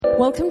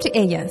Welcome to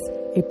Ellas,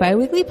 a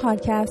bi-weekly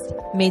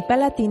podcast made by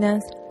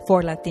Latinas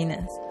for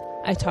Latinas.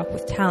 I talk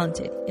with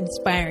talented,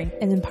 inspiring,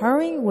 and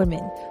empowering women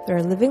that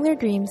are living their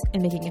dreams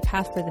and making a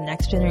path for the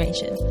next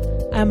generation.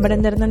 I'm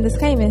Brenda Hernandez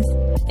Jaimes,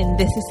 and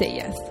this is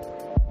Ellas.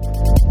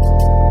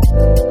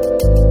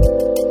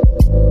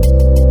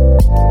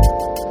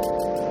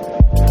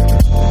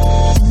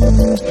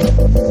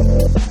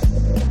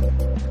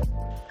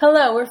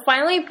 Hello, we're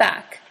finally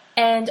back,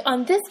 and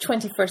on this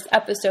 21st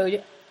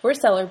episode, we're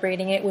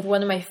celebrating it with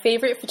one of my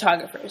favorite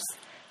photographers.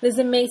 This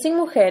amazing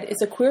mujer is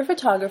a queer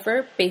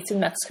photographer based in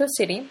Mexico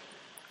City,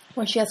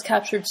 where she has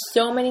captured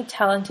so many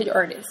talented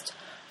artists,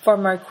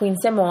 from Marqueen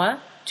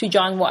Samoa to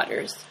John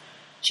Waters.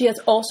 She has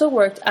also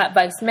worked at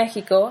Vice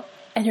Mexico,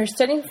 and her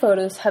stunning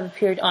photos have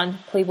appeared on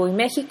Playboy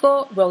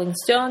Mexico, Rolling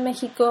Stone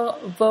Mexico,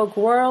 Vogue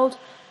World,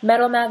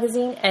 Metal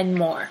Magazine, and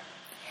more.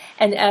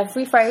 And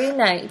every Friday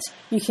night,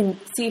 you can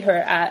see her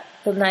at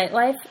the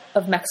nightlife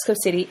of Mexico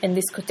City in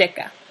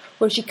Discoteca,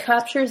 where she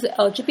captures the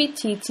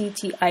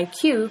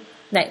LGBTQIQ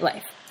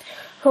nightlife.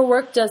 Her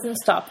work doesn't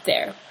stop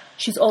there.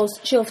 She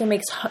also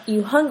makes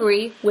you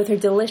hungry with her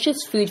delicious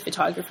food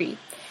photography.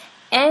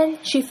 And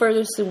she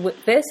furthers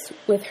this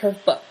with her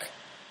book,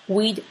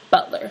 Weed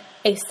Butler,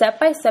 a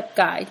step-by-step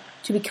guide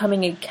to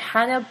becoming a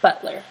canna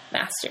butler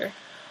master.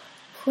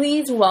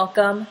 Please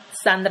welcome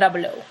Sandra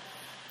Blow.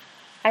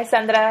 Hi,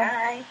 Sandra.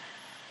 Hi.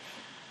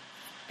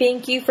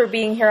 Thank you for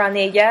being here on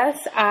Ellas.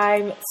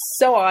 I'm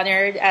so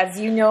honored. As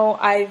you know,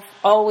 I've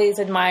always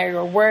admired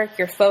your work,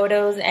 your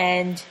photos,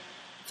 and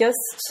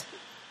just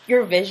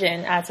your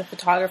vision as a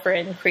photographer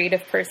and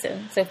creative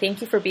person. So thank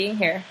you for being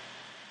here.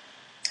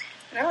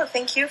 No,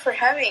 thank you for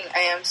having. I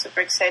am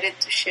super excited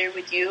to share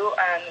with you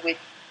and with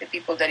the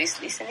people that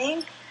is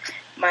listening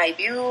my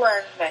view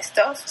and my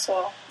stuff.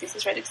 So this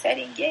is really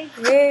exciting. Yay.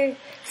 Yay.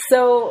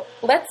 So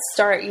let's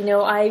start.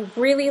 I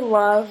really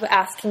love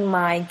asking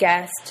my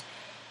guests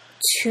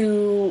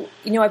to,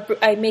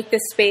 I make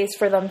this space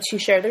for them to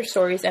share their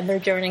stories and their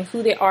journey,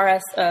 who they are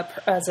as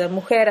a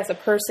mujer, as a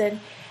person.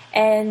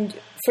 And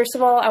first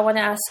of all, I want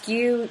to ask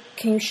you,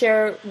 can you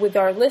share with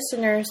our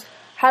listeners,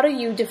 how do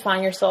you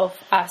define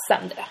yourself as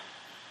Sandra?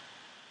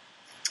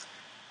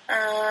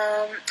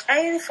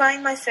 I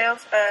define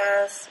myself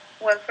as,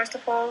 well, first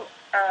of all,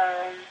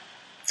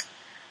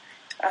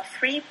 a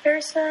free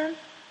person.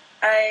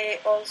 I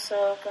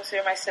also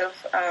consider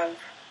myself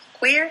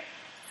queer.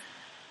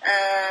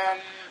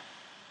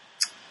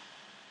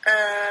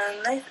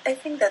 And I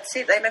think that's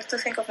it. I like to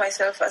think of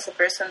myself as a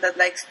person that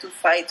likes to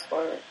fight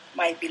for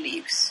my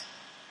beliefs.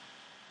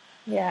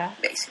 Yeah.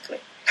 Basically.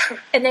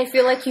 And I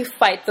feel like you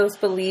fight those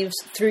beliefs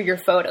through your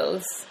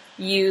photos.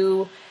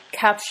 You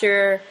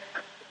capture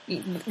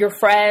your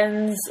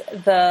friends,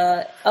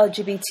 the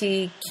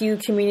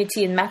LGBTQ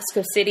community in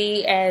Mexico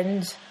City,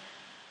 and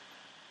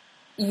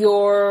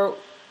you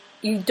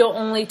don't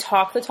only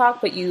talk the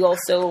talk, but you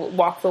also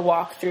walk the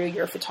walk through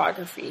your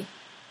photography.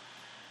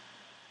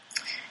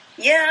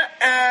 Yeah,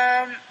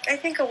 I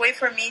think a way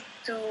for me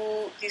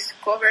to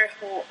discover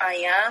who I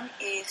am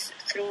is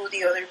through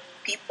the other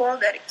people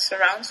that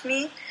surrounds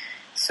me.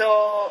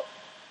 So,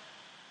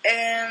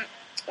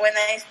 when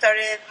I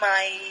started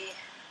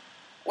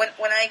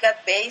when I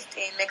got based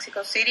in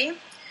Mexico City,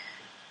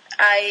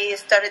 I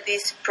started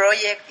this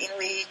project in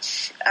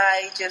which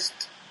I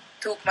just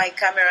took my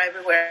camera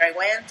everywhere I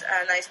went,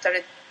 and I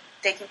started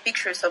taking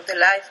pictures of the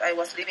life I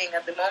was living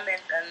at the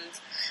moment, and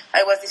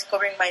I was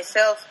discovering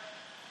myself.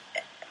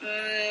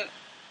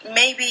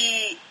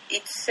 Maybe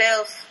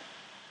itself,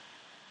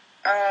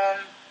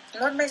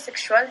 not my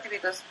sexuality,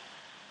 because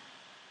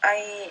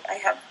I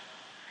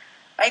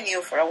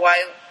knew for a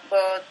while,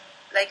 but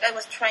like I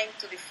was trying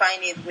to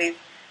define it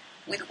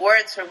with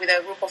words or with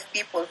a group of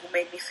people who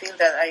made me feel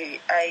that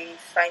I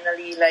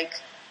finally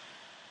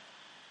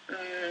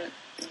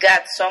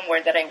got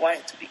somewhere that I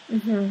wanted to be.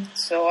 Mm-hmm.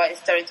 So I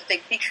started to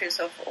take pictures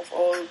of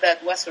all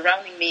that was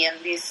surrounding me,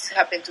 and this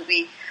happened to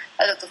be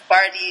a lot of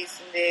parties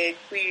in the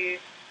queer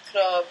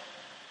club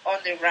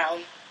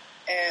underground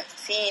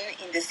scene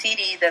in the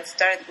city that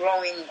started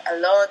growing a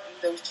lot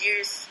in those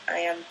years.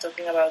 I am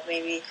talking about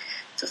maybe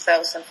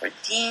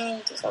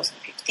 2014,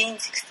 2015,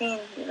 16,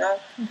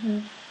 Mm-hmm.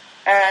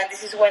 And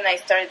this is when I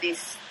started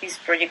this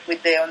project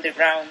with the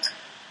underground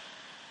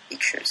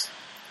pictures.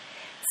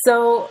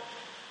 So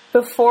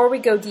before we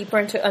go deeper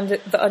into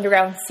the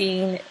underground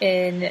scene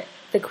in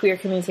the queer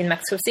community in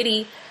Mexico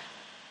City,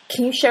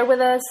 can you share with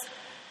us,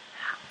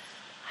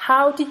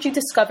 how did you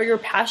discover your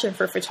passion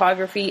for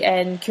photography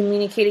and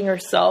communicating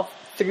yourself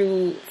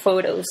through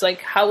photos? Like,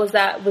 how was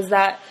that? Was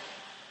that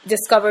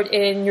discovered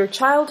in your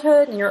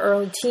childhood, in your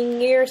early teen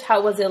years?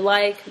 How was it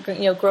like,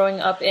 growing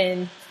up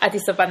in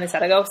Atizapán de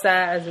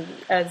Zaragoza,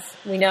 as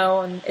we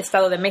know, in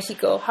Estado de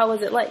Mexico? How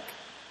was it like?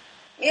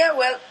 Yeah,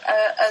 well,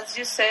 as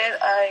you said,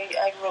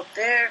 I grew up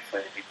there. For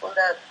the people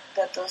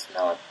that does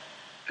not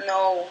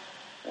know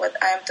what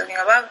I am talking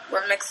about,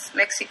 well,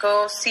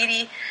 Mexico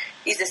City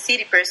is the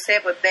city per se,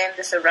 but then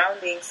the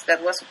surroundings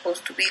that was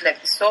supposed to be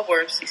like the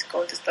suburbs is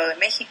called Estado de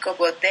Mexico,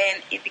 but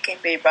then it became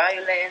very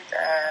violent,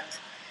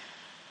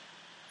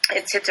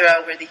 etc.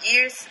 over the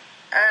years.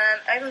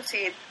 And I don't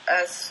see it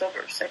as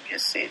suburbs. I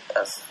just see it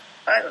as,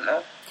 I don't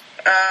know.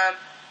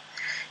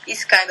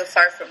 It's kind of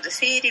far from the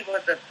city,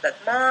 but not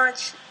that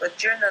much.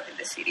 But you're not in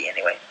the city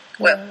anyway.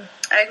 Well,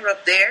 I grew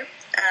up there,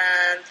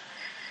 and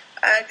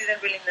I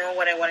didn't really know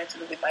what I wanted to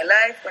do with my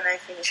life when I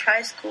finished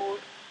high school.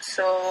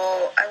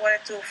 So I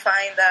wanted to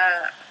find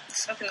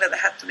something that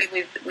had to be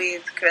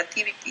with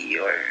creativity,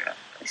 or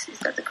is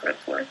that the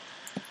correct word?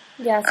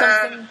 Yeah,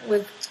 something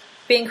with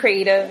being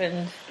creative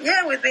and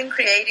with being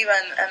creative,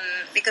 and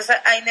because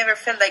I never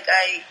felt like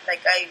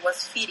I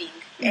was fitting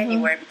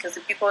anywhere, because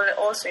the people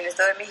also in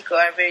Estado de Mexico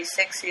are very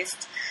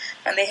sexist,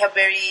 and they have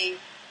very,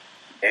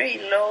 very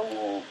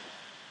low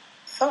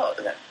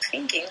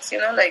thinkings,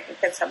 like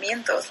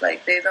pensamientos,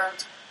 like they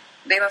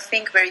don't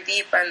think very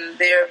deep, and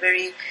they are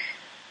very,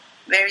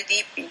 very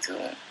deep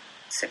into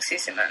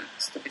sexism and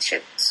stupid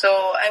shit. So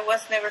I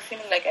was never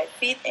feeling like I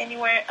fit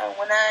anywhere, and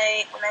when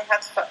I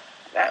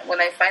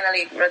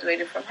finally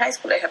graduated from high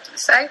school, I had to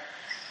decide.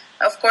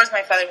 Of course,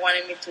 my father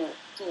wanted me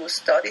to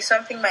study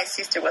something. My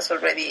sister was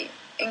already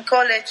in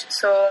college,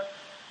 so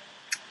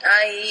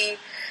I,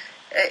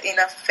 in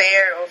a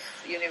fair of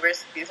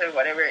universities or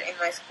whatever, in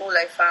my school,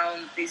 I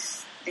found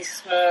this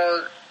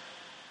small,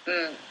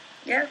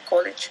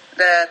 college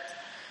that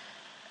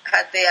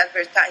had the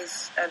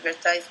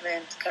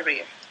advertisement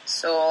career.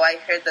 So I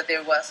heard that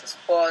there was a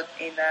spot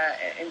in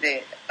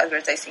the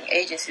advertising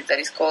agency that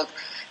is called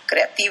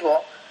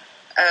Creativo,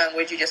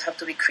 where you just have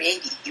to be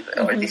creative,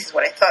 or this is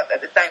what I thought at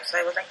the time. So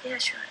I was like, yeah,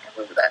 sure, I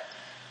will do that.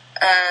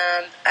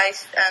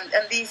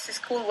 And this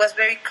school was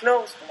very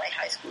close to my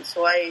high school,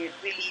 so I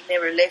really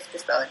never left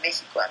Estado de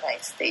Mexico, and I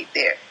stayed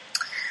there.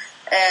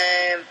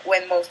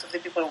 When most of the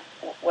people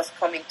was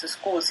coming to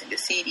schools in the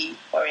city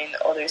or in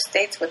other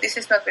states, but this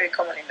is not very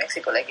common in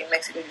Mexico. Like in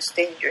Mexico, you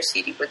stay in your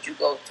city, but you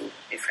go to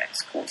different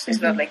schools.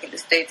 It's not like in the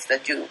States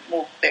that you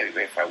move very,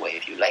 very far away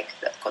if you like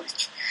that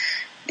college.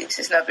 This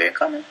is not very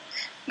common.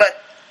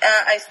 But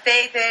I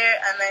stayed there,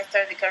 and I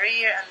started the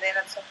career, and then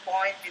at some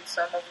point in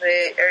some of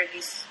the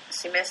early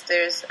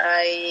semesters,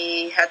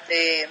 I had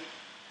the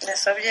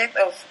subject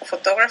of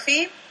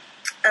photography,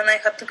 and I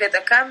had to get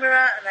a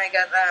camera, and I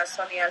got a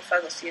Sony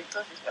Alpha 200.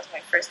 This was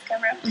my first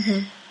camera.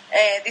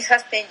 This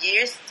has 10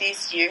 years.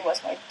 This year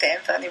was my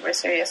 10th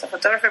anniversary as a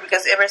photographer,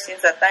 because ever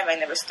since that time, I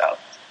never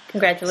stopped.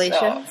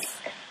 Congratulations.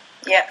 So,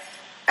 yeah.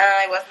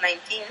 I was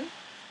 19.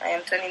 I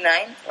am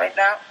 29 right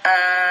now.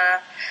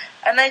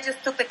 And I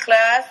just took the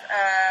class,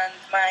 and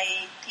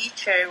my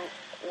teacher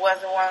was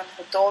the one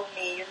who told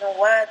me, you know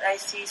what, I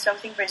see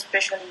something very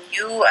special in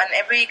you. And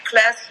every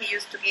class he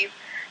used to give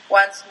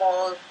one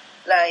small,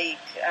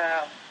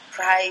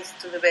 prize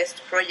to the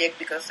best project,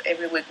 because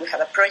every week we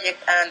had a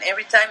project, and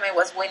every time I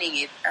was winning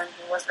it. And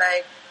he was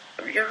like,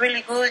 you're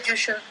really good, you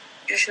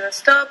shouldn't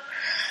stop.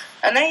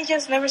 And I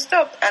just never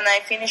stopped. And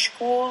I finished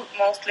school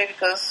mostly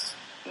because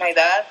my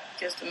dad,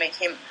 just to make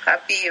him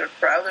happy or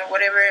proud or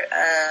whatever,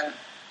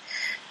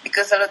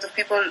 because a lot of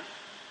people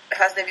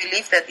has the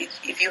belief that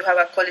if you have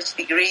a college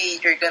degree,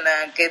 you're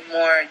gonna get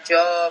more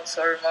jobs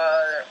or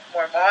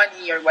more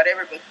money or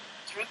whatever. But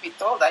truth be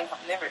told, I have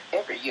never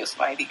ever used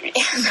my degree.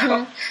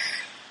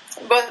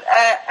 But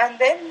and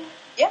then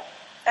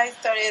I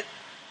started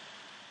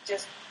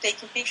just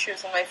taking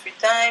pictures in my free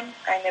time.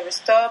 I never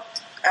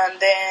stopped. And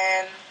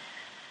then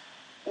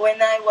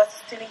when I was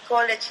still in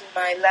college, in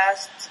my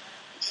last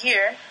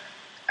year,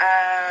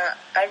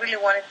 I really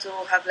wanted to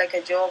have like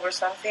a job or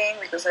something,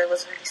 because I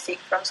was really sick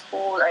from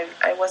school.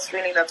 I was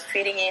really not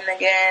fitting in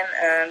again,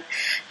 and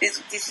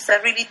this is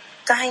a really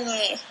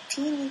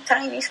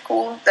tiny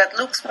school that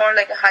looks more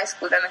like a high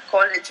school than a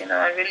college.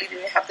 I really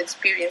didn't have the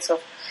experience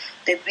of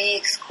the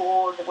big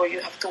school where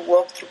you have to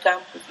walk through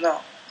campus.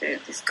 No,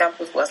 this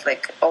campus was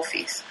like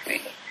office,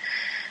 really.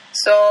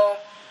 So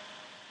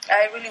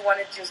I really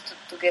wanted just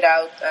to get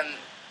out and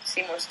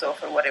see more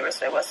stuff or whatever.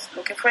 So I was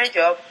looking for a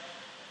job,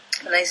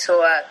 and I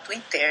saw a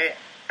Twitter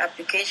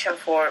application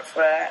for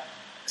a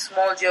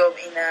small job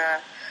in a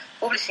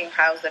publishing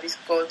house that is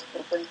called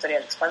Grupo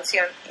Editorial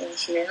Expansión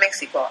here in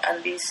Mexico.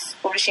 And this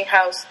publishing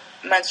house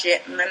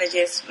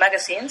manages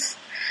magazines,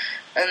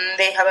 and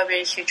they have a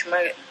very huge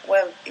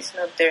well, it's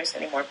not theirs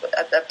anymore, but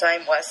at that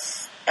time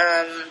was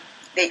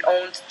they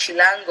owned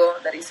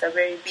Chilango, that is a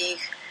very big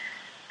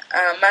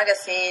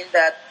magazine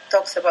that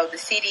talks about the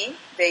city.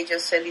 They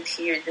just sell it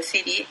here in the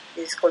city.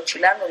 It's called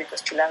Chilango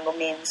because Chilango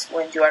means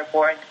when you are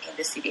born in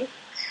the city,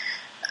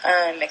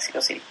 Mexico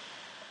City.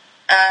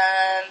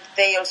 And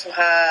they also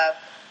have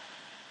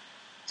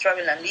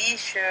travel and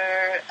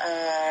leisure,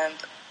 and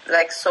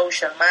like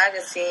social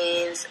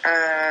magazines,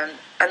 and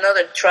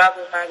another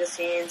travel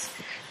magazines,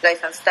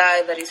 Life and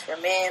Style, that is for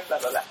men, blah,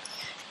 blah, blah.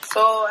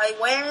 So I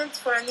went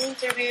for an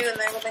interview, and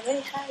I was like,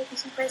 hey, hi,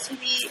 this is my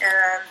CV,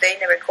 and they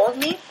never called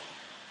me,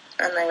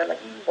 and I was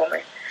like,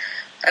 bummer.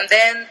 And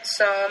then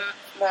some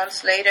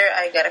months later,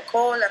 I got a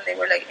call, and they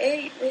were like,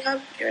 hey, we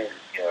have your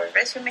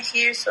resume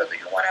here, so do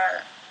you want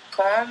to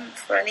come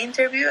for an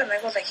interview? And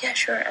I was like, yeah,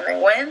 sure. And I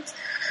went,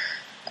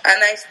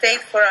 and I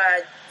stayed for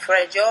for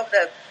a job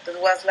that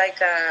was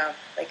like a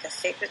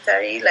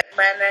secretary, like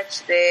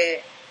manage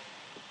the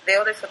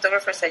other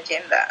photographer's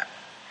agenda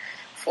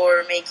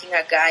for making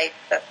a guide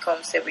that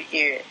comes every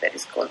year that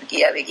is called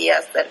Guia de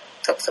Guias, that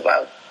talks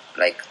about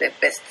like the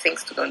best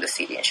things to do in the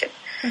city and shit.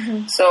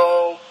 Mm-hmm.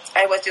 So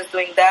I was just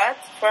doing that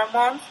for a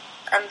month,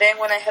 and then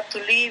when I had to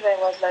leave, I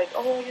was like,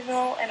 oh,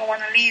 I don't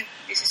want to leave.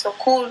 This is so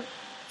cool.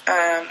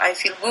 I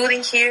feel good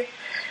in here,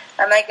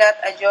 and I got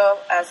a job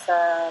as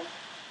a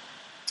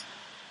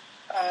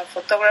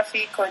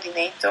photography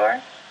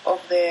coordinator of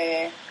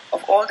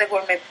all the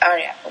gourmet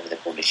area of the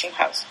publishing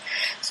house.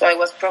 So I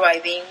was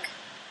providing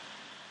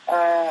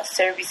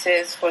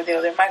services for the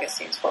other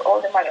magazines, for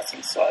all the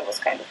magazines. So I was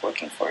kind of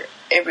working for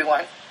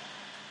everyone.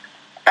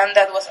 And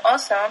that was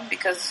awesome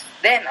because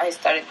then I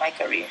started my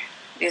career.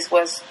 This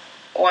was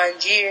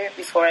 1 year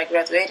before I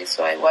graduated,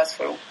 so I was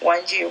for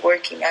 1 year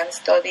working and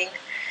studying.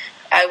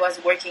 I was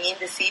working in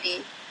the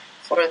city.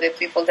 For the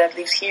people that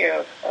live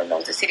here or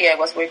know the city, I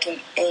was working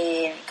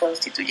in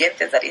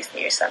Constituyentes, that is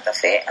near Santa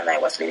Fe, and I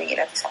was living in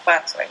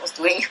Atizapán, so I was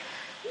doing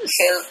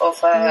hell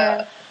of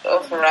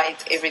a ride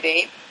every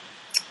day.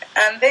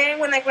 And then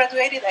when I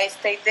graduated, I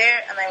stayed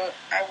there, and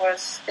I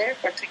was there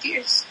for 2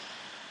 years.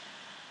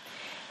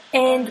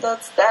 And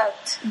that's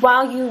that.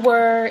 While you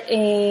were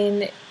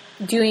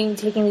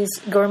taking these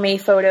gourmet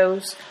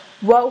photos,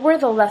 what were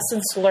the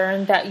lessons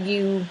learned that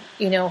you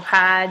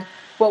had?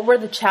 What were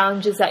the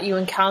challenges that you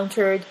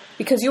encountered?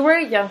 Because you were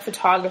a young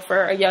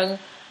photographer, a young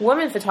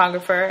woman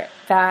photographer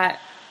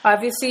that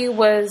obviously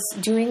was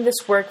doing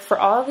this work for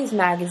all of these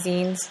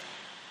magazines.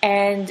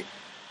 And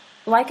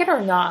like it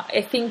or not,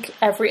 I think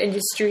every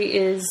industry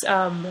is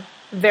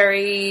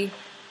very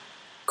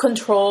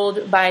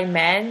controlled by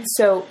men.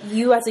 So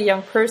you as a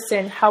young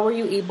person, how were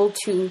you able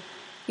to,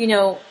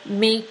 do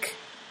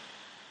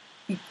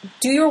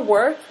your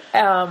work,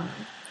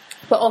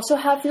 but also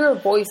have your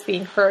voice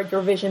being heard,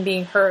 your vision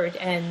being heard?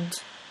 And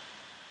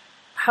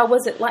how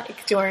was it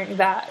like during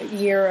that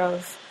year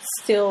of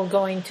still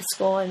going to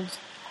school and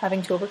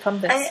having to overcome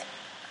this?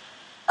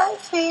 I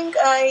think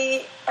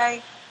I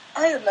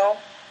don't know.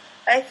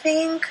 I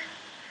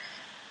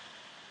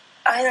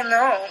don't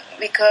know,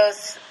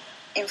 because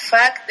in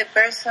fact the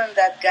person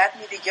that got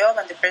me the job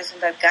and the person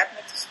that got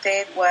me to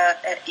stay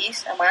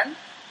is a man,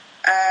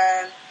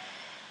 and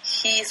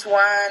he's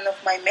one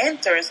of my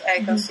mentors.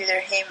 I consider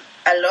him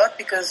a lot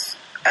because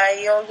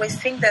I always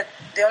think that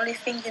the only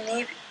thing you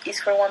need is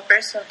for one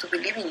person to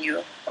believe in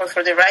you, or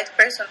for the right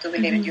person to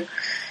believe in you.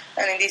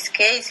 And in this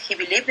case, he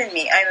believed in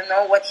me. I don't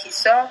know what he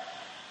saw,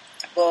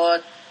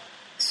 but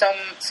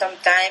some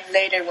time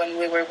later when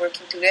we were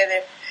working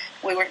together,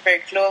 we were very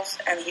close,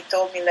 and he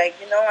told me, like,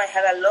 I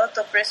had a lot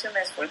of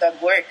resumes for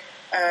that work,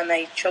 and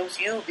I chose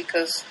you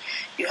because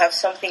you have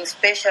something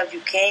special. You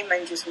came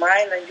and you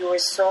smiled and you were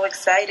so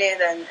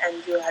excited,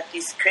 and you had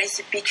these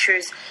crazy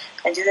pictures,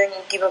 and you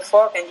didn't give a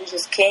fuck, and you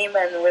just came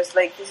and was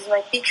like, this is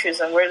my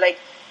pictures, and we're like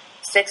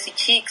sexy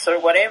chicks or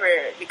whatever.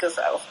 Because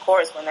of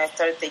course when I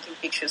started taking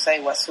pictures, I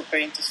was super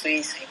into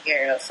Swiss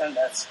girls, and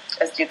that's,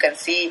 as you can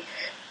see,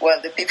 well,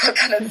 the people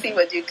cannot see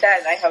what you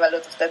can. I have a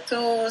lot of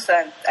tattoos,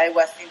 and I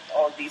was in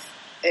all this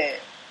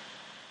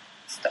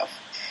stuff.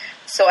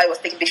 So I was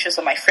taking pictures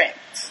of my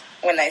friends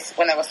when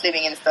I was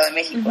living in Estado de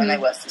Mexico, and I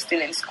was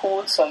still in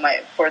school. So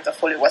my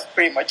portfolio was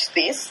pretty much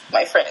this,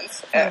 my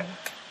friends. And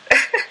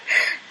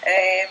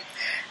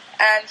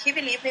he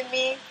believed in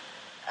me.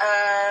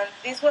 And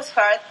this was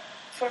hard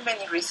for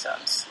many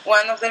reasons.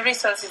 One of the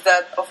reasons is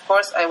that, of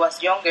course, I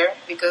was younger,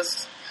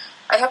 because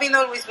I have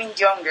always been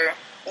younger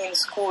in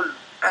school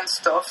and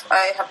stuff.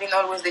 I have been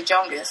always the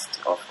youngest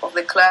of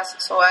the class.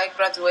 So I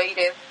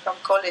graduated from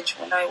college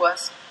when I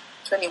was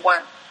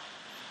 21.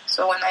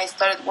 So when I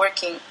started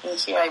working in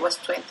here, I was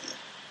 20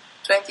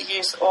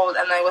 years old,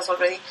 and I was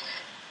already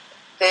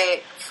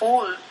the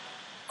full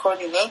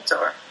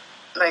coordinator.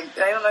 Like,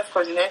 I don't know if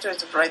coordinator is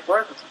the right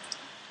word, but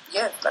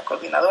yeah, la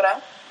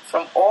coordinadora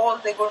from all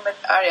the gourmet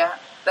area.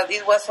 That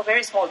it was a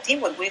very small team,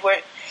 but we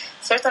were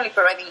certainly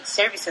providing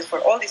services for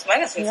all these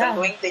magazines and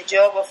doing the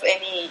job of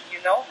any,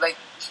 like,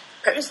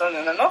 person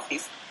in an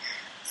office.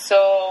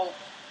 So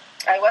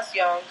I was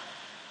young.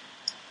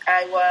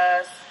 I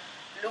was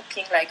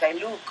looking like I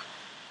look.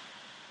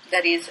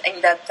 That is,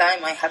 in that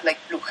time I had like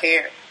blue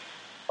hair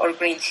or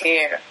green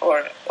hair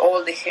or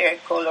all the hair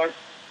color.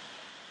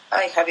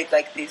 I have it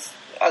like this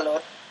a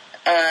lot.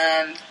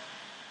 And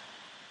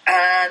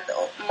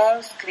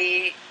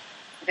mostly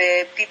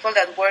the people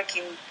that work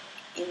in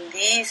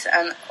this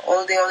and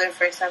all the other,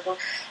 for example,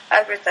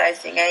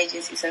 advertising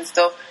agencies and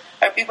stuff,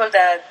 are people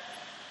that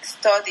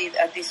studied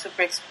at these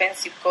super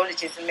expensive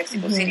colleges in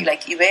Mexico City,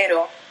 like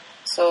Ibero.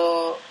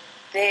 So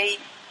they,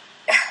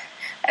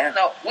 I don't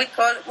know, we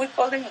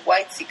call them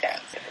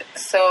whitexicans.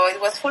 So it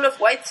was full of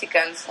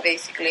whitexicans,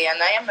 basically, and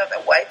I am not a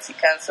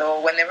whitexican, so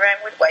whenever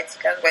I'm with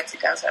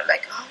whitexicans are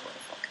like, oh, what the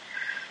fuck.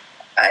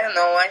 I don't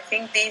know, I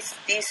think this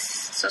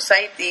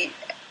society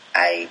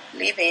I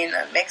live in,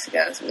 and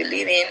Mexicans we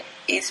live in,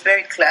 is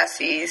very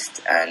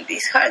classist, and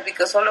it's hard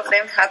because all of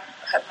them have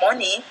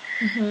money,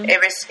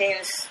 ever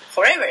since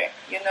forever,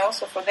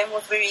 So for them it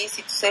was very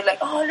easy to say like,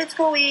 oh, let's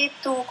go eat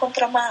to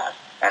Contramar.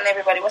 And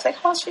everybody was like,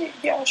 oh,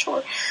 yeah,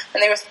 sure.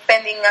 And they were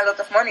spending a lot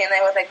of money. And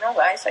I was like, no,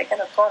 guys, I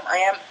cannot come.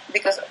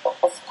 Because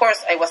of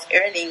course I was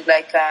earning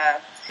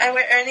I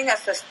was earning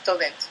as a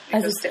student.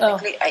 Because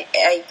technically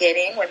I get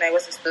in when I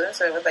was a student.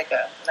 So it was like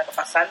a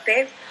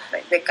pasante,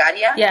 like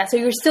becaria. Yeah, so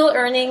you were still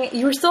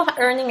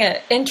earning an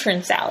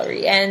intern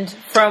salary. And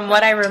from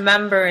what I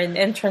remember, an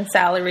intern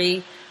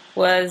salary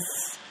was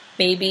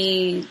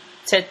maybe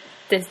to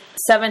the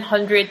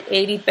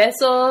 780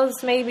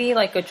 pesos, maybe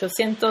like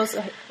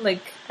 800,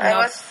 like. I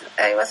was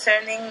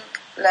earning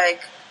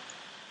like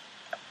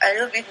a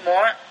little bit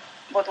more,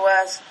 but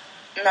was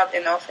not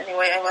enough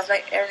anyway. I was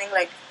like earning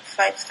like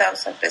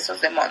 5,000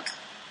 pesos a month,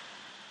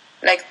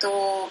 like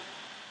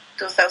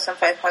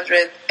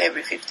 2,500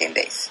 every 15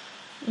 days.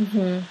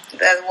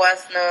 That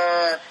was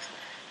not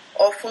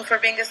awful for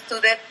being a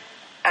student,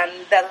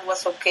 and that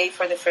was okay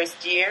for the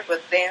first year.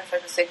 But then for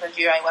the second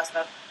year, I was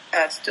not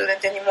a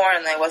student anymore,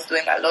 and I was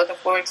doing a lot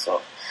of work,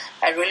 so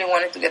I really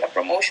wanted to get a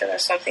promotion or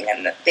something,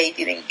 and they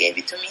didn't give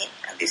it to me.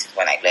 And this is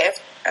when I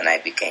left, and I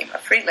became a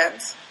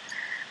freelance.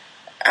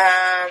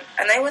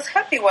 And I was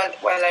happy while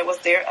I was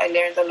there. I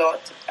learned a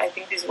lot. I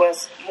think this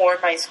was more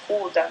my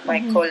school than my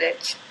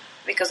college,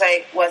 because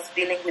I was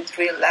dealing with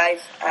real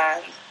life,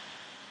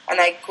 and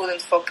I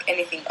couldn't fuck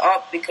anything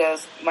up,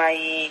 because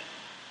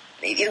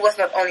it was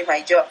not only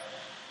my job.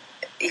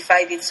 If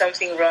I did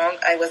something wrong,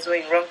 I was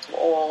doing wrong to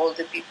all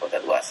the people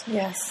that was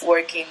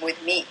working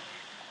with me.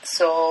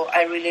 So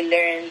I really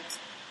learned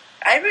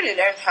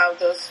how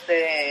the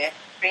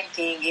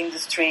printing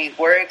industry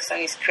works,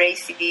 and it's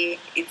crazy.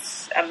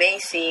 It's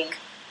amazing.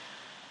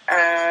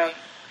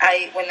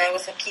 When I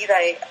was a kid,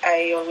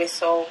 I always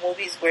saw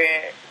movies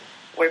where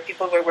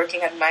people were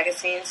working at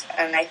magazines,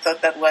 and I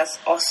thought that was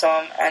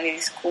awesome, and it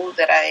is cool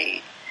that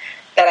I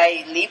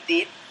lived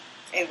it.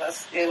 It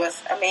was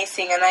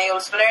amazing, and I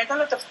also learned a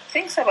lot of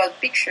things about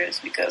pictures,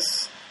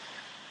 because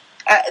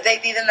they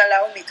didn't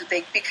allow me to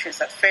take pictures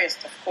at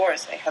first. Of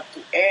course, I had to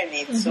earn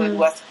it. So it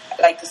was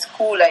like a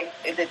school.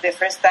 The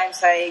first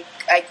times I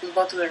could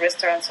go to the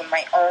restaurants on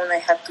my own, I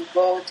had to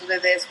go to the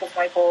desk of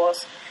my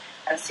boss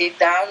and sit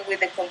down with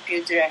the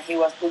computer, and he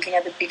was looking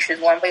at the pictures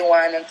one by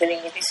one and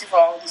telling me, this is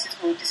wrong, this is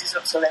good, this is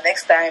wrong. So the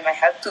next time I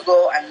had to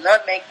go and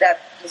not make that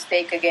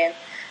mistake again,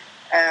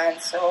 and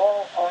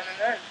so on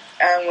and on.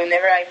 And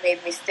whenever I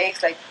made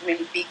mistakes, like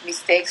really big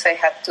mistakes, I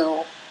had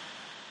to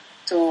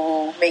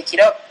make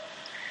it up.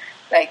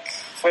 Like,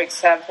 for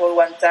example,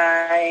 one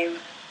time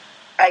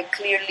I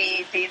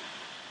clearly did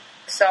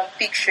some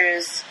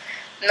pictures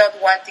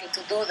not wanting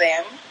to do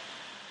them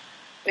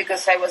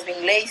because I was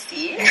being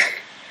lazy.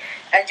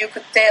 And you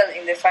could tell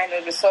in the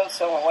final results.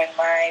 So when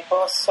my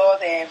boss saw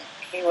them,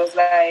 he was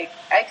like,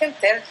 I can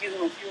tell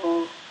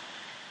you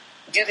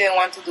didn't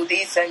want to do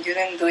this and you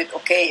didn't do it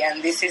okay.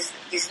 And this is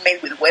made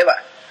with Weba.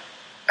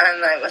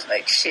 And I was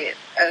like, shit.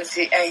 And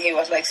he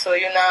was like, so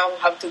you now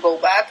have to go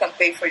back and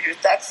pay for your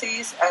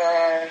taxis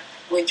and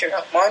with your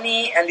own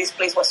money. And this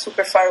place was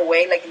super far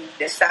away, like in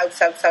the south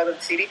of the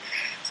city.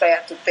 So I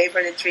had to pay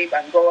for the trip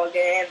and go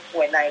again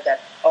when I got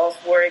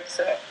off work.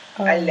 So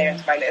I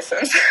learned my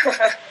lessons.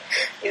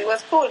 It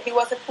was cool. He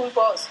was a cool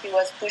boss. He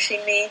was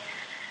pushing me,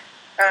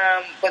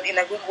 but in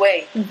a good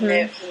way.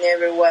 Mm-hmm. He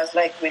never was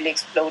like really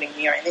exploding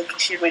me or anything.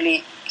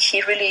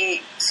 He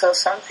really saw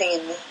something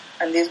in me.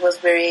 And this was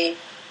very...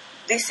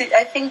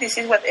 I think this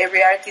is what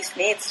every artist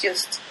needs.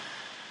 Just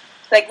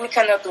like we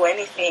cannot do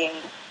anything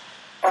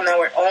on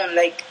our own.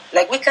 Like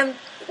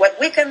what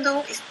we can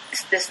do is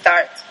the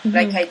start. Mm-hmm.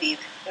 Like I did,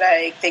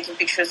 like taking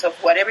pictures of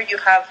whatever you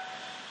have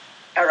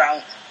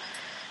around,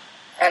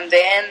 and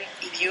then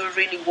if you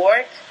really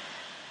work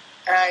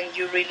and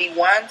you really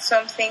want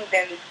something,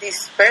 then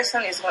this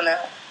person is gonna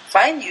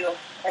find you.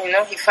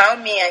 And, he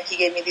found me and he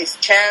gave me this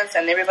chance,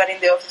 and everybody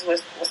in the office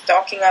was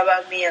talking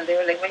about me, and they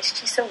were like, well,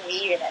 she's so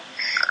weird.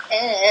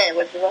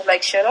 But he was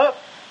like, shut up.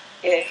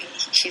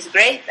 She's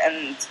great,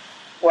 and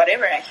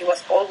whatever. And he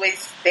was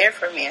always there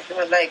for me. And he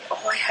was like,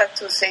 oh, I have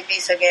to say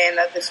this again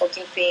at the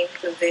fucking thing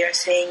because they are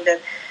saying that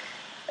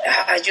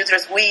you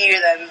dress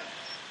weird and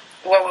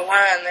what.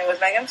 And I was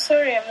like, I'm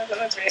sorry, I'm not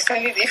going to dress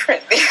any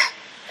differently.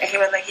 And he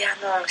was like, yeah,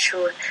 no, I'm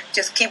sure.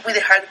 Just keep with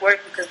the hard work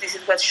because this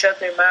is what shut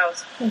their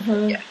mouths.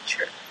 Mm-hmm. Yeah,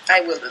 sure.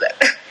 I will do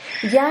that.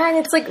 Yeah, and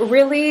it's like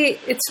really,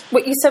 it's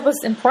what you said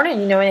was important,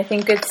 and I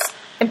think it's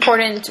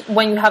important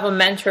when you have a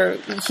mentor.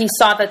 He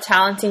saw the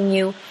talent in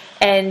you,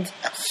 and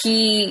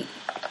he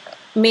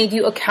made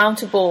you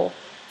accountable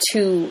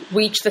to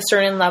reach the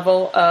certain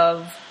level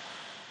of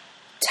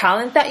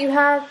talent that you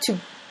have to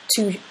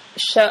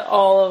shut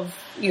all of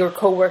your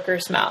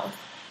coworkers' mouth.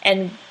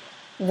 And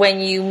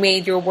when you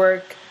made your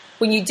work,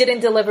 when you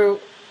didn't deliver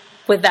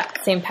with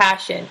that same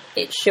passion,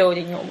 it showed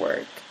in your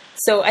work.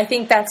 So I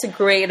think that's a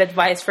great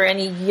advice for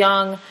any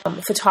young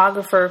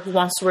photographer who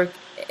wants to work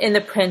in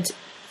the print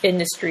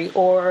industry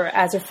or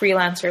as a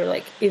freelancer.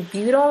 Like, if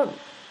you don't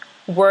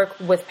work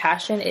with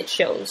passion, it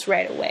shows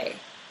right away.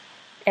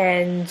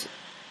 And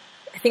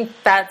I think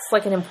that's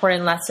like an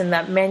important lesson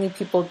that many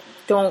people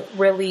don't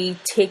really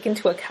take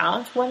into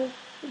account when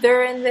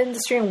they're in the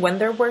industry and when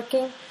they're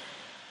working.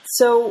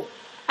 So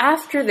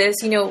after this,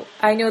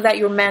 I know that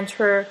your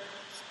mentor,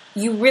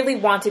 you really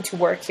wanted to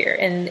work here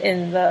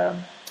in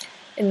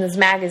those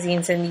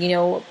magazines and,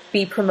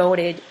 be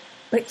promoted.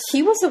 But he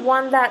was the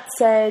one that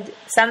said,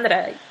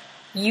 Sandra,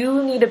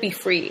 you need to be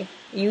free.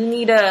 You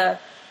need to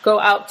go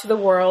out to the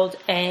world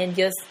and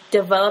just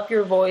develop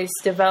your voice,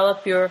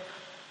 develop your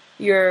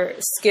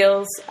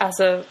skills as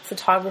a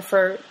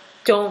photographer.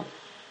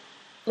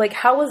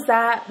 How was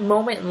that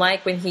moment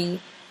like when he,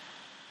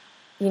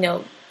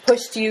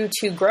 pushed you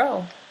to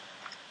grow?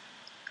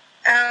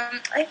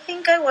 I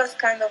think I was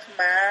kind of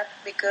mad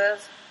because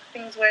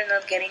things were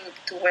not getting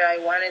to where I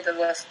wanted. That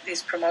was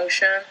this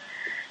promotion,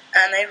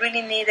 and I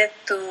really needed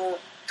to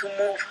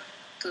move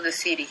to the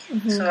city.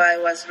 Mm-hmm. So I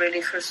was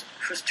really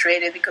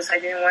frustrated because I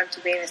didn't want to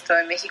be in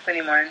Estado de Mexico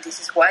anymore, and this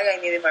is why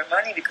I needed more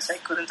money, because I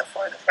couldn't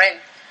afford a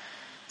rent.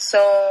 So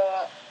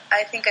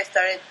I think I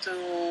started to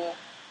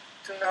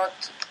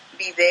not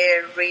be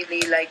there,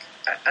 really, like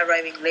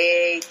arriving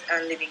late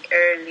and leaving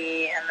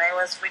early, and I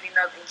was really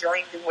not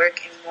enjoying the work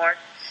anymore.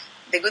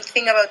 The good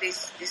thing about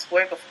this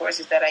work, of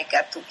course, is that I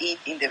got to eat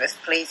in the best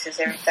places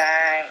every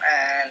time,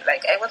 and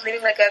I was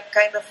living like a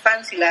kind of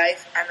fancy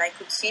life, and I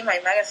could see my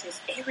magazines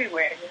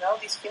everywhere.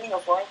 This feeling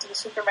of going to the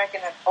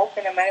supermarket and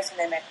open a magazine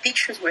and my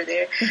pictures were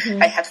there.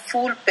 Mm-hmm. I had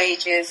full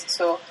pages,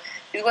 so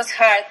it was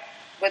hard.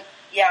 But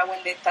yeah,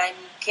 when the time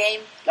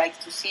came,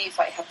 to see if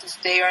I had to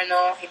stay or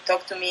not, he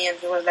talked to me and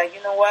he was like,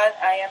 you know what,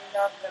 I am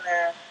not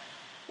gonna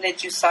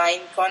let you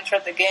sign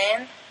contract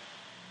again.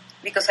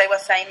 Because I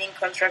was signing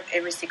contract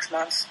every 6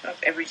 months, not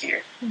every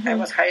year. Mm-hmm. I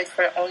was hired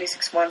for only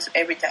 6 months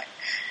every time.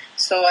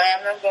 So I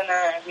am not going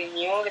to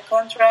renew the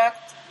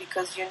contract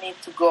because you need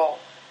to go.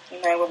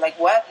 And I was like,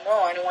 what?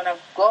 No, I don't want to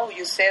go.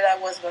 You said I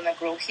was going to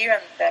grow here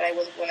and that I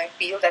was going to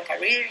build a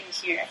career in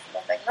here. And he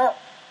was like, no,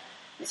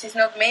 this is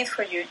not made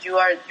for you. You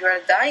are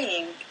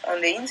dying on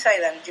the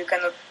inside, and you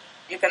cannot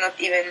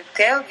even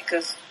tell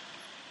because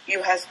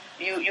you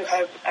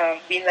have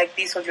been like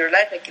this all your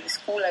life, like in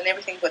school and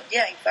everything. But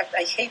yeah, in fact,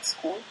 I hate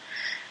school.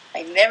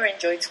 I never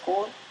enjoyed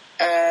school,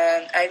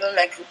 and I don't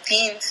like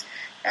routines.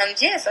 And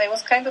yes, I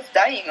was kind of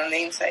dying on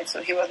the inside.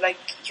 So he was like,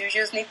 you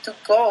just need to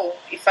go.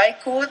 If I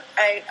could,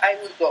 I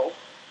would go.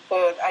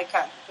 But I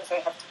can't because I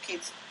have 2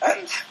 kids,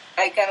 and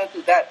I cannot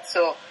do that.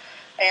 So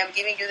I am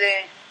giving you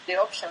the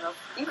option of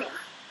leaving.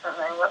 And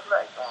I was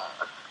like,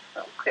 oh,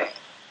 okay.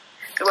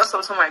 It was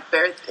also my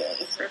birthday,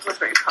 so it was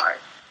very hard.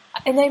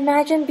 And I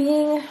imagine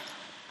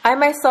I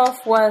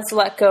myself was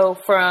let go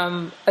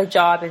from a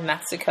job in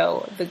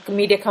Mexico. The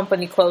media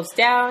company closed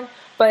down,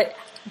 but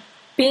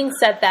being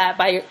said that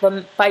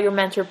by your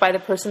mentor, by the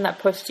person that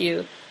pushed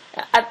you,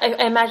 I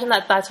imagine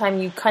that at that time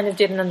you kind of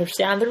didn't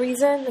understand the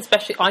reason,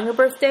 especially on your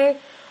birthday.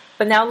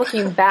 But now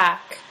looking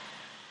back,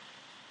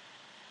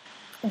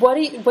 what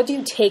do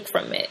you take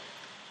from it?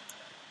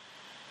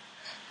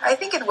 I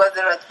think it was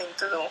the right thing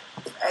to do.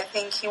 I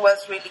think he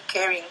was really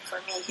caring for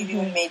me. He mm-hmm.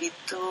 didn't make it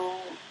to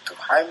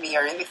harm me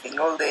or anything.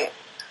 All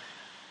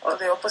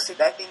the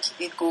opposite. I think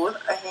he did good.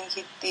 I think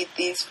he did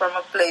this from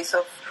a place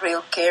of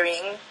real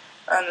caring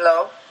and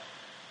love.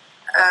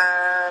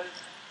 And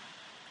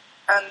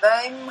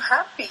I'm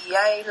happy.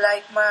 I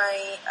like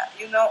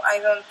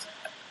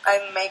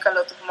I make a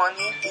lot of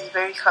money. It's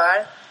very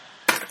hard,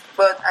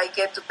 but I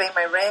get to pay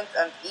my rent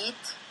and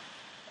eat.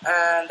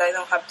 And I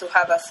don't have to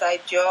have a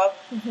side job.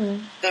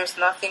 Mm-hmm. There's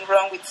nothing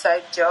wrong with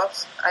side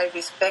jobs. I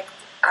respect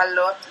a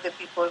lot the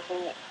people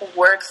who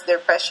works their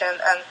passion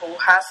and who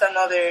has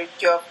another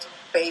job to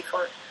pay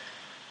for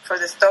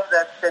the stuff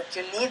that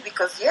you need,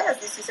 because yes,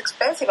 this is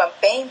expensive. And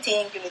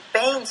painting, you need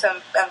paints,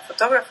 and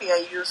photography,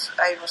 I use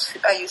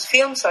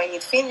film, so I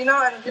need film, and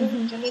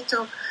mm-hmm. you need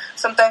to.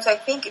 Sometimes I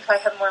think if I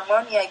had more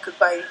money, I could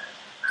buy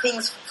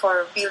things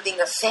for building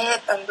a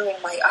set and doing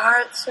my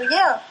art. So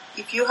yeah,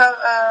 if you have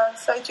a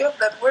side job,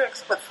 that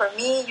works. But for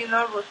me,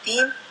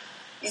 routine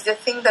is the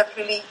thing that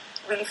really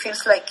really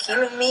feels like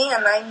killing me,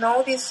 and I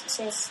know this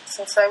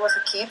since I was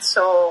a kid.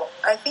 So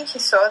I think he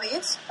saw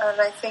this,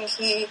 and I think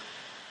he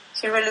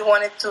really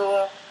wanted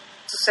to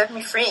set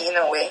me free in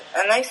a way.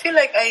 And I feel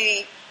like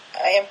I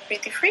am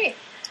pretty free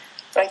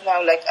right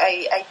now. Like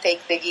I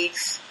take the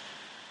gigs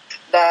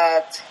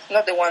that,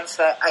 not the ones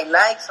that I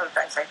like.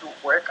 Sometimes I do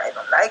work I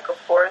don't like, of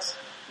course,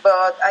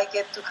 but I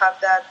get to have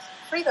that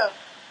freedom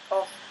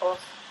of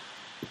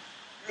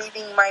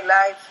living my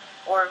life,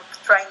 or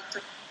trying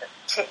to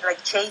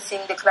chasing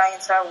the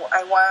clients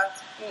I want,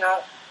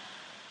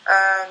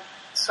 and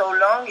so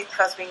long it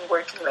has been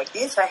working like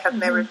this. I have mm-hmm.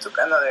 never took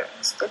another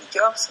steady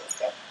job since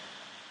then.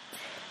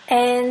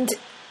 And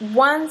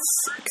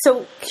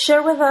so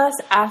share with us,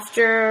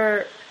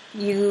 after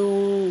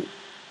you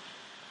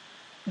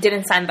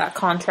didn't sign that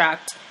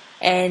contract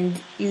and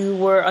you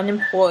were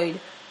unemployed,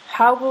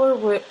 how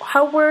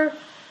were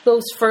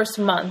those first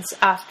months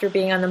after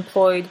being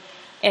unemployed,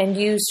 and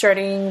you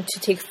starting to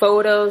take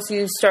photos,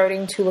 you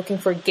starting to looking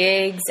for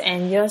gigs,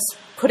 and just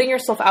putting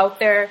yourself out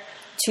there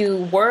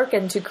to work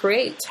and to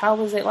create? How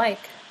was it like?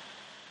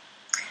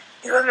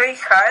 it was very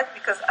hard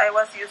because I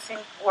was using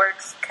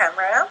Works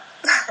camera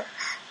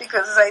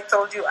because as I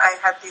told you I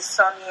had this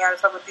Sony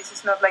Alpha, but this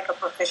is not like a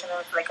professional,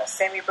 it's like a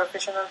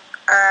semi-professional.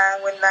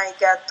 And when I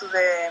got to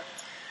the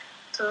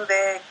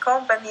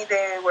company,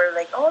 they were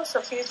like, oh,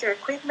 so here's your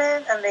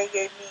equipment, and they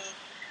gave me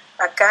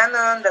a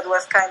Canon that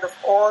was kind of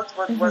old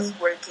but was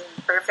working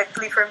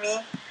perfectly for me,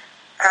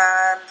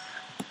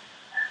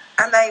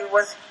 and I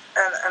was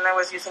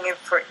using it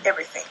for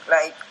everything,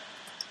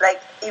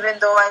 like even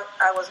though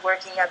I was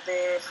working at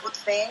the food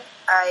thing,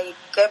 I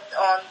kept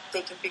on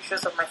taking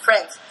pictures of my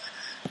friends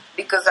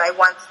because I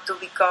wanted to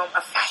become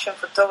a fashion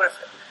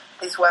photographer.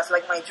 This was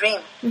like my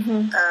dream.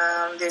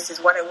 This is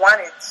what I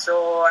wanted,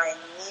 so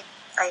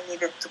I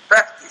needed to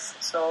practice.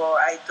 So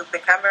I took the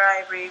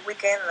camera every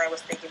weekend and I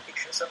was taking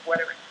pictures of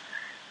whatever.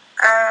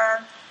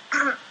 And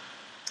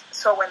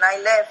so when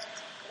I left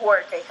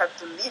work, I had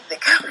to leave the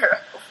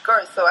camera, of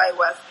course. So I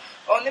was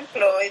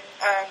unemployed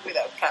and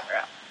without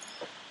camera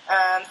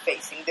and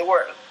facing the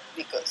world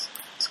because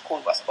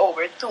school was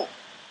over too.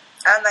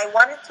 And I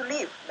wanted to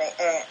leave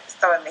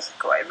Estado de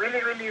Mexico. I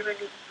really, really,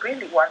 really,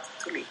 really wanted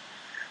to leave.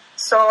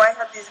 So I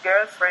had this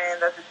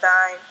girlfriend at the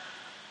time,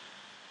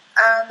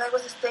 and I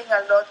was staying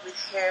a lot with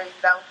her in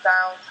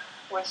downtown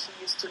where she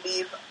used to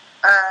live,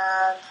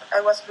 and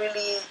I was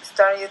really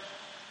starting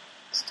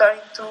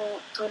to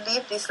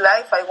live this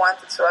life I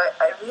wanted, so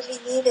I really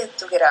needed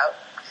to get out.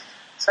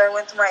 So I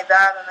went to my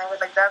dad and I was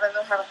like, Dad, I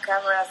don't have a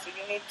camera, so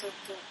you need to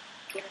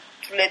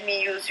let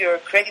me use your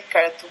credit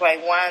card to buy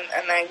one,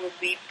 and I will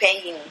be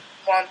paying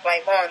month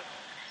by month.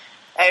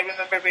 I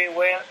remember very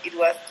well, it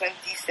was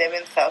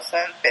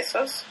 27,000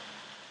 pesos,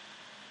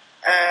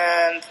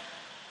 and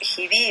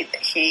he did.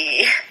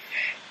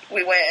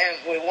 We went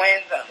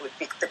and we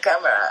picked the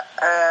camera,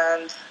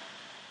 and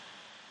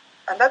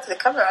that's the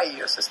camera I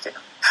use still.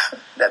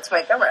 That's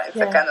my camera. It's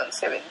a Canon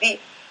 7D.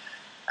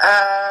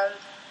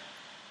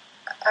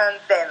 And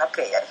then,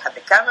 okay, I had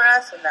the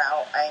camera, so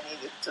now I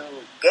needed to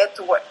get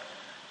to work.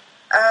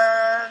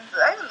 And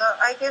I don't know,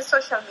 I guess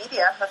social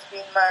media has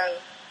been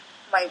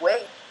my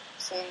way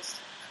since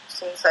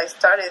I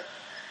started,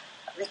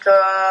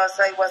 because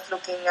I was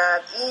looking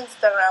at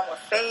Instagram or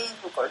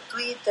Facebook or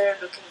Twitter,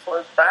 looking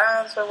for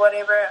brands or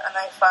whatever, and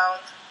I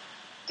found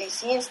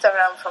this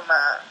Instagram from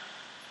a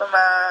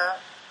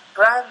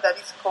brand that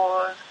is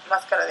called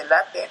Máscara de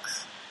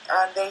Látex,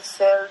 and they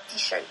sell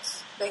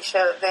t-shirts. They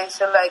sell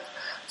like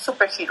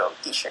superhero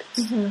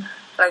t-shirts,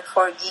 like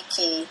for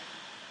geeky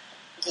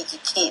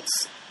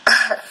kids.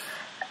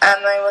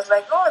 And I was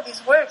like, oh,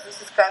 this works.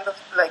 This is kind of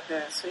like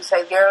the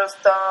Suicide Girl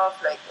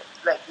stuff,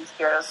 like these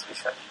girls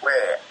usually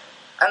wear.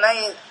 And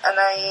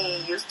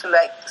I used to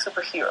like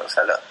superheroes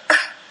a lot.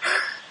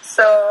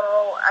 So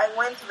I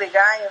went to the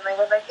guy and I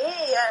was like,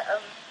 hey,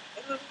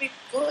 it would be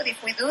good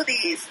if we do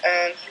this.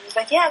 And he was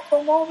like, yeah,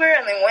 come over.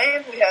 And I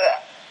went. We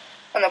had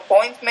an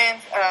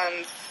appointment,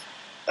 and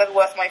that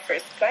was my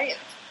first client.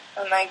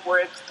 And I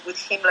worked with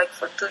him like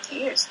for 2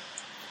 years.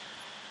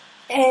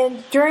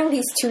 And during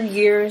these 2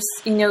 years,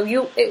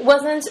 it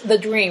wasn't the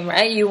dream,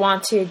 right? You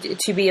wanted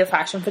to be a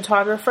fashion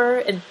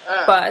photographer,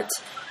 but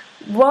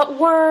what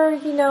were,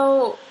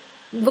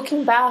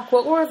 looking back,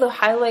 what were the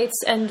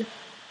highlights and,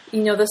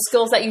 the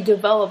skills that you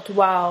developed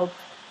while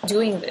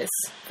doing this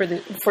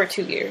for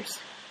 2 years?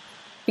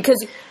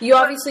 Because you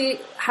obviously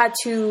had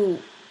to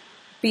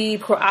be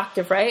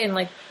proactive, right?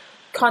 And,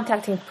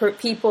 contacting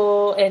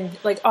people and,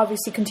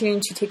 obviously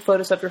continuing to take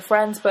photos of your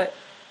friends, but,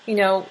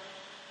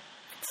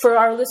 for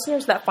our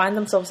listeners that find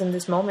themselves in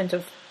this moment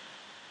of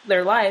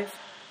their life,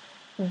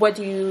 what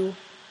do you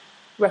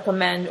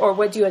recommend or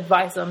what do you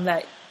advise them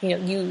that,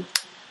 you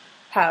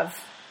have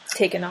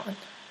taken on?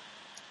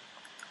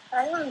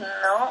 I don't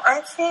know.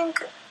 I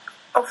think,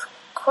 of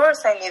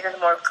course, I needed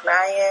more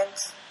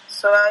clients.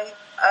 So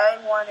I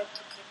wanted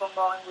to keep on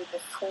going with the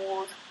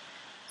food.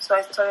 So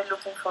I started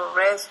looking for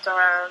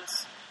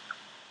restaurants.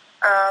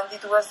 And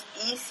it was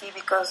easy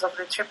because of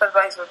the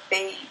TripAdvisor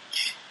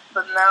page.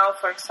 But now,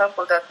 for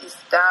example, that is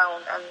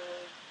down and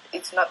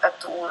it's not a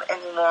tool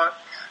anymore.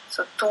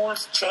 So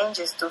tools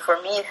changes too. For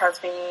me, it has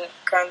been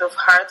kind of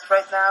hard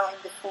right now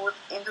in the food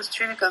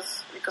industry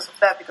because of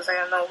that. Because I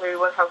don't know very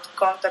well how to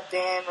contact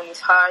them, and it's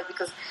hard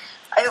because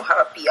I don't have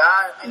a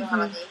PR. I don't have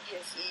an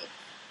agency.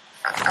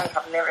 I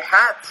have never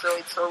had, so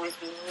it's always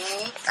been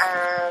me.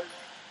 And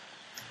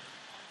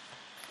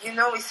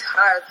it's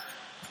hard.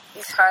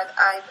 It's hard.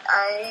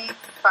 I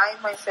find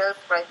myself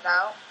right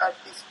now at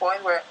this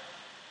point where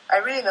I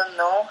really don't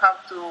know how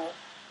to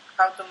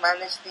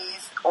manage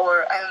this,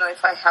 or I don't know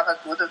if I have a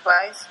good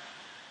advice.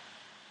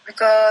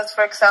 Because,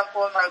 for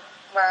example,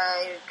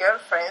 my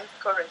girlfriend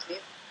currently,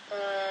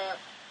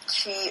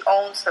 she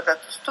owns a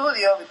tattoo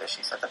studio because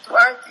she's a tattoo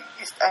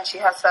artist, and she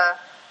has a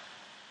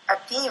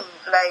team,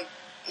 like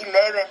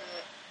 11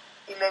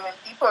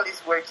 people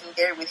is working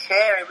there with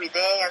her every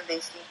day, and they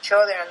see each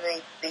other and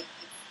they give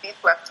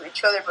feedback to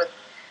each other. But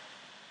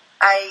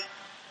I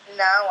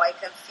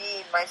can see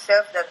in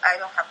myself that I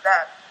don't have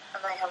that.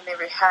 and I have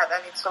never had,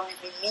 and it's always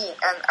been me,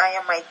 and I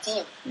am my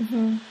team.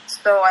 Mm-hmm.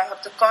 So I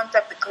have to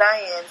contact the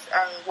clients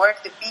and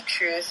work the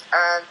pictures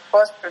and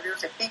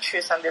post-produce the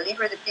pictures and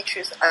deliver the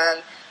pictures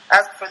and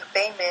ask for the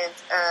payment,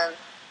 and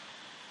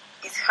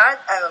it's hard.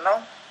 I don't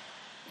know.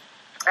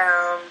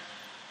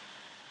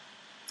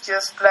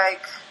 Just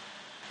like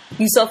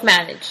You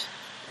self-manage.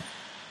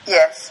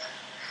 yes,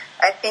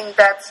 I think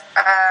that's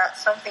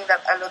something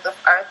that a lot of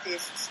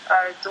artists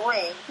are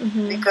doing,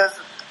 Mm-hmm. because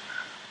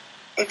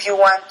if you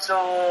want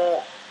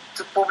to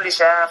publish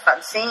a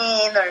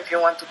fanzine, or if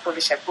you want to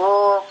publish a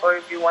book, or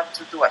if you want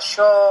to do a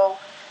show,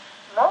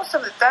 most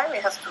of the time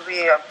it has to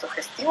be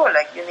autogestivo,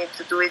 like you need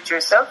to do it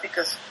yourself,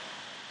 because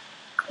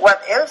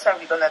what else are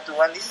we going to do?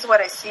 And this is what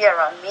I see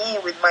around me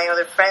with my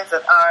other friends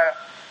that are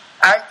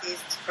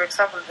artists. For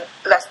example,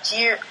 last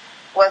year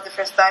was the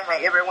first time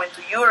I ever went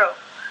to Europe,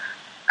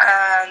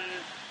 and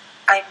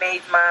I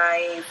made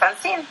my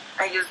fanzine.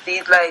 I just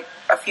did like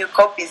a few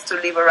copies to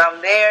leave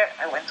around there.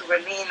 I went to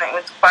Berlin, I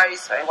went to Paris,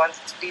 so I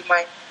wanted to leave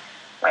my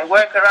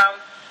work around.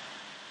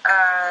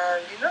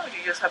 And you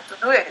just have to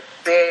do it.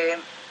 The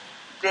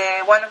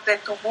one of the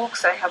 2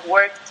 books I have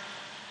worked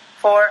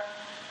for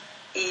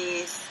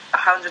is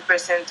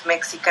 100%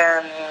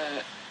 Mexican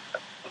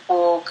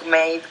book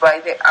made by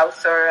the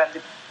author, and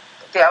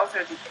the author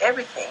did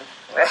everything,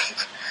 like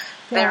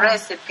the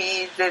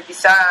recipes, the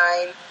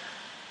design.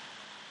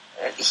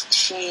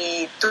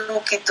 She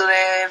took it to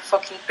the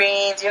fucking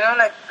print,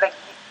 like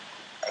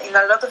in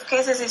a lot of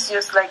cases it's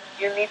just like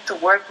you need to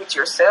work with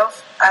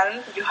yourself,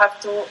 and you have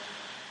to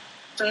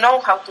know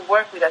how to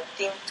work with a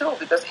team too,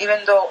 because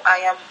even though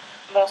I am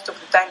most of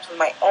the times on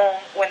my own,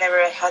 whenever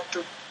I had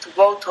to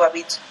go to a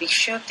big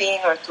shooting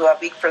or to a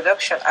big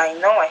production, I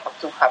know I have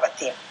to have a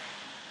team.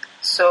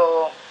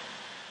 So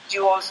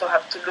you also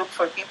have to look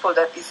for people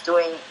that is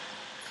doing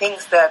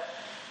things that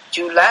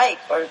you like,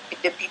 or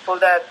the people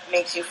that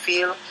makes you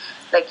feel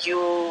like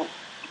you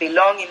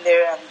belong in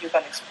there and you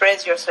can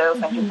express yourself,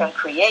 mm-hmm. and you can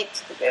create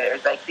together.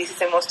 Like, this is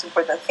the most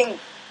important thing.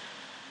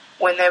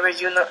 Whenever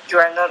you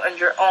are not on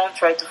your own,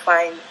 try to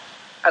find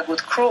a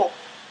good crew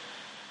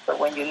for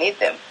when you need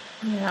them.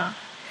 Yeah.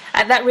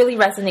 And that really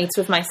resonates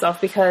with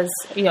myself, because,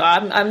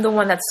 I'm the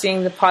one that's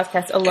doing the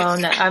podcast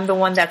alone. I'm the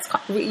one that's,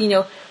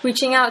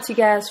 reaching out to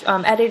guests,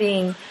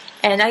 editing.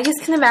 And I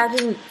can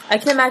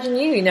imagine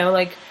you,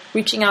 like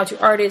reaching out to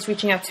artists,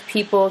 reaching out to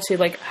people to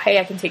like, hey,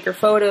 I can take your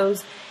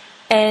photos.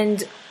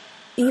 And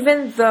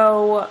even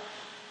though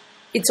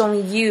it's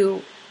only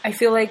you, I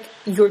feel like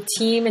your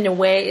team in a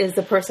way is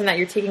the person that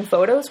you're taking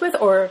photos with,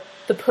 or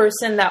the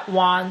person that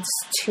wants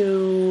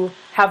to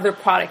have their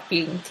product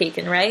being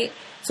taken, right?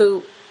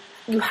 So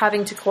you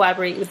having to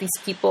collaborate with these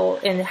people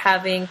and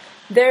having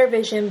their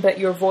vision, but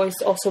your voice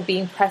also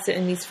being present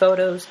in these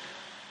photos.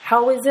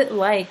 How is it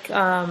like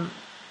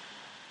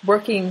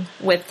working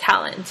with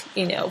talent,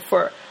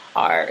 for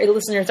our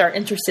listeners are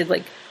interested?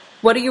 Like,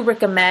 what do you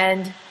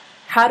recommend?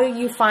 How do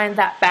you find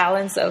that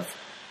balance of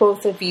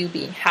both of you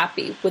being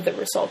happy with the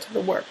result of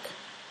the work?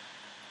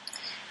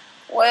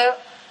 Well,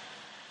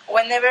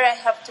 whenever I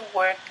have to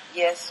work,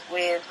 yes,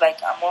 with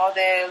like a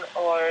model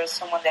or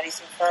someone that is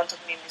in front of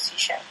me,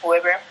 musician,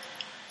 whoever.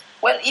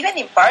 Well, even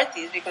in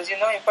parties, because in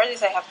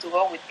parties I have to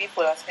go with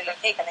people and say, like,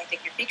 hey, can I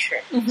take your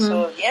picture? Mm-hmm.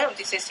 So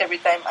this is every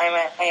time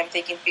I am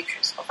taking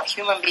pictures of a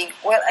human being.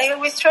 Well, I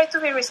always try to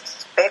be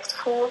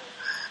respectful,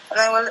 and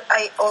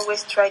I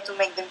always try to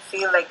make them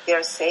feel like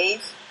they're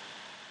safe,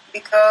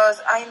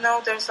 because I know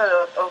there's a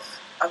lot of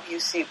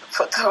abusive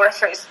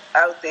photographers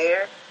out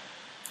there,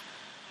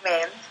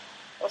 men,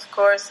 of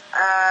course,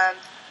 and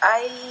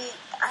I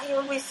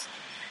always,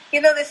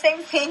 the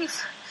same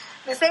things.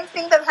 The same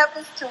thing that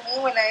happens to me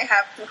when I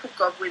have to hook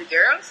up with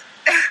girls,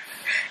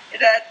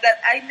 that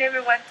I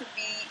never want to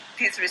be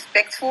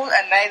disrespectful,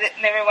 and I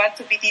never want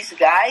to be this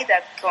guy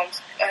that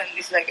comes and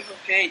is like,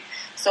 okay.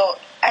 So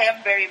I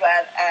am very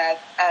bad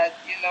at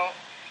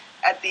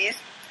this.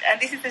 And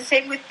this is the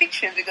same with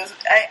pictures, because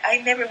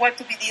I never want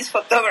to be this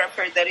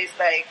photographer that is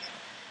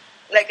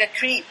like a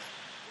creep.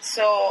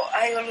 So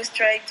I always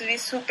try to be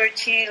super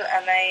chill,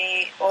 and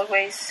I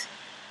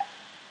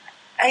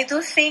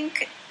do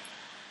think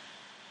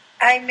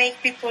I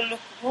make people look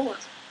good,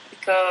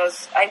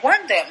 because I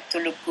want them to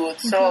look good.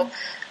 Mm-hmm. So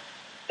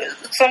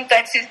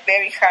sometimes it's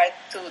very hard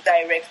to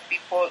direct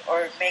people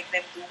or make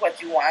them do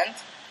what you want.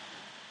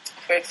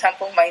 For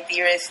example, my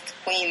dearest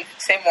queen,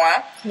 C'est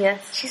Moi.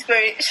 Yes. She's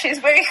very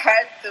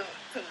hard to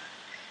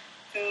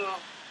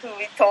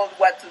be told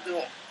what to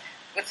do.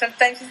 But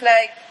sometimes it's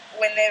like,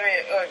 whenever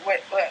or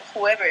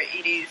whoever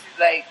it is,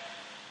 like,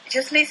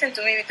 just listen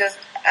to me, because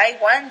I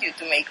want you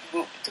to make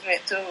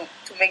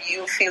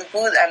you feel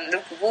good and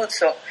look good.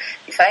 So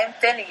if I am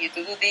telling you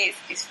to do this,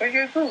 it's for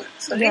your good.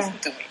 So listen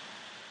to me.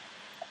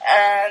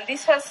 And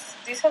this has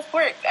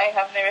worked. I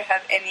have never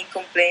had any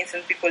complaints,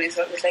 and people is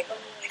always like, oh,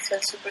 it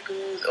felt super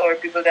good. Or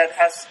people that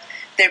has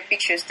their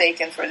pictures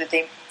taken for the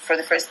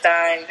first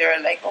time, they're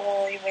like,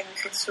 oh, you made me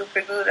feel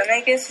super good. And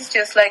I guess it's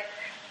just like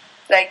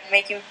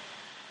making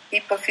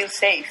people feel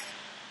safe.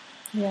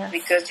 Yeah.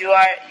 Because you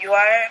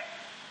are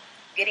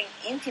getting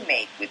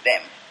intimate with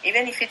them.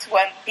 even if it's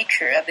one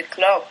picture at the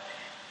club,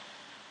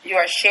 you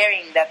are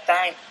sharing that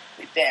time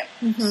with them.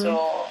 Mm-hmm.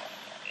 So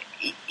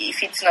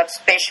if it's not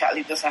special,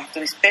 it doesn't have to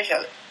be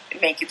special.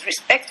 Make it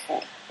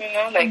respectful,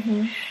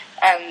 Mm-hmm.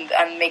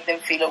 and make them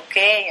feel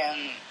okay.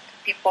 And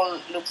people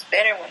looks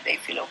better when they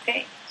feel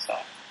okay. So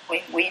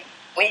win.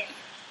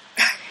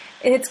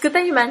 It's good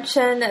that you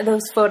mentioned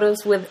those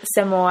photos with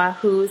Samoa,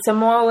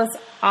 Samoa was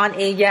on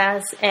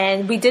Ellas,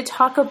 and we did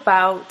talk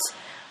about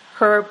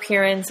her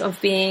appearance of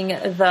being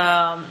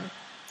the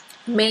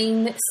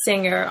main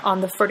singer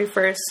on the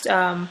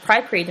 41st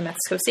Pride Parade in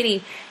Mexico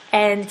City.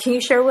 And can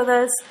you share with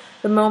us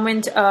the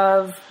moment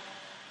of,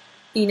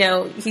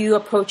 you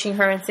approaching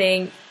her and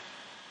saying,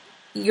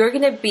 you're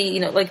going to be,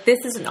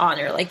 this is an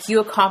honor, you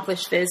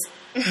accomplished this.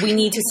 We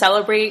need to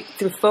celebrate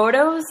through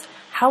photos.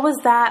 How was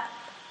that,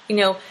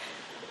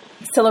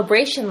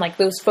 celebration,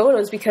 those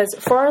photos? Because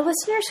for our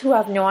listeners who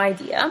have no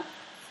idea,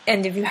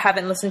 and if you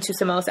haven't listened to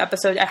Samoa's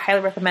episode, I highly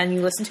recommend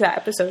you listen to that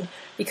episode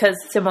because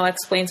Samoa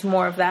explains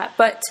more of that.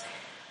 But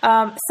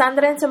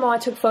Sandra and Samoa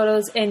took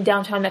photos in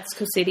downtown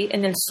Mexico City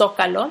in El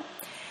Zócalo,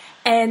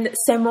 and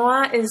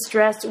Samoa is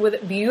dressed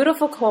with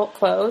beautiful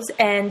clothes,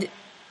 and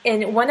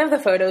in one of the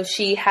photos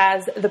she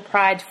has the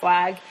pride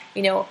flag,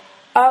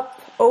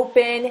 up,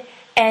 open,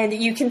 and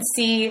you can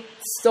see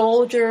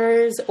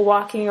soldiers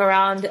walking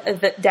around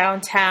the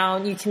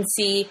downtown. You can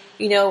see,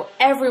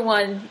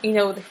 everyone,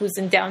 who's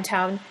in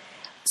downtown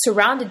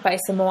surrounded by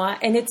Samoa.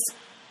 And it's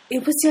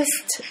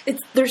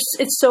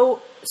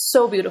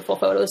so beautiful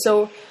photos.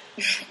 So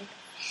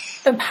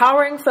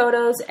empowering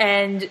photos,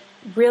 and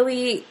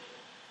really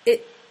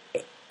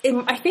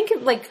I think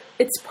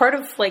it's part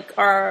of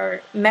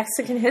our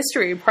Mexican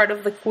history, part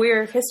of the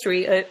queer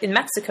history in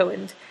Mexico.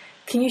 And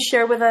can you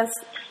share with us,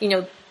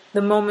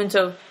 the moment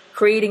of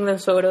creating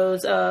those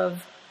photos,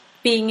 of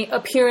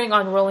appearing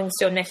on Rolling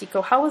Stone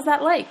Mexico? How was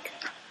that like?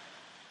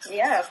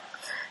 Yeah,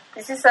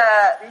 this is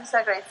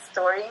a great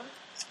story.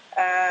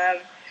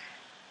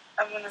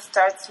 I'm going to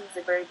start since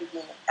the very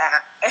beginning.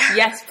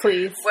 Yes,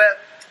 please. Well,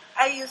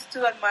 I used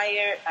to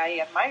admire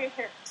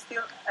her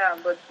still,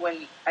 but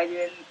when I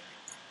didn't,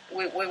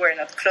 we were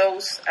not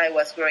close. I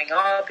was growing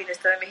up in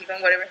Estado de Mexico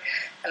and whatever,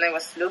 and I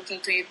was looking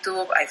to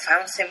YouTube. I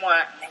found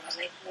Samoa, and I was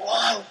like,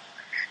 wow,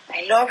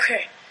 I love her.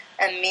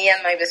 And me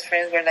and my best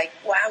friends were like,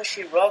 wow,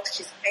 she rocks,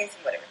 she's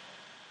amazing, whatever.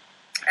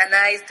 And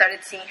I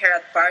started seeing her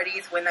at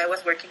parties when I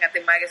was working at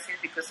the magazine,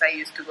 because I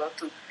used to go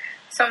to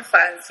some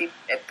fancy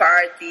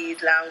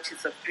parties,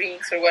 lounges of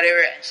drinks or whatever,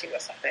 and she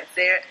was sometimes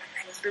there. And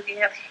I was looking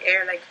at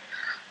her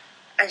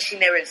and she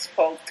never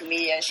spoke to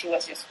me, and she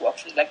was just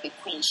walking like the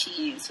queen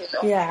she is,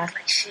 Yeah. I was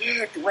like,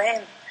 shit,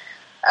 when?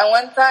 And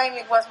one time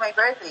it was my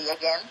birthday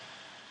again,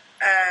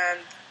 and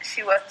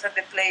she was at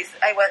the place,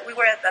 we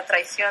were at a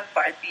Traición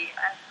party,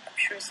 and I'm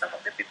sure some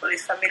of the people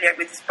is familiar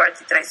with this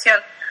party,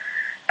 Traición.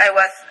 I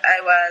was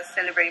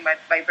celebrating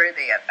my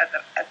birthday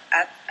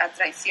at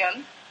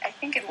Traición. I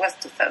think it was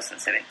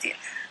 2017.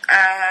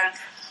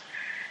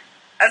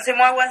 And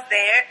Samoa was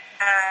there,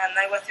 and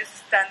I was just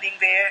standing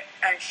there,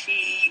 and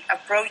she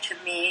approached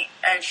me,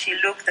 and she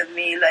looked at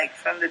me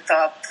from the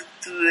top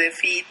to the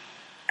feet,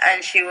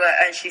 and she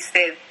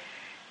said,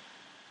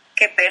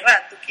 "¿Qué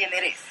perra, tú quién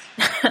eres?"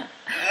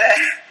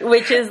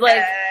 Which is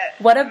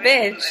what a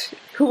bitch.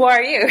 Who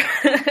are you? And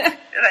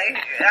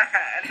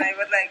I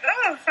was like,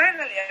 oh,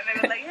 finally. And I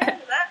was like, yeah,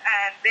 that.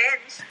 And then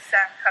she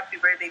sang Happy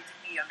Birthday to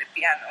me on the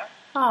piano.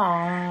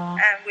 Aww.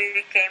 And we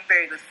became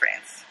very good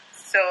friends.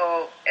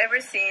 So ever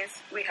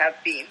since, we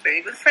have been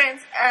very good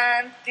friends.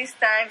 And this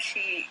time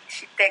she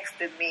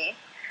texted me.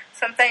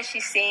 Sometimes she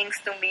sings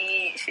to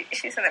me.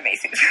 She's an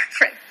amazing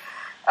friend.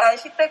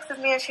 She texted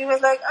me and she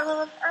was like,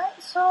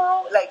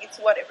 it's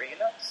whatever,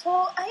 So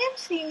I am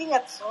singing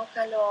at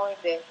Zócalo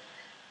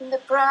in the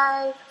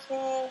Pride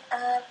thing,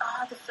 and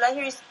the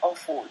flyer is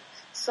awful.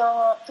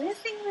 So do you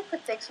think we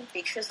could take some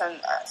pictures and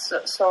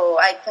so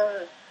I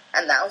can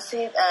announce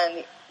it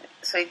and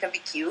so it can be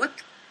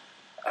cute?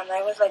 And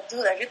I was like,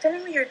 dude, are you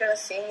telling me you're gonna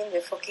sing in the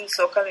fucking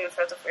Zócalo in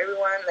front of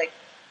everyone?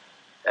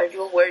 Are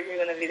you aware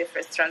you're gonna be the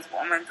first trans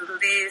woman to do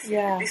this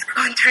in this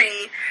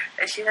country?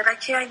 And she was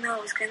like, yeah, I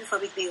know, it's kind of a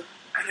big deal.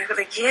 And I was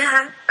like,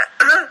 yeah.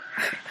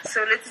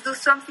 So let's do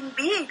something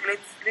big.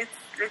 Let's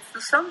do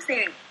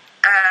something.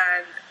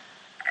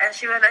 And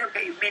she was like,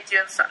 okay, meet you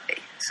on Sunday.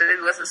 So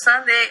it was a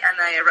Sunday, and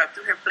I arrived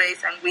to her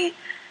place, and we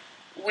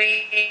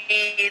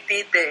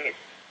did the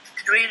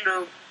 3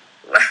 look.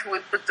 We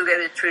put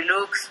together 3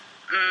 looks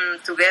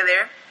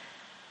together.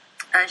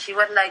 And she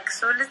was like,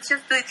 so let's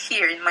just do it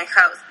here in my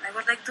house. And I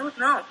was like, dude,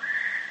 no.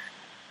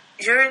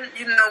 You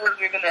know what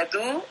we're gonna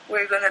do?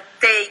 We're gonna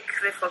take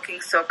the fucking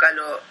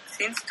Zócalo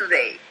since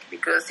today,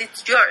 because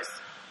it's yours.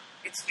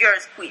 It's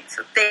yours, queen.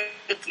 So take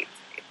it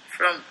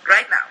from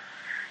right now.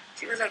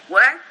 She was like,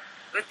 what?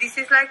 But this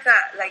is like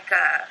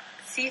a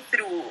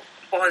see-through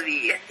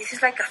body, and this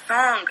is like a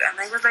thong. And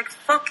I was like,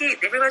 fuck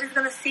it. Everybody's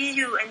gonna see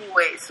you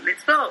anyway, so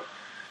let's go.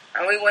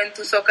 And we went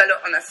to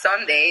Zócalo on a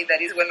Sunday.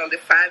 That is when all the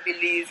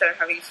families are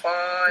having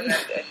fun,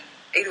 and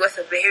it was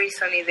a very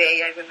sunny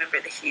day. I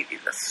remember the heat.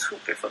 It was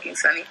super fucking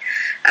sunny.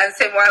 And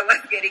Samoa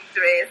was getting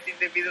dressed in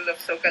the middle of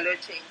Zocalo,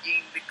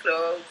 changing the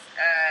clothes.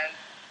 And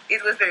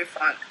it was very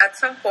fun. At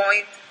some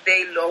point,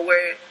 they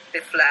lowered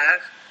the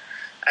flag.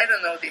 I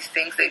don't know these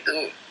things they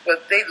do,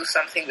 but they do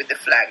something with the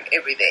flag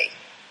every day.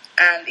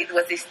 And it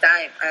was this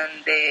time,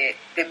 and the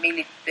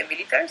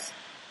militaries.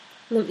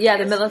 Yeah,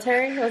 the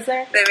military was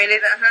there. The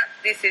military.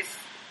 This is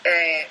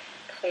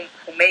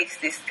who makes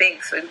these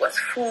things. So it was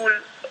full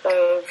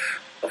of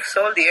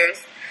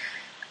soldiers,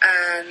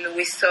 and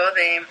we saw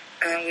them,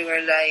 and we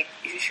were like,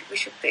 we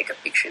should take a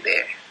picture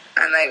there.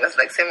 And I was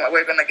like, Sema,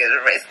 we're gonna get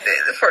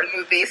arrested for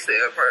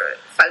nudism or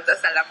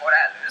faltas a la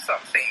moral or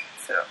something.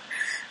 So,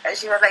 and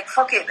she was like,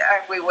 fuck it,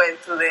 and we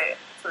went to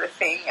the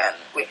thing, and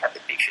we had the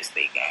pictures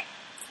taken.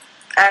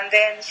 And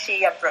then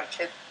she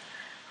approached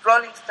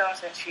Rolling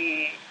Stones, and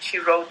she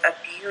wrote a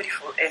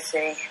beautiful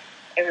essay.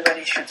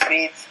 Everybody should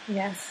read.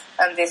 Yes.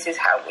 And this is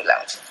how we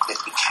launched the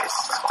pictures.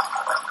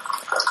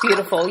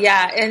 Beautiful,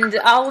 yeah. And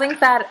I'll link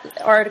that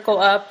article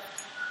up.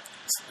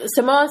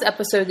 Samoa's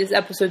episode is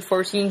episode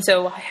 14,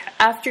 so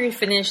after you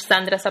finish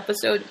Sandra's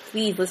episode,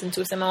 please listen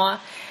to Samoa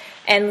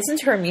and listen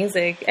to her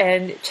music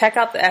and check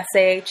out the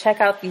essay,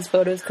 check out these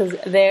photos because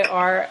they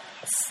are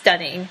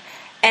stunning.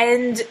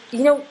 And,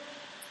 you know,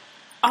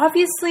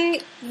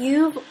 obviously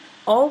you've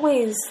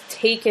always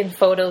taken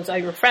photos of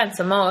your friend.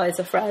 Samoa is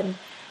a friend.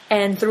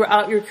 And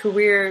throughout your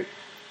career,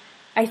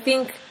 I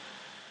think,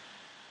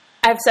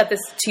 I've said this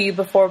to you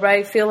before, but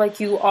I feel like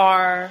you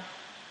are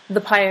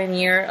the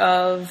pioneer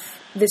of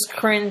this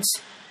current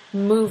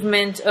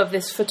movement of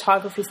this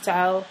photography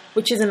style,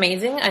 which is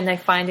amazing. And I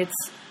find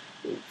it's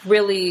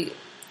really,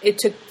 it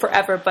took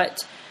forever,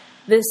 but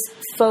this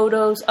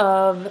photos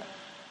of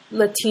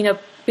Latina,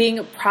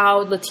 being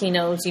proud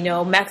Latinos, you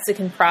know,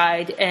 Mexican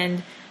pride,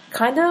 and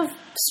kind of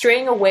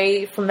straying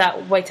away from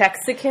that white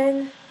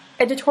Mexican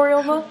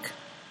editorial look.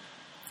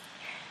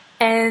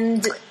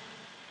 And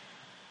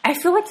I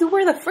feel like you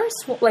were the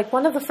first, like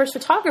one of the first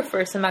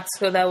photographers in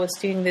Mexico that was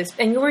doing this.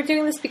 And you were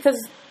doing this because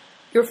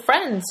your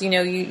friends, you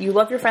know, you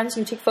love your friends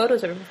and you take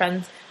photos of your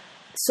friends.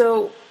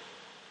 So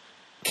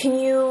can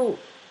you,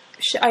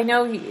 I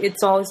know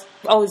it's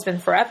always been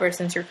forever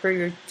since your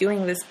career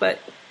doing this, but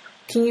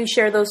can you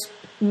share those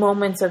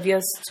moments of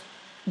just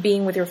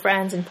being with your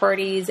friends and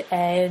parties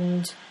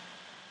and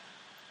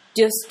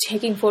just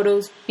taking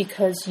photos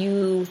because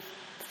you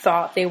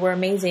thought they were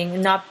amazing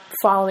and not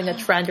following a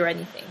trend or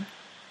anything?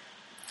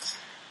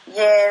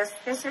 Yes,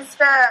 this is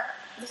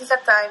a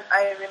time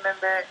I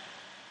remember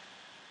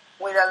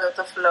with a lot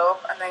of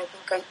love, and I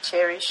think I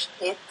cherish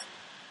it.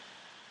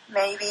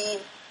 Maybe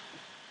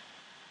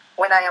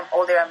when I am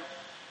older,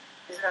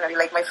 it's gonna be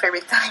like my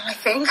favorite time, I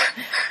think,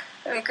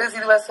 because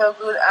it was so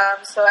good.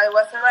 So I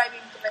was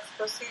arriving to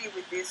Mexico City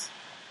with this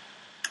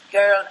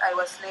girl I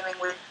was living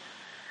with,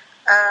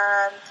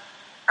 and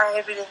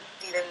I really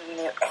didn't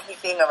know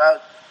anything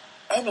about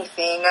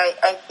anything.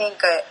 I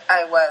think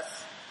I was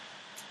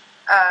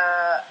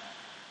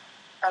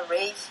a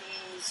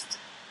racist,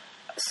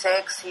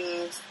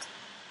 sexist,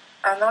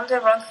 and all the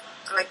wrong,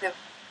 like the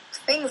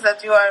things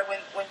that you are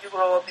when you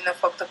grow up in a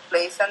fucked up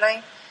place, and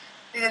I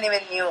didn't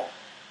even knew.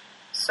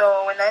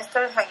 So when I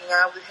started hanging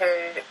out with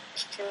her,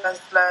 she was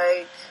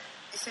like,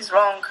 "This is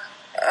wrong.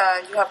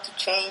 You have to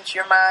change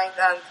your mind,"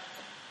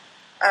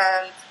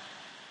 and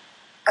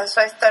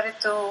so I started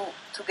to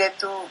get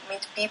to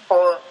meet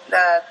people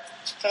that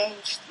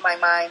changed my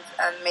mind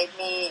and made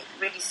me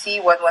really see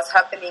what was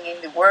happening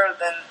in the world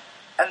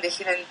and the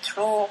hidden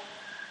truth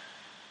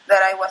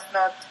that I was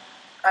not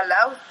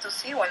allowed to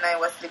see when I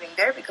was living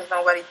there, because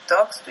nobody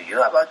talks to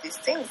you about these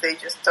things. They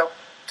just talk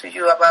to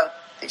you about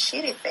the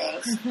shitty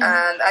things. Mm-hmm.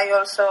 And I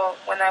also,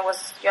 when I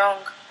was young,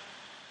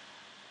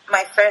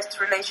 my first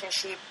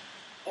relationship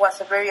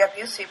was a very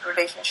abusive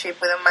relationship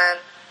with a man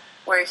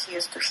where he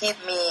used to hit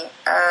me,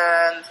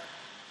 and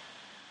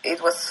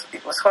it was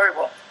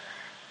horrible.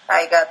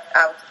 I got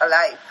out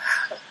alive,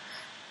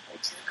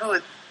 which is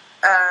good.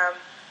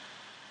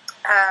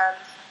 And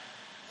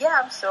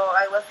yeah, so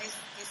I was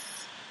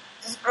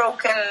this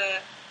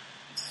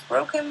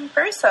broken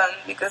person,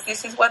 because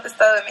this is what the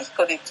Estado de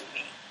Mexico did to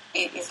me.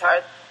 It is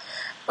hard,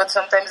 but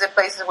sometimes the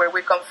places where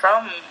we come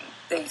from,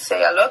 they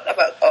say a lot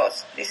about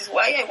us. This is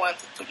why I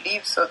wanted to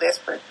leave so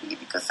desperately,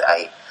 because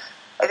I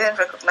didn't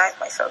recognize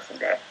myself in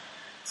there.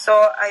 So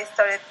I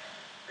started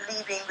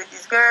living with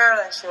this girl,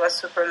 and she was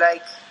super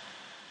like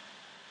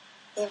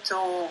into,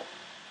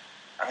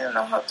 I don't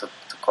know how to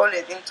call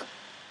it, into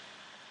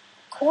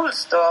cool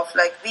stuff,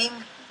 like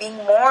being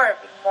more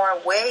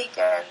awake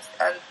and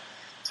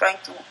trying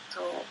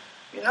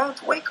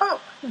to wake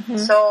up. Mm-hmm.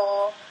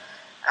 So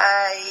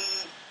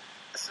I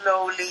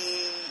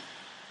slowly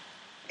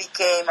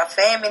became a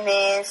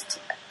feminist.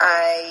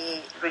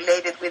 I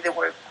related with the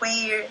word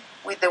queer,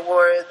 with the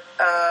word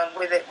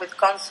with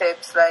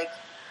concepts like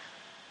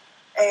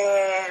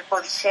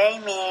body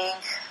shaming,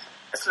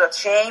 slut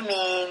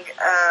shaming,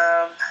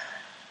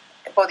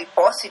 body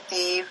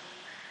positive.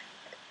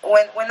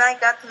 When I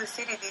got to the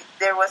city,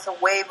 there was a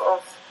wave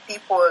of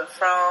people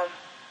from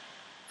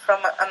from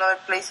other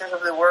places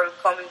of the world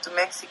coming to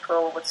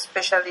Mexico, but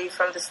especially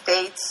from the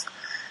States.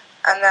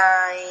 And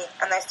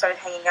I started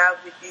hanging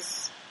out with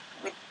this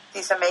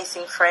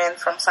amazing friend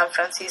from San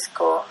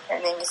Francisco. Her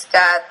name is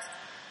Kat,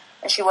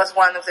 and she was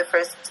one of the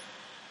first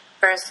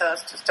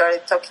persons to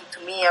start talking to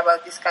me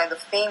about these kind of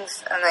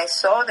things. And I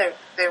saw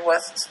there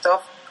was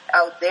stuff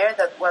out there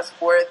that was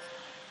worth,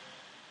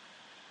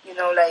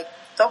 like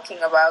talking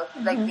about,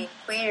 like being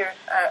queer.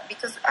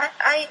 Because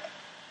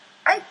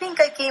I think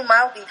I came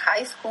out in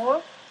high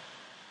school,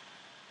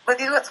 but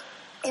it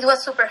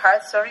was super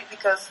hard. Sorry,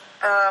 because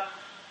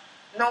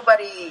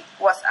nobody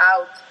was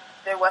out.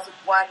 There was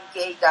one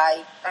gay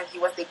guy, and he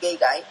was the gay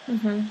guy,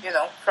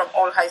 from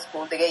all high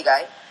school, the gay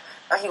guy,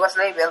 and he was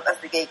labeled as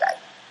the gay guy.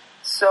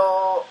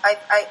 So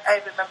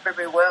I remember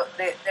very well.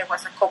 There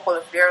was a couple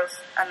of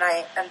girls,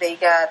 and they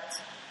got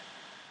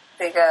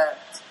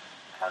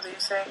how do you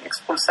say,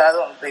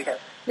 expulsado?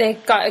 They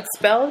got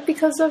expelled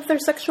because of their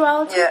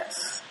sexuality?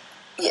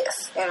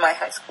 Yes, in my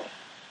high school,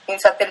 in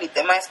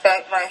Satélite. My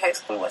high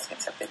school was in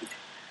Satélite,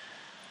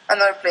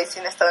 another place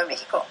in Estado de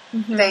Mexico.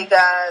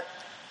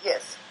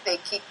 They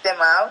kicked them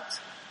out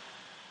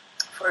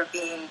for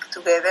being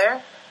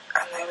together,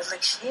 and I was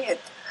like,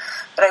 shit.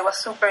 But I was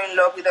super in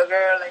love with a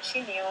girl, and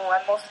she knew,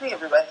 and mostly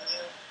everybody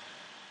knew.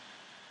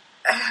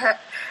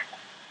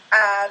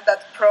 And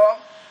at prom,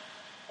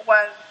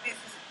 this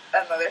is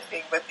another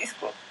thing, but it's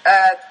cool.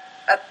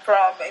 At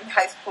prom in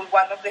high school,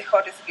 one of the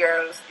hottest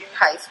girls in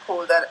high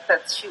school,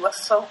 that she was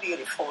so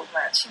beautiful,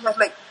 man. She was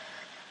like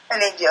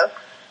an angel.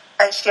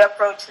 And she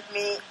approached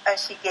me, and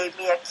she gave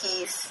me a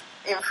kiss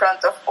in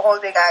front of all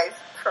the guys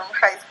from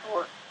high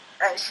school.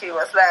 And she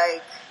was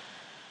like,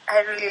 I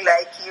really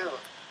like you.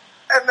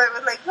 And I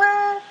was like,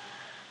 what?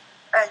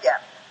 And yeah,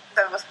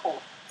 that was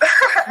cool.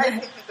 I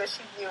think because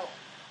she knew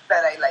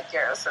that I like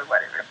girls or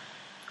whatever.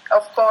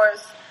 Of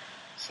course,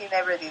 she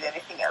never did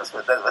anything else,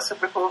 but that was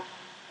super cool.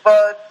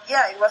 But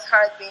yeah, it was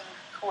hard being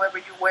whoever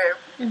you were.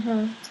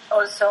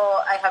 Also,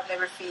 I have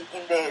never fit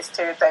in the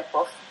stereotype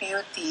of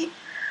beauty.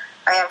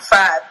 I am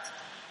fat,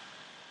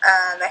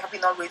 and I have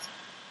been always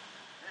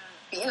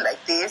been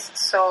like this.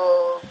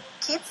 So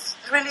kids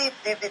really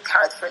did it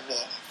hard for me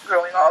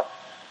growing up,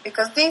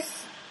 because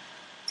this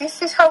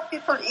is how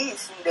people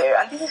is in there,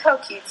 and this is how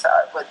kids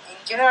are. But in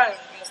general,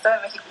 in Estado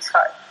de Mexico, it's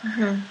hard.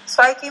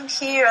 So I came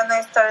here, and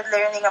I started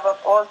learning about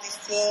all these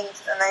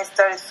things, and I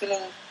started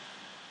feeling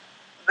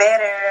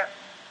better.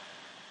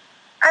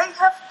 I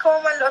have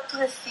come a lot to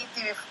the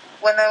city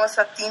when I was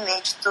a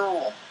teenage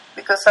too,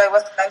 because I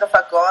was kind of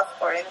a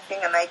goth or anything,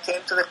 and I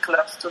came to the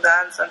clubs to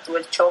dance and to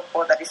El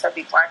Chopo, that is a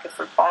big market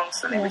for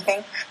punks and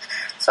everything.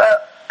 So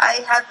I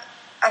had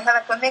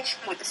a connection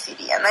with the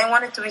city, and I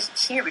wanted to be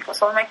here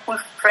because all my cool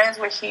friends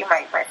were here,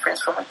 my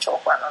friends from El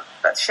Chopo and all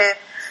that shit.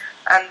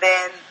 And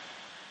then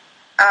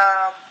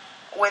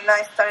when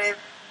I started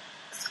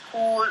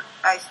school,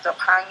 I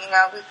stopped hanging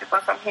out with people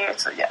from here.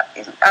 So yeah,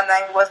 and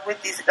I was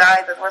with this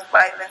guy that was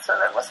violent, so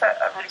that was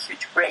a really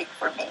huge break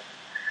for me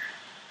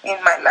in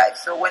my life.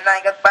 So when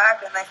I got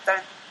back and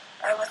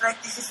I was like,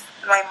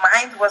 my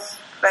mind was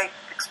like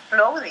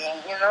exploding,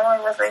 I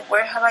was like,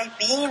 where have I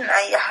been?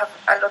 I have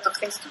a lot of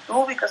things to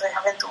do because I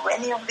haven't done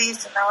any of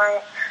this,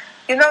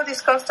 and now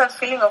this constant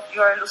feeling of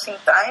you are losing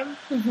time,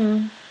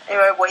 you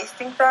are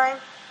wasting time.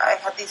 I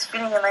had this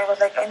feeling, and I was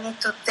like, I need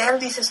to tell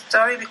this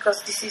story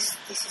because this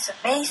is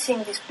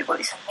amazing. These people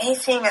is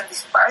amazing, and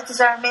these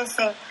parties are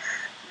amazing.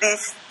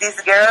 This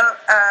girl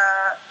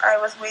I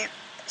was with,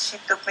 she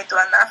took me to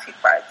a Nafi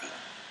party.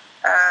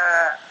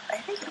 I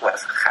think it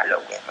was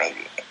Halloween,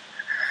 maybe.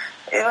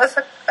 It was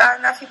a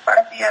Nafi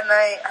party, and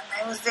I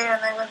was there,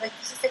 and I was like,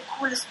 this is the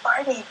coolest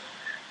party.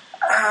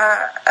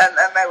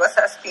 And I was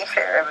asking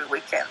her every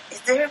weekend,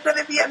 is there going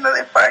to be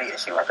another party? And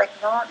she was like,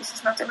 no, this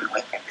is not every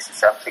weekend, this is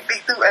something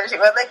they do. And she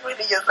was like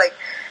really just like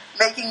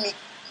making me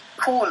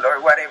cool or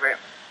whatever,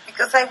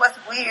 because I was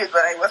weird,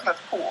 but I was not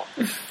cool.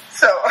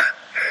 So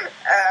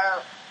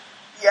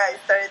I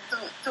started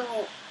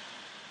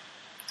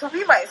to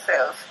be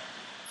myself,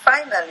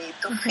 finally,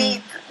 to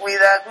fit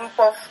with a group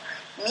of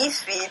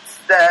misfits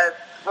that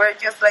were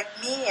just like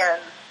me,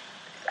 and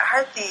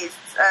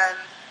artists,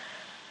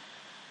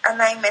 and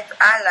I met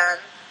Alan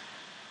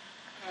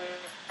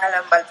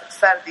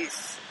Baltasar,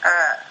 this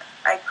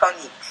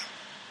iconic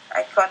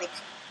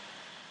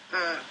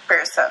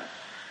person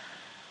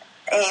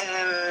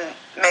in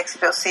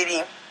Mexico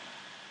City.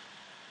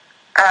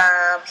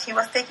 He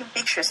was taking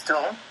pictures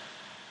too.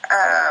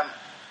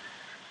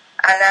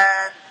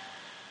 Alan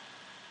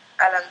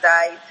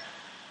died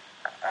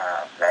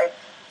like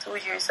 2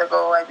 years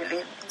ago, I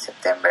believe, in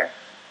September,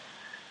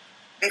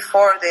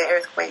 before the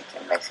earthquake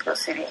in Mexico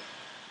City.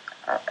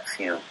 A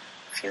few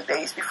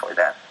days before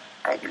that,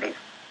 I believe.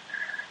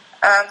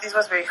 This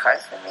was very hard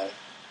for me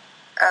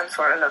and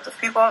for a lot of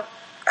people.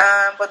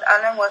 But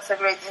Alan was a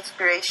great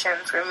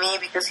inspiration for me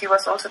because he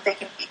was also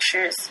taking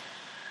pictures.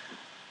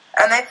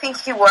 And I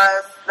think he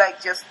was like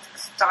just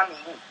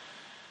stunning.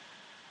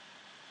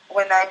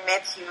 When I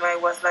met him, I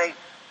was like,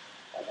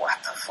 what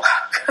the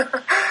fuck?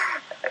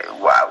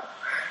 Wow.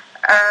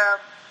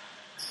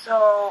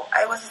 So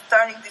I was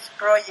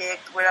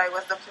project where I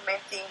was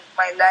documenting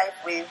my life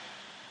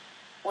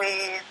with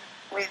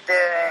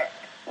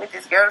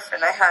this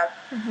girlfriend I had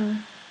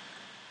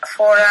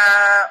for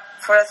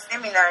a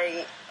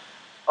seminary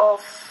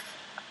of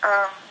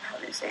how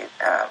do you say it?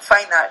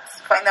 Fine arts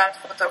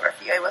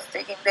photography. I was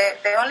taking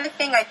the only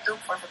thing I took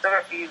for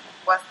photography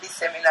was this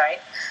seminary.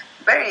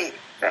 Very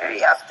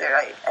after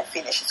I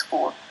finished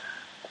school,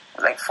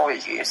 like 4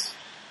 years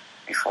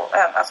before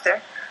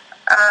after,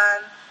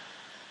 and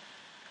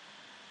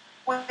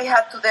we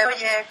had to do the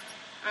project.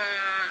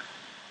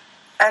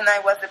 And I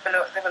was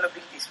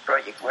developing this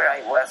project where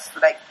I was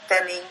like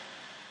telling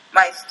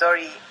my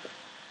story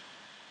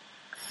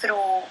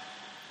through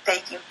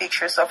taking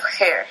pictures of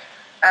her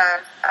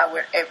and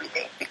our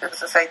everyday.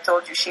 Because as I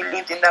told you, she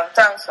lived in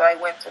downtown, so I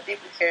went to live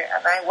with her,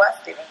 and I was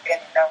living then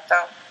in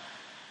downtown.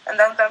 And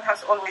downtown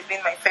has always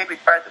been my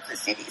favorite part of the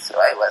city, so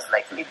I was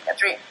like living a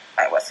dream.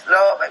 I was in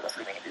love, I was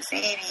living in the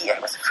city, I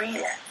was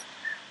freelance,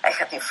 I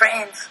had new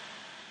friends,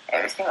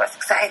 everything was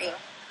exciting.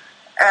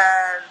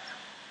 And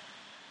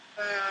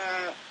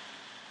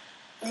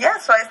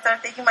so I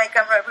started taking my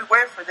camera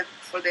everywhere for the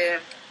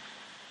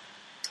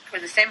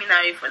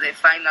seminary, for the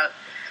final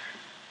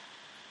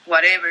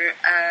whatever,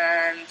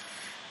 and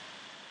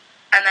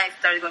I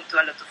started going to a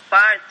lot of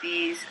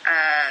parties,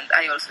 and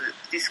I also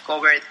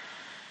discovered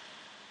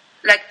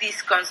like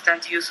this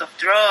constant use of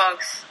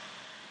drugs,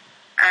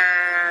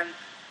 and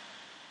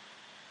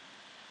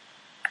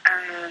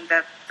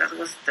that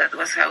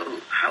was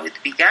how it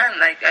began.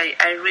 Like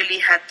I really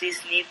had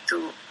this need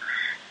to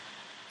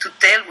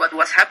tell what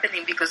was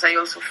happening, because I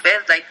also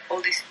felt like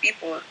all these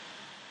people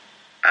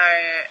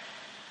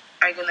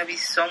are gonna be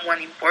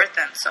someone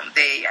important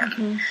someday,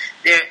 and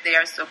they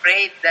are so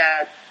great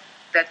that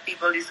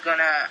people is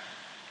gonna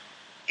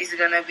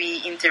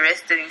be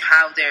interested in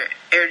how their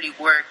early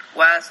work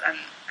was and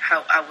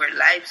how our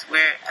lives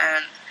were.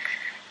 And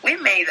we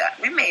made a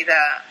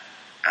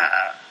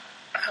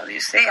how do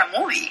you say, a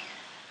movie.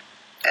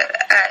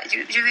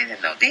 You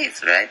didn't know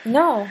this, right?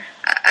 No.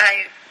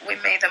 We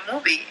made a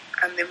movie,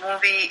 and the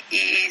movie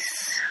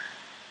is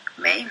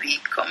maybe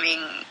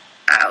coming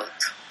out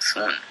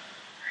soon.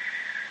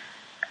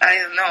 I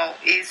don't know.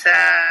 It's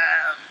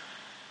a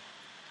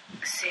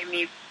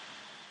semi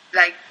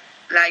light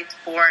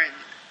porn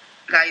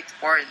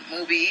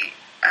movie.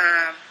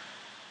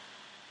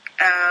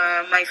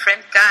 My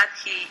friend Kat,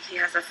 he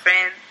has a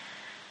friend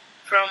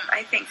from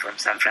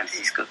San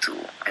Francisco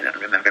too. I don't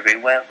remember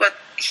very well, but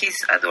he's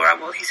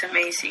adorable. He's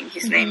amazing.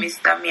 His name is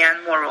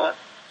Damian Moreau,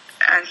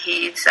 and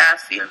he's a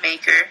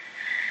filmmaker.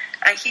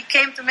 And he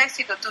came to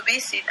Mexico to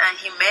visit, and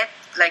he met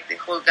like the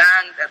whole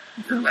gang that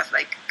was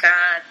like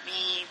Kat,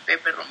 me,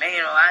 Pepe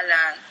Romero,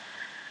 Alan,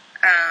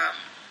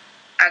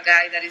 a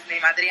guy that is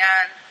named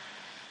Adrian.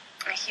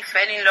 And he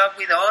fell in love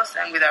with us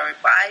and with our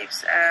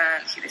vibes,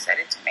 and he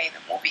decided to make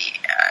the movie.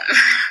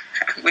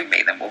 And we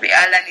made the movie.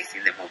 Alan is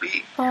in the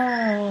movie.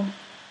 Oh.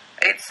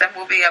 It's a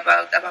movie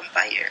about a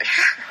vampire.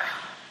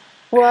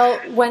 Well,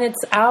 when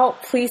it's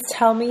out, please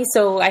tell me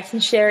so I can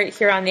share it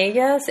here on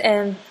Ellas.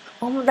 And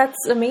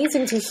that's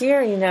amazing to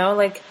hear. You know,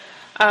 like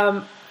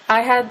I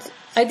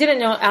didn't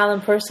know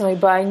Alan personally,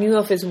 but I knew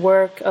of his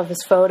work, of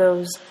his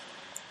photos.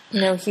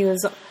 You know, he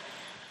was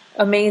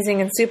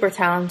amazing and super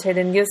talented,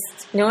 and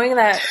just knowing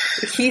that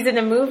he's in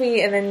a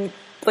movie, and then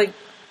like,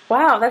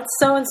 wow, that's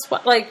so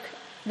like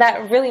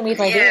that really made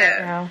my day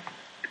right now.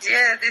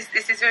 Yeah, this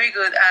is very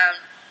good.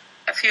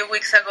 A few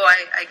weeks ago,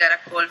 I got a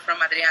call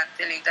from Adrian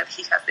telling that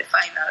he has the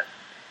final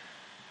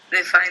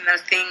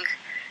thing.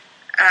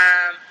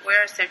 We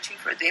are searching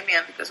for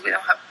Damian because we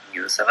don't have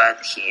news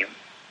about him.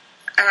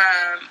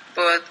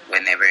 But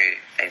whenever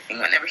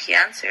he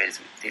answers,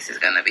 this is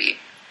gonna be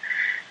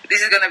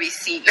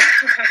seen.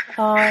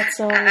 Oh, it's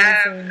so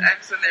amazing.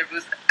 I'm so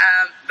nervous.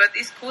 But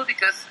it's cool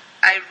because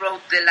I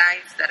wrote the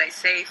lines that I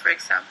say, for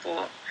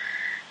example,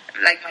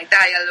 like my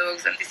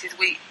dialogues, and this is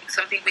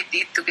something we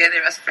did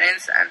together as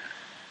friends, and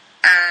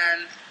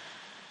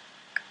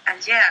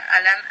yeah,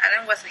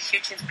 Alan was a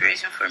huge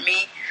inspiration for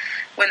me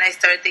when I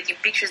started taking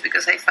pictures,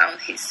 because I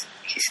found his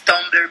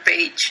Tumblr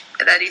page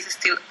that is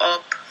still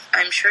up.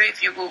 I'm sure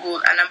if you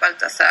Google Alan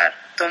Baltazar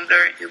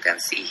Tumblr, you can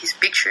see his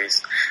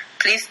pictures.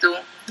 Please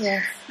do.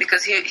 Yes.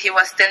 Because he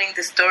was telling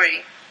the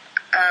story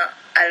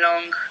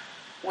along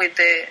with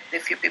the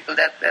few people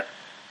that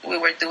we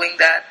were doing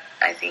that.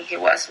 I think he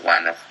was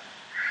one of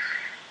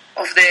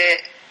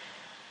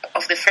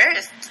the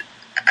first,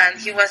 and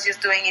he was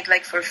just doing it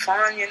like for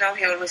fun, you know.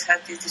 He always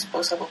had this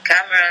disposable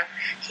camera.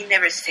 He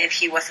never said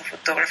he was a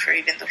photographer,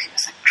 even though he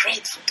was a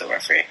great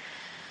photographer.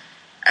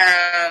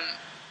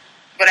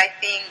 But I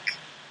think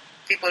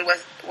people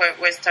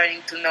were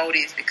starting to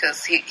notice,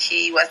 because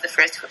he was the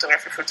first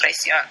photographer for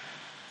Traición.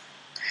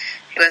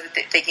 He was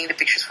taking the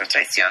pictures for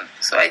Traición.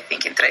 So I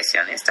think in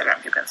Traición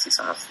Instagram you can see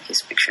some of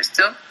his pictures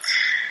too.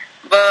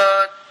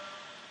 But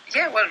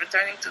yeah, well,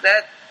 returning to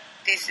that,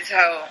 this is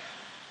how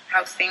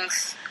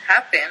things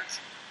happened.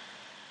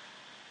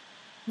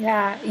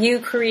 Yeah, you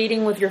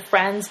creating with your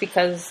friends,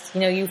 because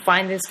you know you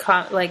find this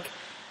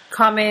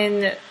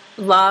common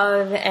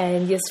love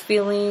and just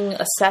feeling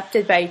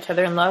accepted by each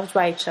other and loved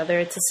by each other.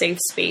 It's a safe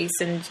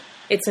space, and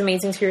it's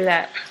amazing to hear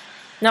that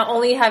not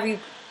only have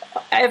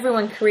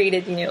everyone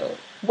created,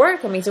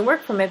 amazing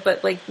work from it,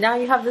 but like now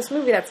you have this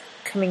movie that's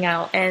coming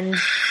out. And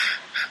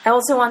I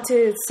also want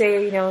to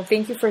say,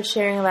 thank you for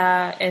sharing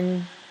that,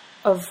 and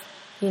of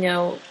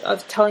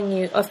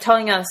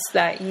telling us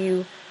that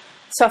you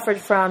suffered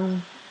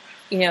from,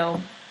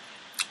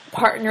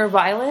 partner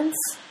violence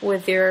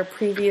with your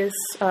previous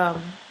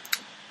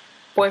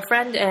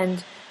boyfriend,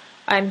 and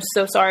I'm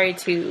so sorry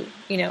to,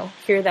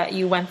 hear that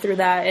you went through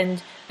that.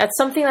 And that's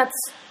something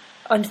that's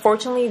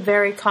unfortunately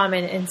very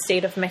common in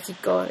state of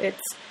Mexico.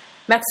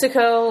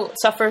 Mexico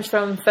suffers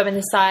from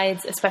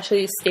feminicides,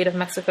 especially the state of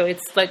Mexico.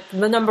 It's like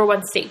the number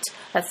one state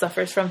that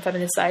suffers from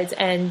feminicides.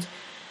 And,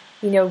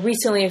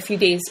 recently, a few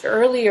days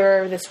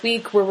earlier this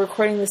week, we're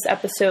recording this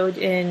episode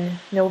in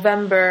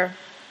November.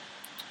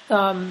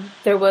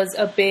 There was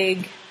a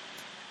big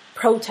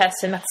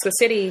protest in Mexico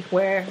City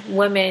where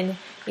women,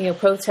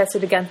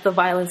 protested against the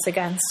violence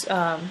against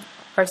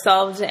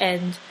ourselves.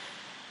 And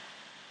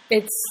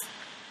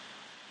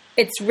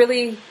it's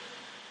really,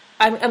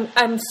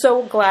 I'm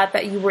so glad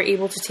that you were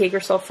able to take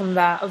yourself from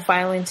that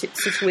violent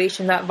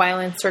situation, that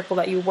violent circle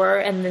that you were,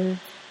 and then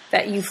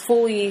that you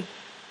fully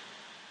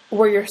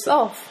were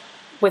yourself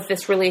with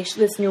this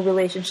new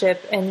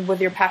relationship, and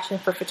with your passion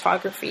for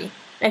photography.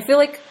 And I feel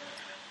like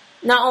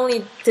not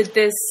only did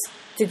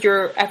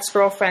your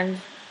ex-girlfriend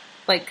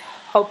like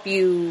help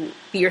you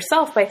be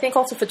yourself, but I think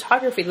also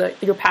photography,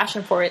 your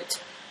passion for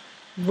it,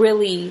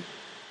 really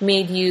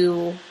made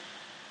you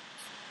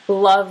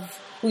love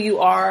who you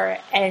are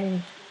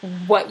and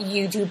what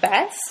you do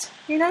best,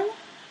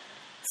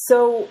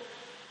 So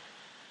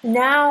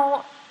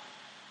now,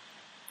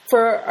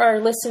 for our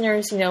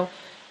listeners,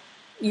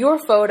 your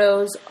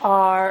photos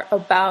are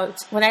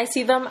about, when I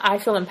see them, I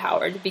feel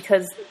empowered,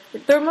 because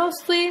they're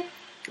mostly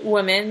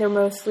women, they're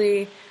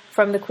mostly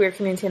from the queer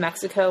community in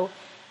Mexico.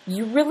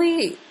 You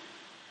really,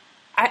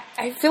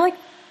 I feel like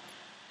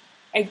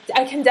I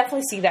can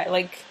definitely see that,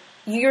 like,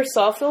 you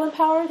yourself feel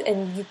empowered,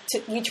 and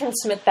you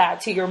transmit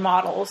that to your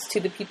models, to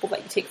the people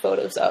that you take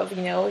photos of,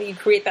 you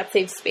create that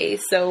safe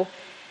space. So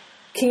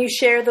can you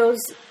share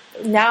those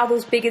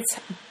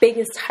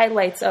biggest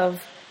highlights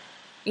of,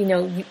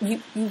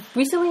 you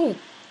recently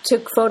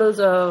took photos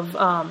of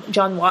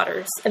John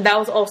Waters, and that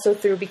was also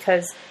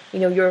because,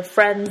 your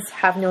friends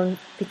have known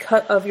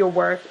because of your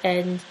work,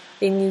 and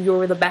they knew you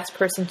were the best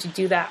person to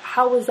do that.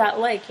 How was that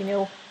like,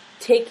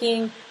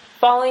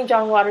 following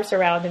John Waters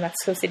around in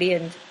Mexico City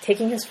and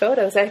taking his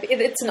photos?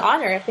 It's an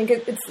honor. I think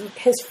it's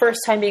his first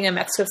time being in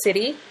Mexico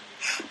City,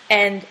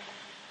 and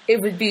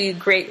it would be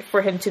great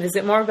for him to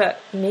visit more, but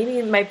maybe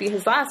it might be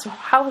his last.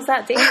 How was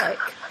that day like?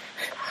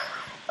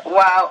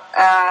 Wow,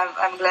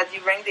 I'm glad you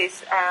bring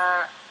this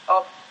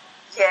up.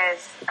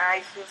 Yes, I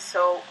feel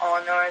so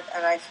honored,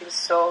 and I feel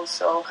so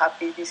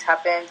happy this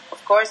happened.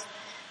 Of course,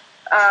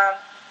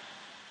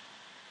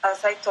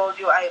 as I told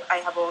you,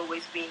 I have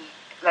always been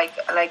like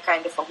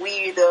kind of a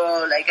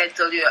weirdo. Like I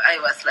told you, I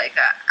was like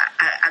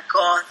a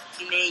goth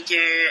teenager,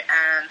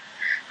 and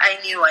I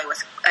knew I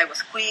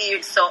was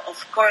queer. So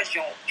of course,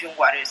 John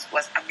Waters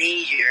was a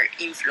major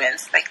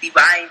influence. Like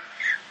Divine,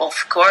 of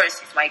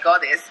course, is my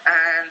goddess,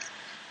 and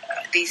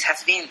this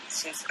has been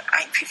since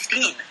I'm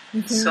 15.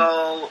 Mm-hmm.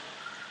 So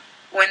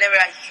whenever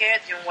I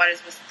heard John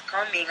Waters was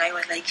coming, I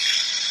was like,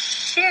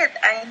 shit,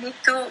 I need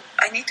to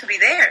be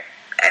there.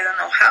 I don't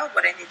know how,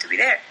 but I need to be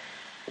there.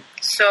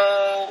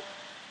 So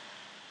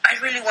I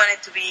really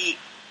wanted to be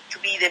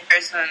the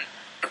person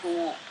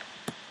who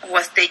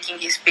was taking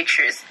his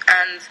pictures,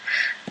 and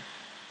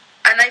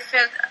I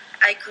felt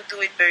I could do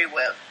it very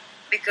well,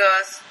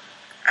 because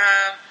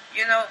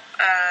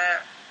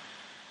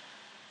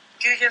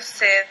you just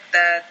said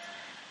that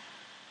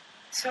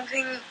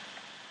something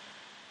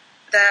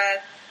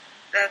that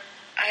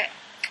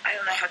I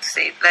don't know how to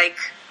say it. Like,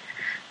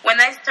 when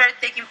I started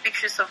taking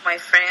pictures of my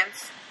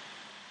friends,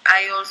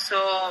 I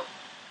also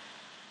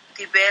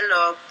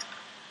developed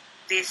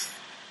this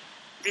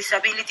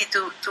ability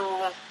to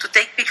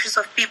take pictures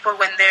of people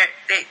when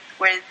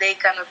where they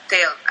cannot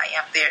tell I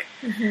am there.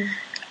 Mm-hmm.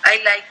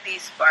 I like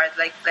this part,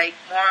 like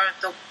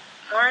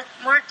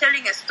more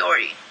telling a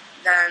story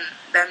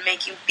than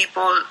making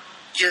people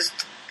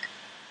just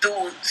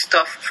do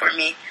stuff for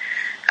me.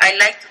 I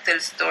like to tell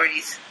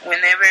stories.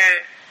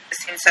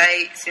 Since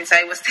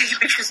I was taking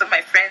pictures of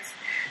my friends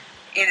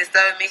in the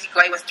Estado de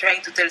Mexico, I was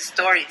trying to tell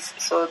stories.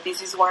 So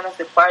this is one of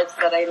the parts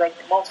that I like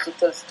the most, to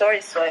tell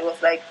stories. So I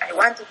was like, I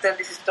want to tell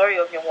this story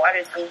of John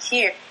Waters being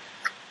here.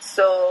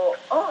 So,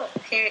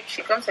 here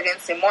she comes again,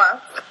 c'est moi.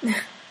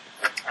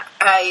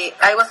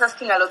 I was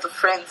asking a lot of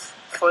friends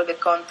for the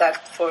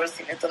contact for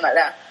Cine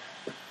Tonalá,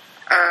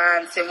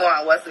 and c'est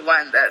moi was the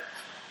one that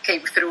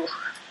came through,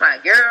 my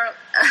girl.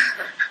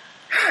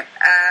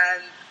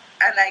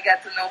 and I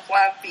got to know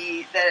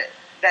Juanpi,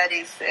 that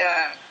is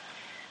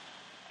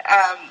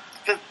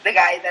the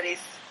guy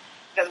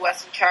that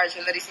was in charge,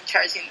 and that is in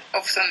charge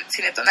of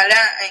Cine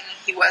Tonalá, and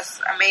he was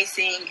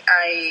amazing.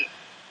 I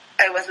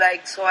I was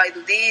like, so I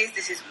do this.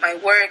 This is my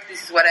work.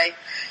 This is what I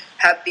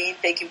have been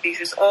taking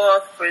pictures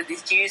of for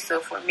this year. So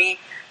for me,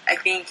 I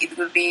think it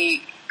would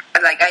be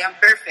like I am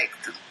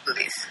perfect to do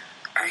this.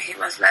 And he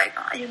was like,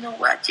 oh, you know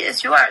what?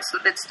 Yes, you are. So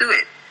let's do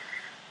it.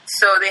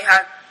 So they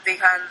had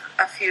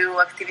a few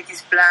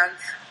activities planned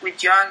with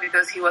John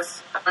because he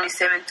was only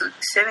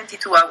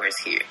 72 hours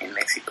here in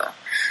Mexico.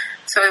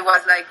 So it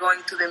was like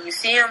going to the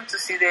museum to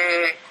see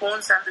the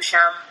Kunst and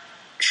Duchamp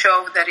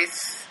show that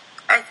is,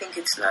 I think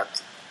it's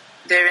not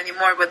there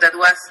anymore, but that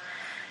was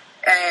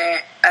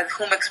at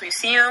Jumex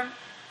Museum.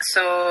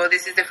 So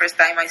this is the first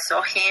time I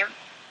saw him.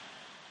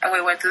 And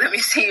we went to the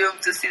museum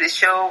to see the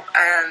show,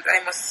 and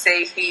I must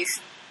say he's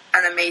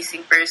an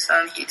amazing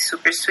person. He's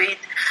super sweet.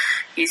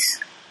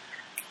 He's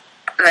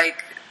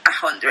like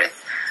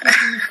 100th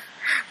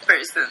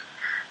person,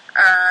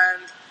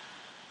 and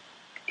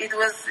it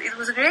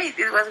was great.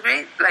 It was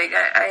great. Like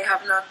I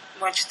have not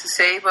much to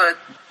say, but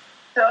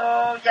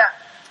so yeah.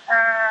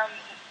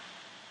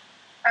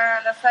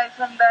 And aside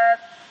from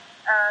that,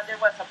 there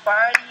was a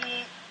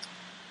party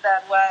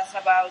that was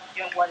about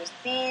John Waters'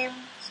 theme.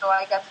 So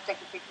I got to take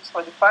the pictures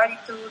for the party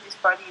too. This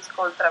party is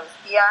called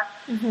Travestia.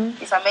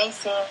 Mm-hmm. It's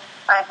amazing.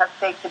 I have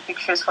taken the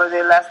pictures for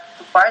the last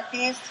two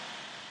parties.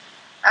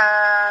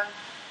 And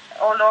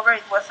all over,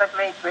 it was a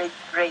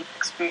great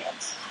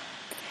experience.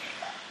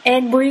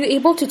 And were you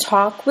able to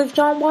talk with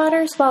John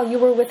Waters while you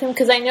were with him?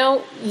 Because I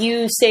know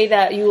you say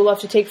that you love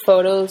to take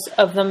photos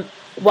of them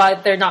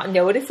while they're not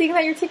noticing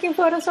that you're taking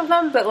photos of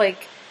them. But,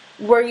 like,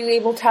 were you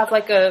able to have,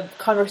 like, a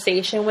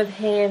conversation with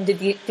him? Did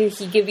he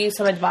give you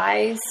some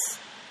advice?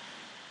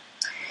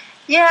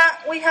 Yeah,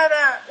 we had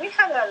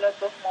a lot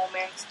of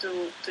moments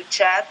to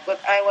chat,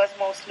 but I was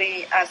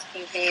mostly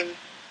asking him,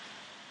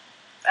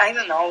 I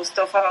don't know,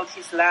 stuff about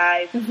his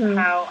life, mm-hmm.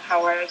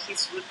 how are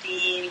his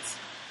routines.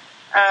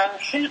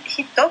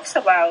 He talks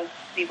about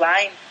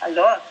Divine a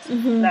lot,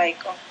 mm-hmm.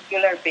 like on a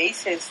regular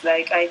basis.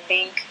 Like I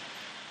think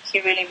he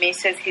really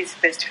misses his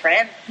best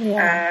friend,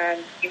 yeah.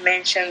 And he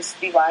mentions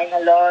Divine a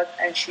lot,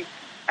 and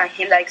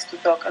he likes to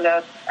talk a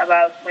lot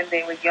about when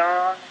they were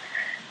young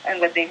and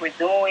what they were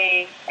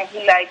doing, and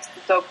he likes to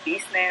talk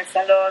business a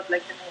lot,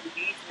 like the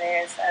movie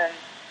business, and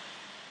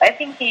I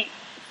think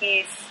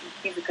he's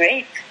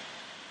great.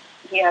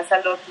 He has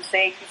a lot to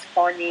say. He's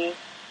funny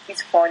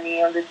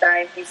all the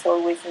time. He's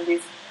always in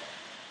this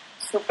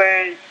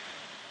super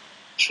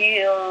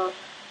chill,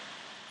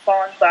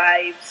 fun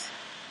vibes.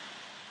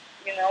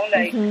 You know,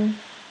 like mm-hmm.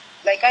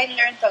 like I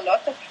learned a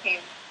lot of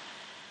him.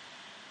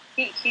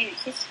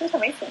 He's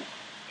amazing.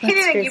 He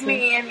didn't give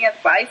me any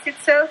advice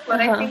itself, but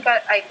I think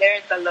I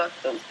learned a lot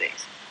those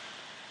days.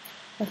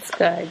 That's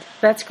good.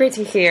 That's great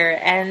to hear.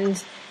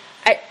 And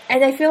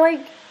I feel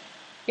like,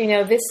 you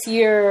know, this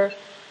year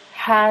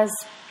has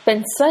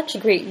been such a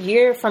great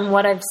year from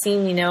what I've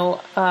seen. You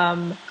know,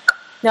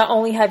 not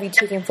only have you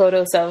taken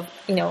photos of,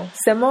 you know,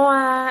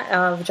 Samoa,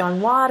 of John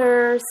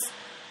Waters,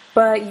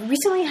 but you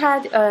recently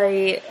had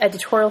a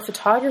editorial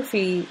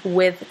photography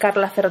with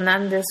Carla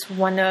Fernandez,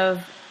 one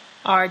of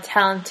our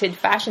talented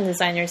fashion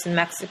designers in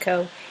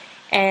Mexico.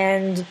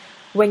 And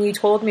when you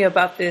told me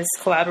about this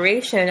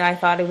collaboration, I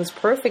thought it was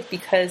perfect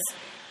because,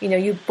 you know,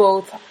 you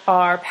both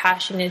are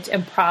passionate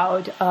and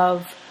proud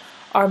of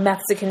our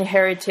Mexican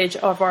heritage,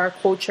 of our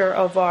culture,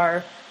 of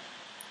our,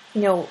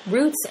 you know,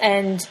 roots.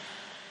 And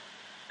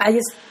I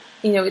just,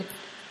 you know,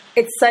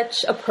 it's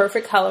such a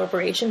perfect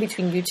collaboration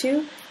between you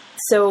two.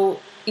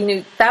 So, you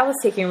know, that was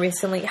taken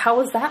recently. How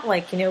was that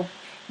like, you know,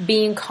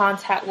 being in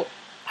contact?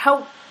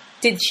 How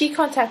did she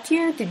contact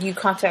you? Did you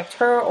contact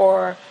her?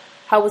 Or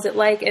how was it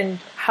like? And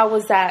how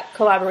was that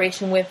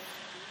collaboration with,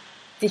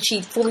 did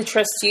she fully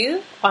trust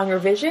you on your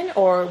vision?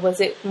 Or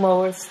was it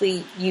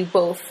mostly you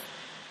both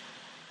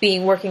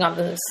working on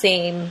the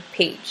same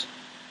page?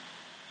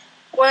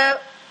 Well,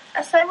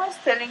 as I was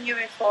telling you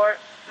before,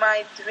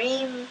 my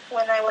dream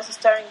when I was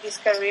starting this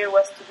career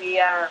was to be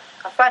a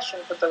fashion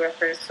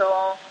photographer.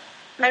 So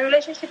my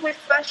relationship with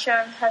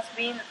fashion has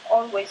been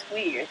always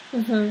weird.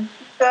 Mm-hmm.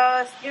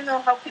 Because you know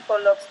how people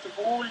love to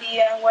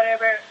bully and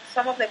whatever.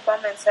 Some of the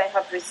comments I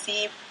have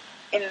received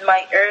in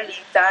my early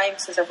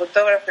times as a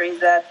photographer is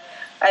that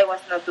I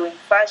was not doing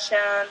fashion,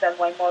 that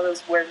my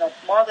models were not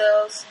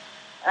models,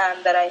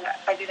 and that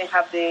I didn't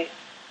have the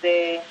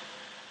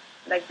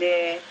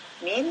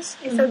means.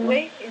 Is mm-hmm. that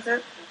way? Is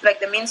it like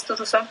the means to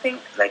do something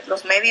like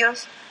los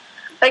medios?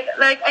 Like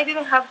I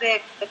didn't have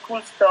the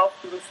cool stuff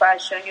to do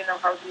fashion. You know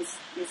how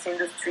this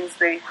industry is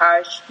very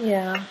harsh.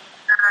 Yeah.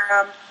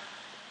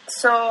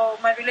 So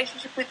my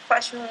relationship with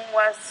fashion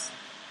was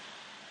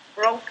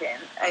broken,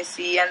 I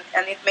see, and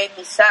it made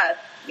me sad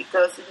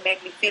because it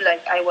made me feel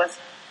like I was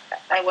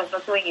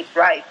not doing it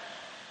right.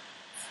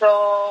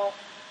 So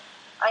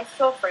I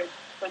suffered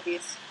for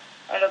this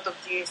a lot of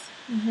years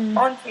mm-hmm.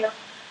 until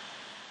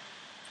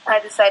I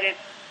decided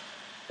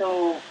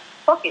to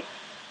fuck it.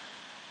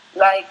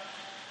 Like,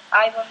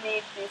 I don't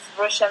need these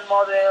Russian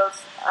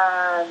models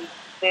and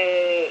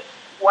the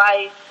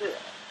white,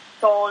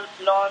 tall,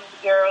 blonde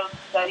girl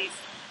that is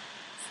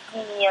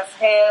skinny as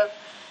hell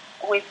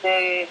with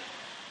the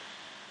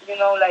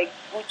like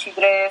Gucci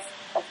dress.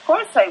 Of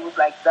course I would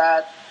like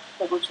that,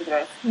 the Gucci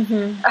dress.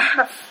 Mm-hmm.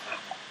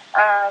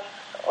 And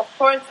of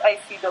course I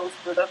see those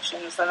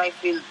productions and I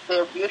feel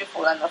they're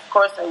beautiful. And of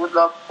course I would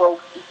love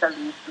both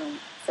Italy to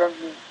send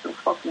me to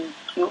fucking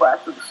Cuba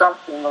to do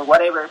something or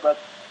whatever.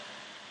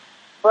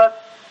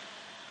 But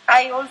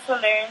I also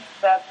learned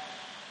that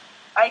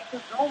I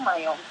could do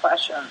my own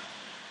fashion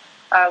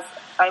as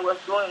I was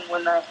doing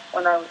when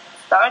I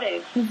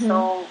started. Mm-hmm.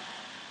 So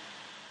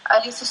I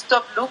just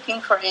stopped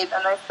looking for it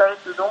and I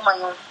started to do my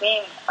own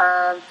thing,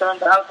 and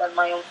turned out that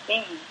my own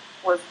thing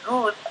was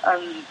good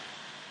and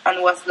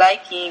was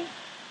liking.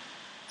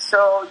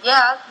 So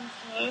yeah,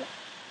 this year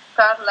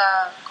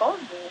Carla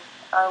called me.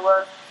 I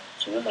was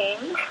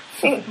chilling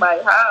in my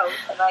house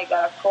and I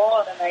got a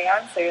call and I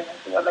answered and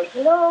she was like,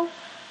 "Hello,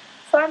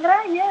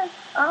 Sandra, yes.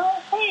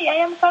 Oh, hey, I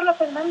am Carla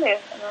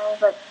Fernandez." And I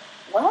was like,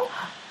 "What?"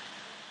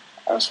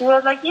 And she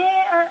was like,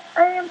 "Yeah,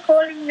 I am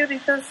calling you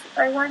because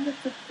I want you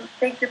to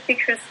take the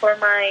pictures for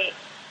my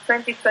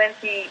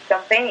 2020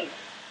 campaign.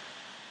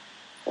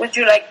 Would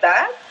you like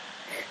that?"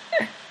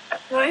 And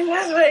I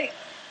was like,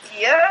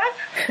 "Yeah,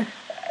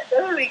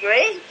 that would be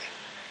great."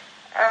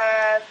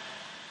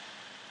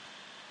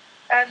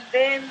 And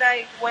then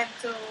I went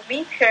to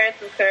meet her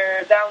to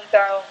her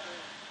downtown,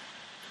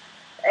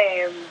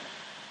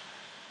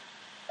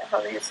 how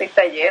do you say,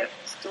 taller,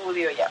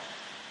 studio, yeah.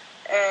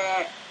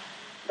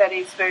 That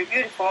is very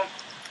beautiful.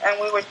 And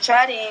we were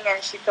chatting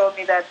and she told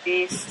me that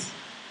this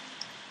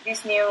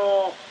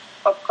new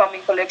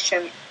upcoming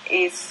collection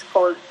is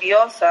called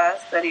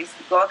Diosas, that is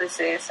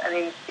goddesses, and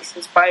it is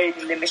inspired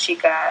in the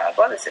Mexica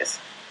goddesses.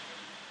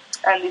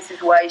 And this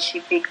is why she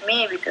picked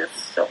me,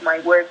 because of my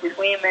work with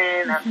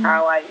women and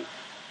how I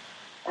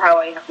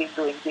have been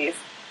doing this.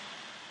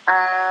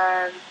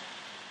 And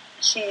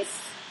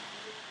she's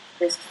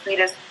the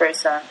sweetest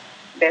person,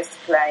 best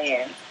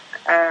client,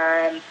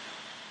 and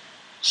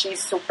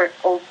she's super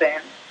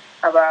open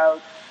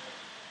about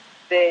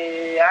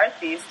the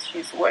artist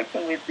she's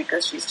working with,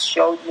 because she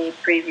showed me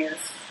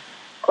previous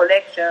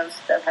collections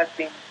that have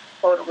been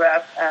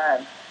photographed,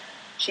 and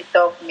she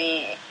talked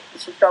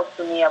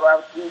to me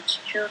about each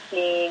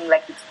shooting,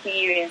 like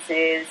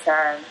experiences,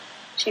 and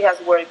she has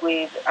worked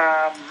with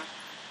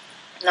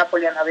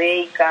Napoleona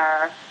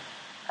Beica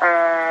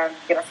and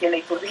Graciela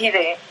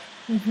Iturbide.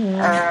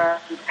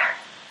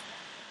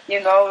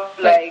 And,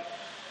 like,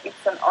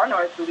 it's an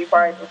honor to be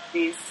part of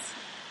this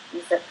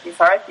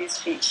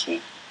artist.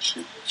 She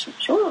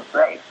chose,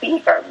 like,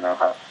 pick, I don't know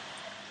how.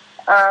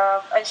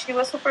 And she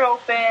was super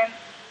open.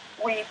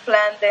 We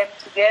planned them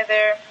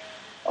together.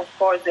 Of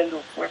course, the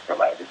looks were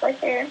provided by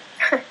her.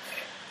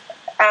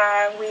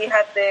 And we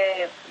had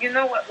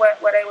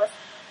what I was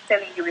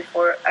telling you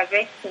before, a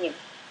great team.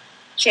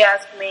 She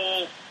asked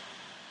me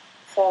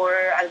for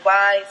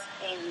advice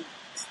in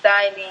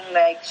styling,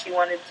 like she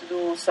wanted to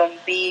do some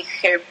big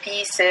hair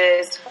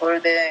pieces for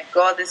the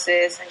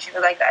goddesses, and she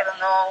was like, "I don't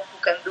know who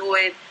can do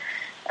it."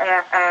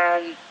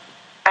 And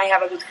I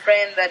have a good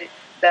friend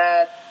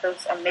that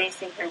does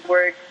amazing her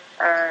work.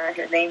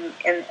 Her name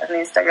on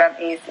Instagram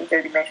is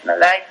Interdimensional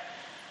Life.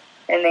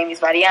 Her name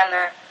is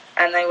Mariana.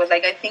 And I was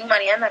like, "I think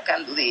Mariana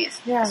can do this."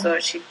 Yeah. So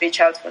she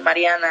reached out for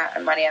Mariana,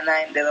 and Mariana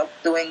ended up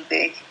doing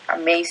the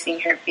amazing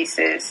hair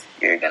pieces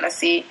you're going to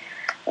see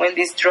when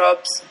this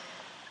drops.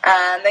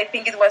 And I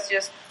think it was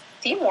just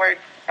teamwork,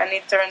 and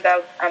it turned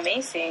out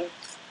amazing.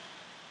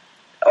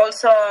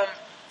 Also,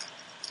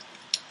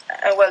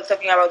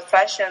 talking about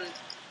fashion,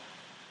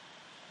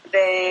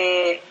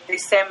 the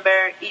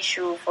December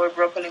issue for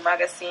Broccoli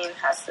Magazine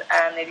has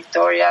an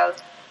editorial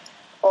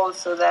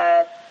also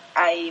that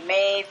I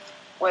made.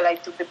 Well, I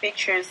took the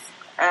pictures,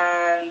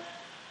 and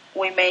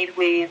we made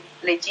with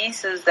Le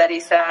Jesus, that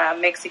is a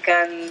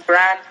Mexican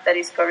brand that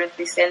is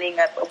currently selling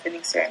at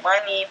opening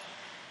ceremony.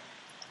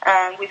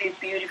 And we did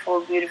beautiful,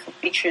 beautiful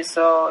pictures.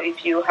 So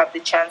if you have the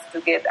chance to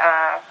get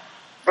a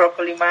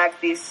Broccoli Mag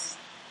this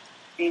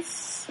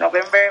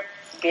November,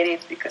 get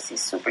it, because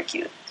it's super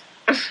cute.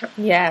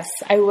 Yes,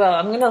 I will.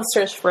 I'm going to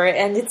search for it.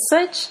 And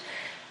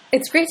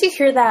it's great to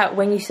hear that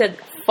when you said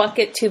fuck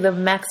it to the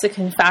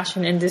Mexican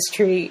fashion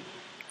industry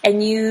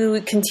and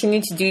you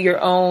continue to do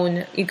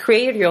you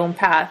created your own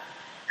path.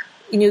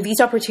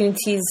 These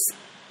opportunities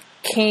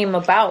came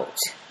about,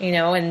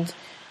 and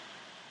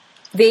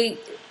they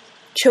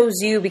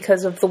chose you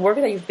because of the work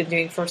that you've been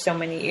doing for so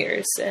many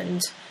years.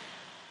 And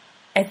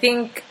I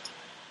think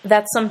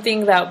that's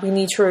something that we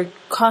need to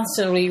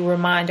constantly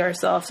remind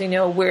ourselves.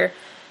 We're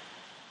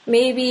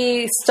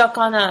maybe stuck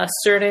on a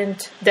certain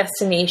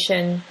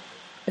destination,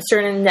 a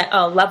certain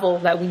level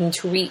that we need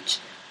to reach,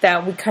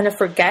 that we kind of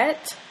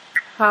forget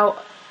how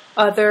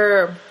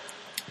other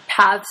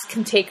paths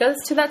can take us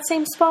to that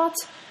same spot.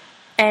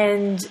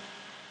 And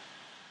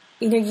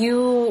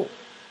you've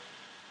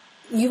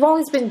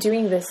always been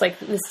doing this, like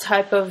this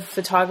type of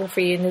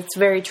photography, and it's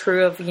very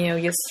true of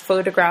just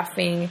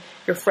photographing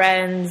your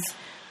friends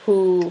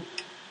who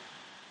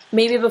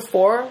maybe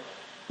before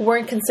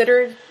weren't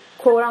considered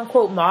quote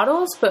unquote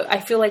models, but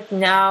I feel like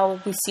now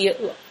we see it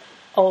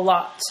a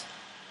lot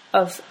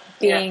of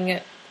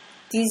being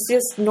these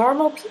just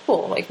normal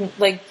people,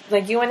 like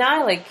you and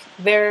I, like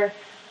they're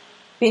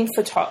being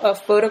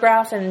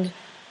photographed, and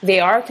they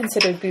are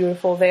considered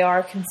beautiful. They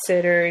are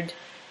considered,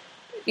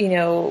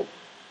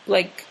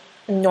 like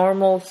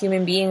normal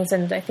human beings,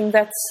 and I think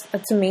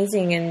that's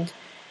amazing. And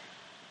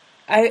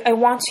I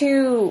want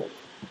to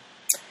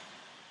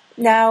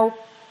now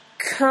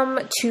come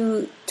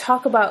to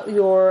talk about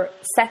your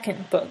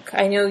second book.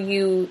 I know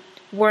you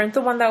weren't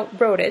the one that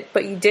wrote it,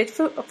 but you did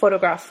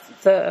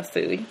photograph the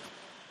food,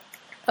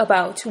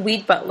 about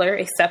Weed Butler,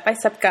 a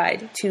step-by-step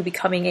guide to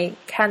becoming a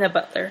Canna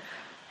Butler.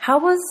 How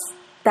was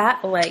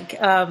that like?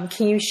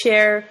 Can you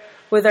share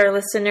with our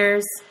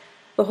listeners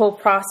the whole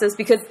process?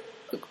 Because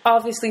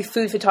obviously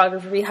food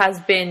photography has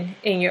been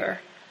in your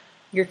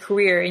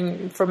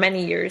career for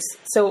many years.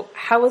 So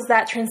how was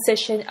that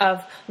transition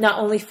of not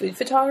only food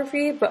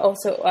photography, but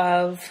also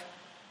of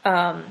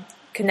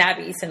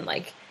cannabis and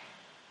like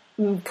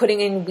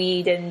putting in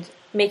weed and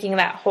making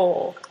that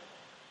whole,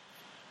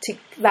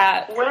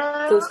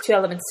 those two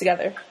elements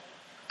together?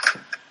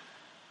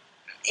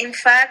 In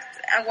fact,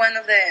 one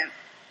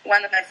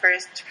of my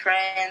first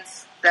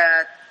friends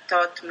that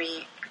taught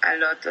me a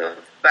lot of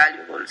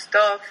valuable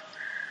stuff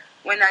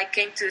when I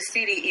came to the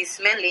city is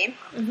Melly.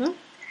 Mm-hmm.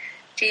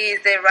 She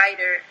is the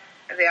writer,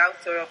 the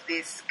author of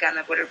this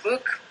Canna Butter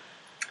book.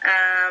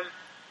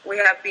 We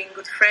have been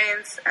good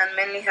friends, and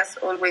Melly has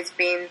always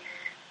been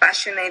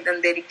passionate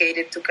and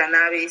dedicated to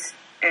cannabis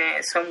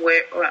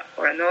somewhere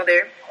or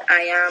another.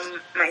 I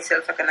am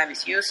myself a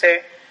cannabis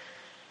user,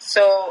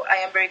 so I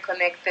am very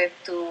connected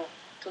to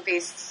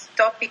this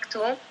topic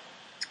too.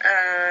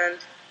 And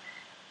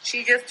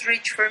she just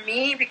reached for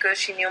me because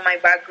she knew my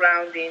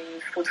background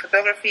in food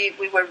photography.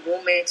 We were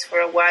roommates for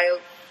a while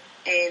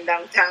in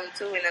downtown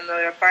too, in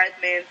another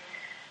apartment.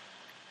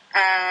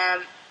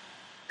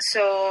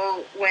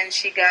 So when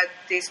she got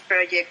this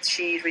project,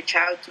 she reached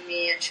out to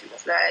me and she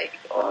was like,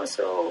 "Oh,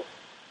 so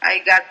I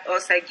got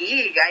us a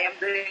gig. I am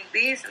doing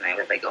this." And I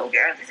was like, "Oh,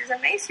 girl, this is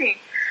amazing."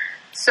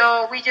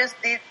 So we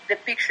just did the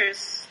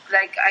pictures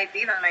like I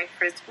did on my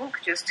first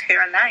book, just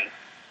her and I.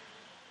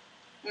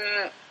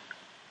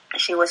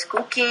 She was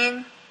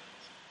cooking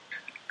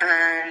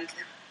and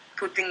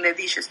putting the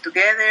dishes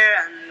together,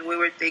 and we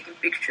were taking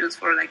pictures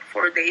for like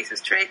 4 days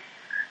straight.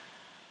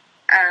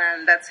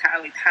 And that's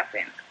how it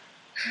happened.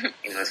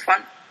 It was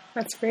fun.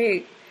 That's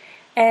great.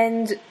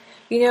 And,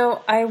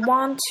 I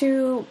want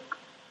to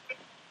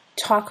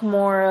talk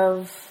more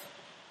of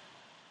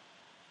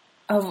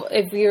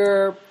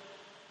your,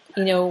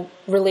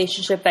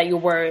 relationship that you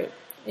were,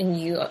 and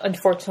you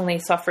unfortunately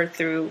suffered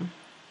through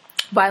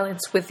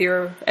violence with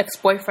your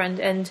ex-boyfriend.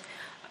 And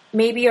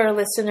maybe our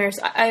listeners,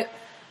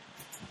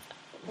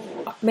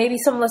 maybe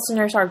some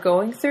listeners are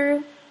going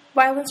through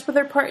violence with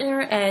their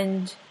partner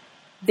and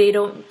they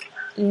don't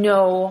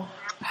know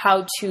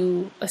how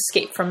to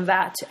escape from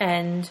that,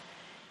 and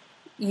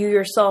you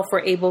yourself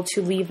were able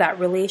to leave that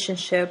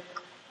relationship.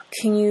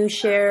 Can you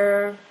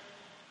share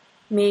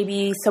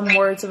maybe some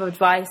words of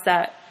advice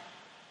that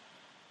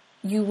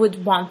you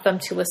would want them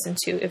to listen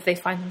to if they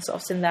find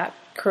themselves in that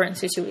current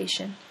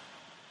situation?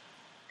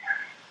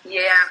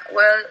 Yeah,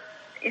 well,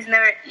 it's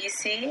never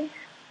easy.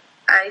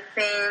 I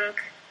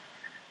think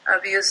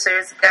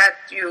abusers got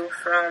you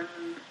from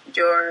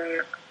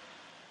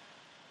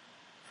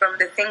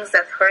the things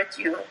that hurt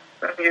you,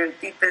 from your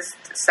deepest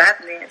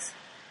sadness.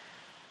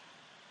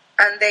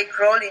 And they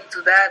crawl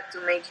into that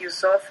to make you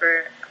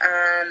suffer.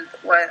 And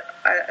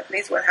at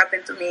least what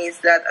happened to me is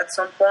that at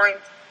some point,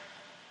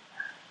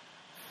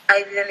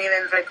 I didn't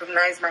even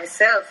recognize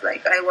myself.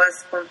 Like, I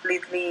was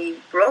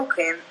completely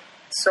broken.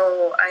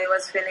 So I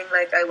was feeling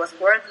like I was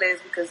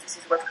worthless because this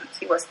is what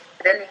he was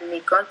telling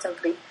me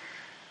constantly.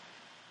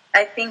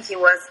 I think he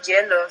was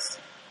jealous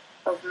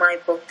of my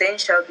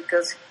potential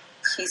because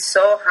he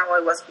saw how I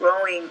was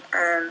growing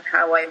and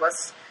how I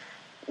was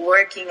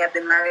working at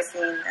the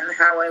magazine and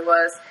how I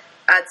was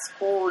at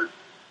school.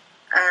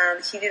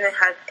 And he didn't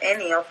have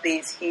any of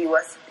this.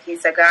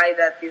 He's a guy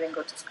that didn't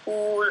go to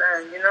school,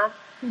 and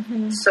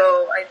Mm-hmm.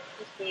 So I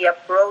think he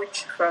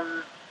approached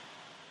from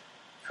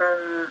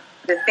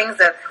the things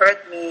that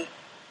hurt me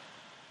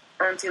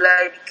until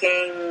I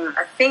became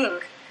a thing.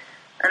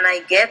 And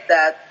I get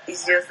that.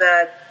 It's just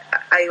that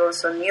I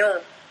also knew.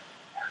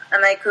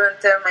 And I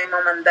couldn't tell my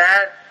mom and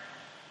dad.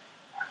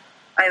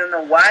 I don't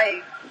know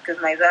why,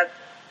 because my dad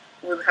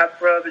would have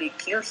probably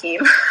killed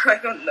him. I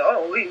don't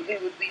know. We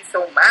would be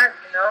so mad,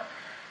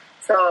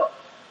 So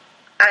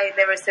I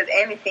never said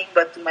anything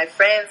but to my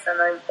friends,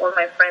 and all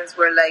my friends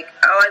were like,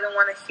 "Oh, I don't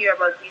want to hear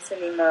about this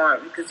anymore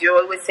because you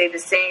always say the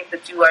same,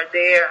 that you are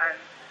there." And,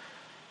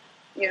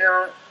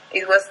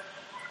 it was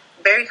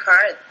very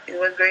hard. It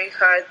was very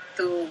hard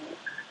to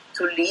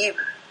leave.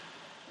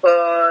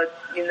 But,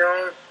 in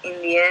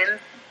the end,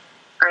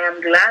 I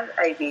am glad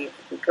I did,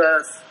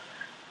 because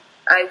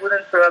I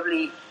wouldn't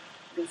probably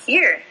be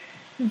here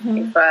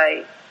Mm-hmm.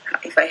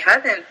 if I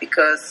hadn't,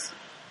 because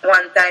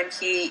one time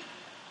he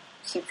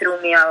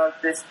threw me out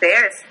the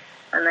stairs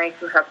and I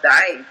could have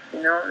died,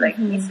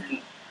 Mm-hmm.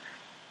 easily.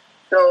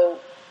 So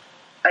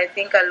I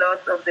think a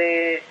lot of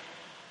the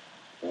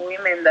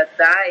women that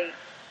die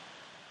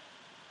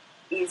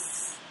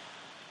is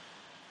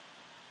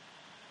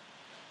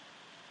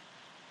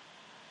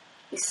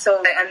so,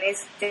 and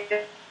it's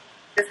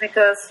just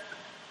because,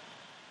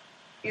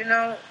 you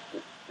know,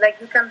 like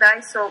you can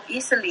die so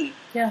easily.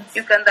 Yes.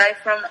 You can die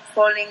from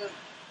falling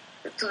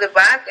to the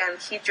back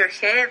and hit your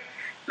head.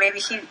 Maybe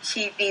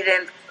she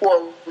didn't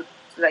quote,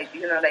 like,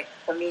 you know, like,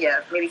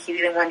 comillas, maybe he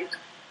didn't want you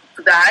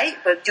to die,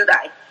 but you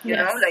died, you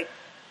know, like,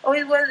 oh,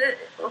 it was,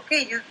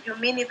 okay, you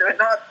mean it or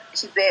not,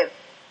 she's dead.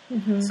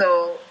 Mm-hmm.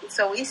 So it's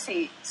so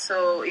easy.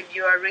 So if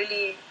you are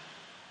really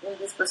in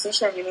this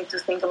position, you need to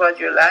think about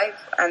your life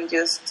and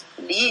just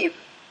live.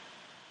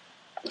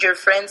 Your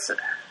friends,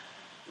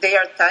 they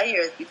are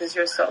tired because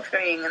you're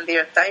suffering, and they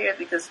are tired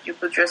because you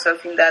put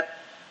yourself in that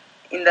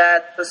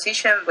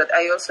position. But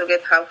I also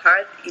get how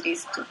hard it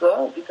is to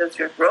go because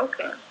you're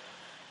broken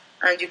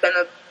and you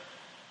cannot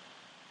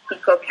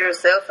pick up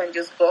yourself and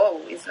just go.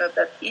 It's not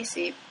that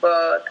easy,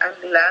 but I'm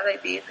glad I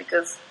did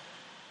because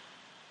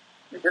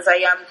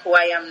I am who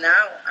I am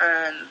now,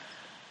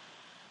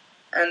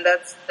 and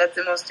that's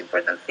the most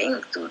important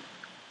thing, to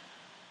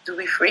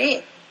be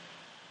free.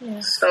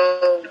 Yes.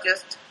 So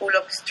just pull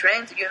up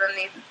strength. You don't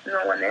need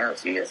no one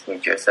else. You just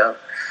need yourself.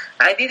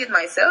 I did it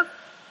myself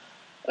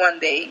one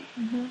day,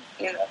 mm-hmm.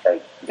 you know,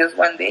 like just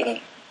one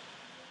day,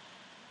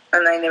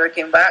 and I never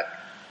came back.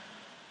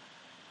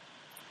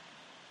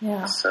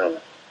 Yeah.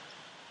 So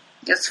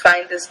just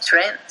find the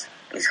strength.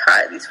 It's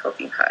hard. It's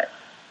fucking hard.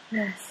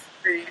 Yes.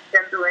 You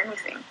can't do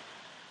anything.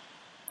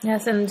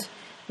 Yes, and,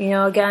 you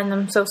know, again,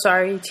 I'm so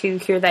sorry to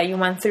hear that you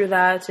went through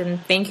that,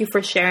 and thank you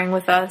for sharing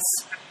with us.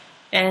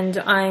 And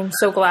I'm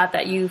so glad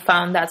that you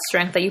found that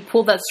strength, that you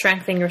pulled that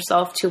strength in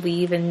yourself to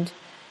leave, and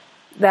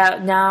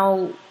that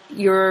now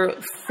you're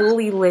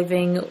fully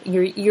living,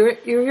 you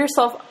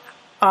yourself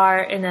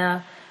are in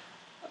a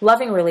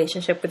loving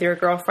relationship with your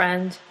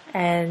girlfriend,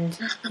 and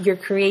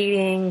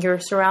you're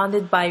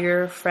surrounded by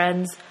your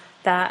friends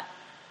that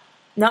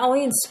not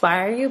only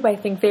inspire you, but I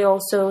think they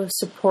also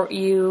support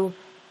you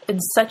in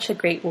such a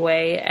great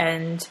way.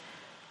 And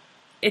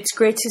it's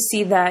great to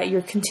see that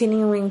you're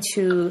continuing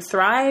to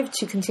thrive,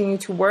 to continue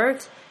to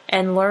work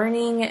and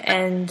learning,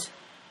 and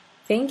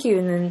thank you.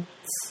 And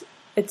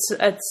it's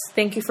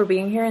thank you for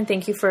being here, and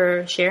thank you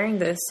for sharing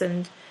this.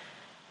 And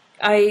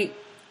I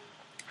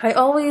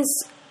always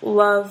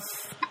love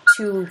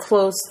to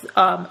close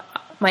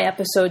my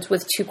episodes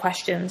with two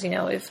questions. You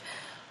know, if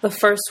the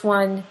first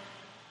one,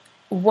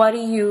 what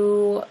can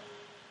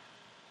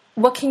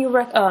you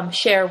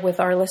share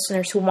with our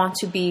listeners who want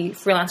to be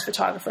freelance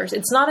photographers?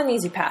 It's not an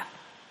easy path.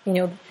 You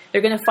know,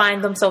 they're going to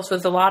find themselves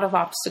with a lot of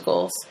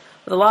obstacles,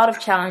 with a lot of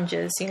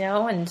challenges, you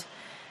know,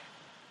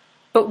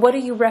 but what do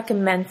you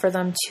recommend for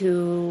them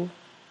to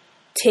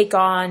take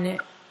on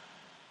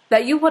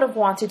that you would have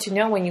wanted to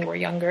know when you were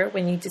younger,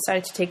 when you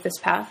decided to take this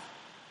path?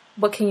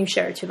 What can you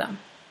share to them?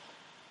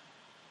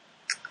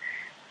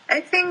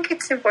 I think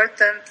it's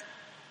important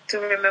to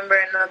remember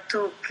not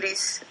to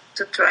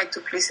try to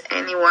please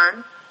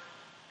anyone.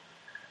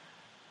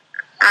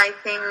 I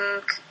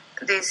think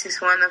this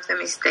is one of the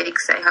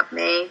mistakes I have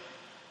made,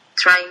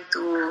 trying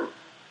to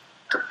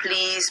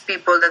please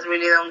people that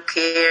really don't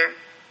care,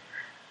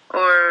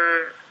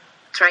 or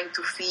trying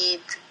to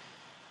fit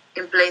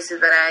in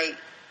places that I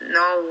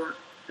know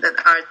that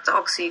are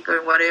toxic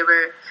or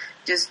whatever,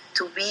 just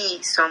to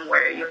be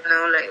somewhere, you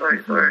know, like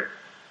or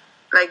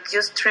like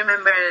just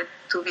remember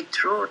to be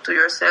true to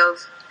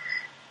yourself.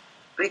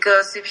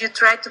 Because if you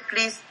try to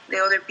please the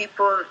other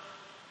people,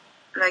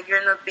 like,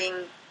 you're not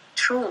being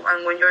true,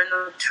 and when you're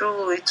not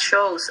true, it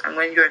shows, and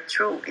when you're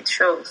true, it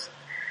shows.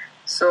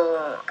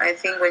 So I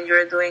think when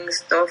you're doing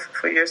stuff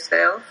for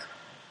yourself,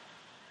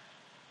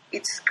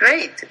 it's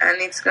great,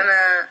 and it's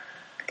gonna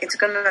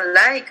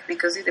like,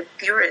 because it's the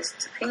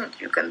purest thing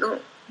you can do,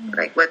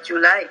 like what you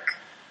like.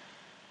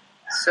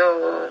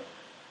 So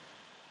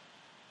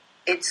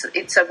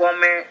it's a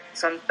bummer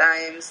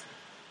sometimes,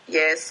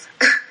 yes.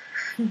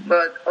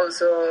 But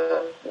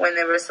also,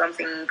 whenever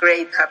something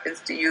great happens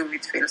to you,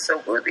 it feels so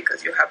good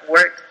because you have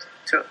worked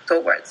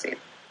towards it.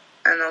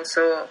 And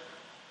also,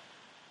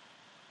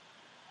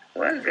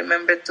 well,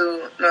 remember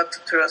to not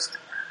trust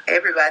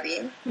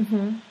everybody.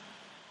 Mm-hmm.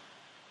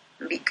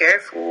 Be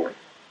careful,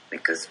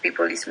 because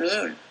people is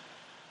mean,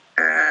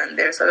 and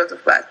there's a lot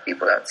of bad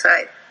people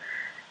outside.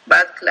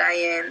 Bad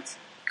clients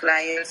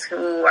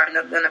who are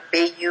not gonna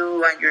pay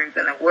you, and you're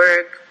gonna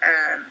work.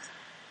 And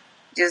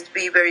just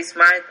be very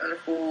smart on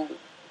who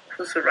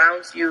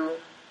surrounds you,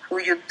 who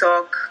you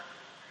talk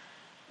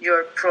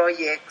your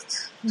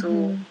projects to,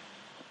 Mm-hmm.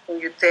 who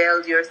you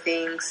tell your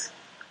things,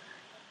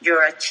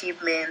 your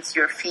achievements,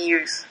 your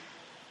fears,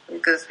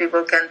 because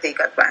people can take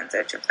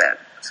advantage of that.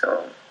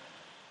 So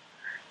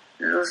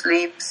loose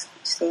lips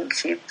sink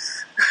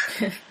ships.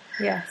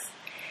 Yes.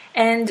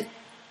 And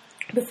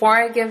before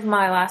I give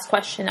my last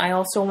question, I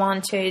also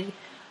wanted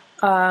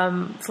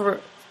for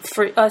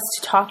us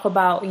to talk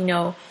about, you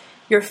know,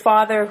 your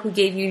father who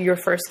gave you your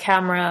first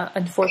camera.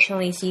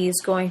 Unfortunately, he's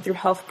going through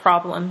health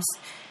problems,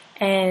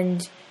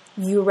 and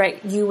you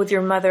with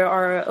your mother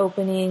are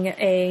opening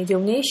a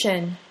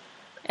donation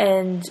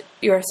and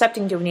you're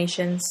accepting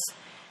donations.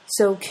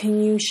 So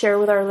can you share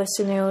with our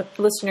listeners,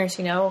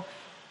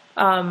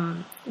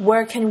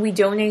 where can we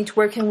donate?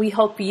 Where can we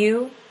help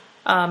you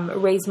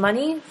raise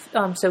money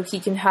so he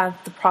can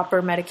have the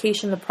proper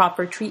medication, the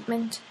proper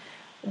treatment?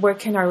 Where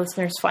can our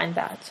listeners find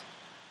that?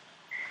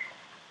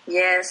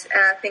 Yes,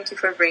 thank you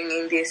for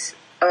bringing this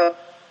up.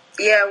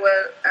 Yeah,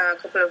 well, a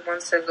couple of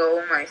months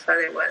ago, my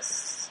father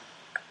was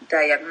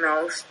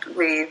diagnosed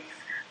with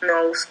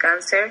nose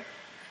cancer.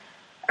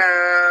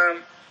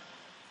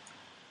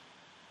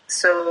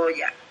 So,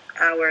 yeah,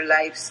 our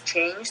lives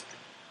changed,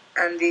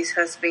 and this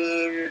has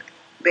been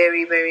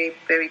very, very,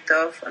 very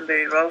tough and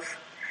very rough,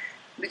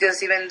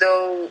 because even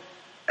though,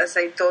 as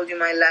I told you,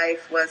 my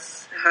life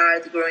was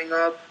hard growing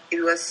up,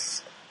 it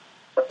was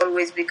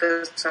always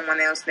because of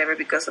someone else, never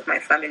because of my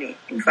family.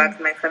 In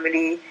fact, my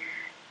family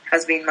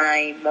has been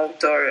my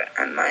motor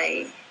and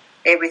my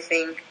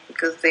everything,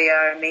 because they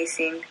are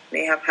amazing.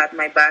 They have had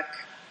my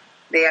back.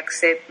 They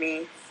accept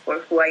me for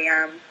who I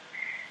am.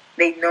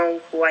 They know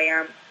who I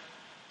am.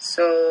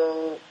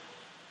 So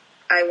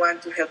I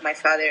want to help my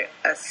father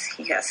as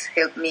he has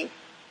helped me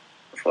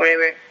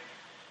forever.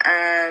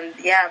 And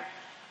yeah,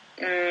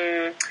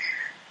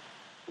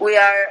 we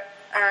are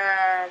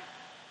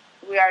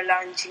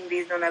launching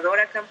this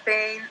Donadora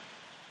campaign.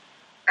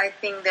 I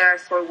think there are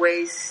 4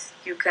 ways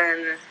you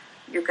can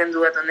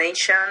do a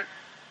donation.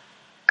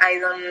 I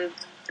don't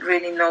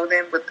really know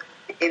them, but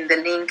in the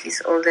link is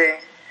all the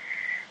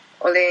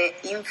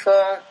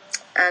info,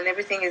 and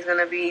everything is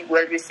gonna be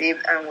well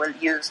received and well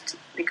used,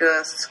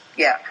 because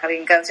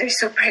having cancer is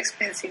super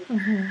expensive.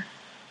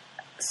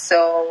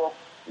 So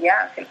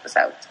help us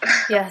out.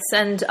 Yes,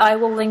 and I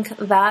will link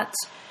that.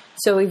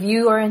 So if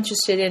you are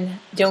interested in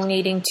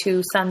donating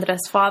to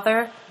Sandra's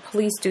father,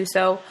 please do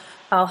so.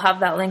 I'll have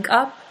that link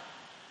up.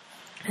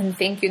 And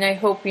thank you. And I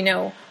hope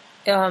your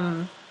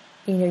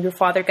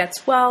father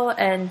gets well.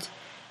 And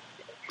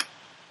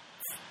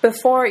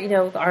before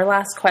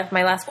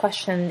my last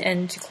question,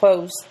 and to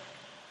close,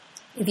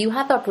 if you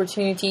had the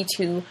opportunity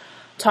to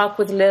talk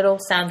with little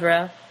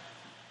Sandra,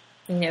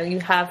 you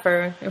have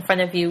her in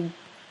front of you,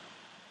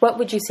 what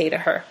would you say to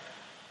her?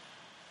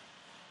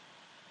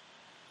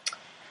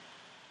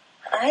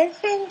 I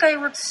think I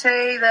would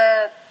say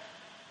that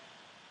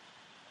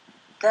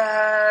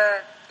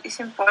it's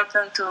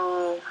important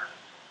to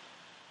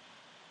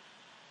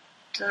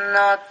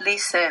not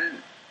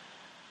listen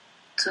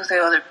to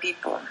the other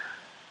people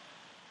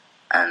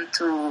and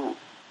to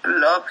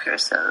love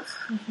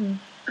herself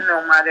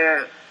no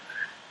matter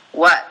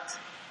what.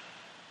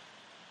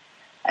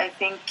 I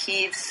think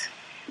kids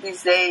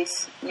these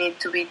days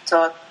need to be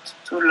taught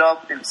to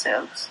love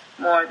themselves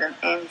more than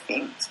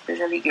anything,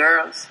 especially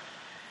girls,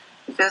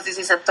 because this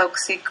is a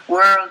toxic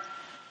world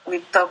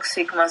with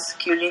toxic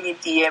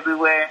masculinity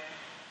everywhere.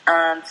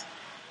 And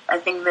I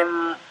think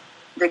the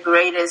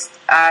greatest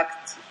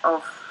act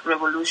of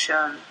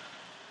revolution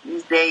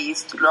these days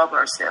is to love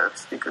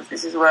ourselves, because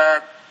this is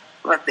what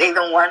they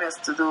don't want us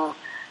to do.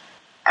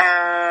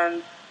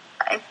 And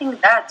I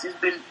think that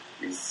it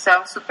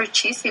sounds super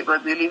cheesy,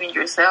 but believe in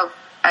yourself.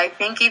 I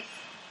think if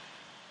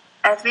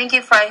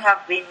I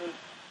have been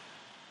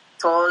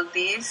told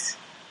this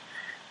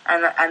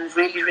and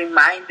really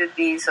reminded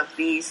of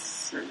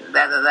this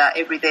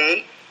every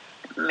day,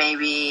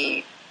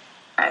 maybe,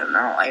 I don't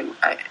know,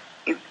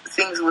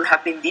 things would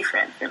have been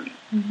different for me.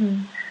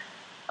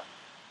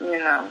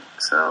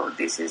 So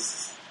this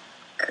is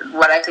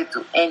what I say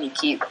to any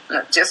kid,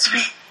 not just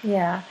me.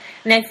 Yeah,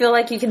 and I feel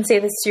like you can say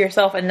this to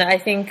yourself, and I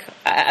think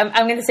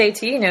I'm going to say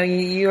to you,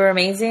 you're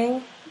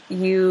amazing.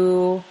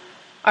 You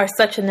are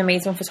such an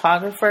amazing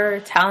photographer,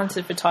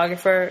 talented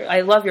photographer.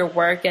 I love your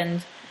work,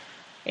 and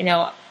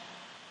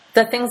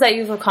the things that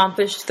you've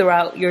accomplished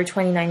throughout your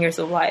 29 years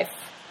of life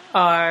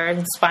are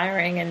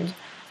inspiring, and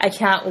I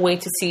can't wait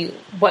to see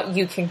what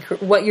you're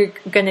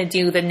going to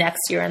do the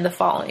next year and the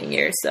following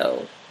year.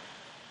 So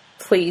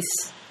please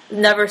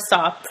never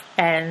stop,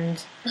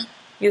 and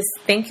just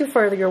thank you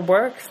for your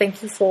work.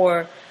 Thank you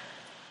for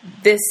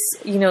this,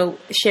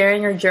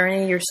 sharing your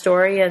journey, your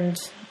story, and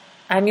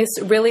I'm just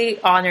really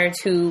honored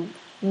to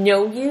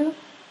know you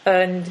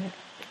and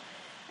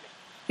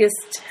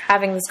just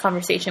having this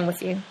conversation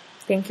with you.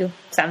 Thank you,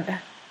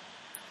 Sandra.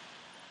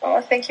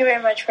 Oh, thank you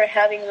very much for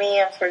having me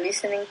and for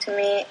listening to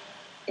me.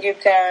 You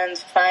can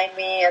find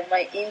me at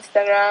my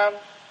Instagram,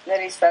 that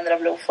is Sandra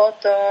Blow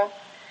Photo.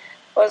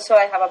 Also,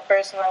 I have a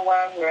personal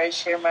one where I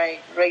share my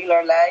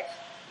regular life.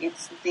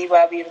 It's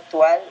Diva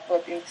Virtual,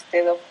 but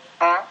instead of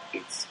A,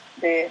 it's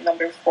the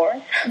number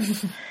 4.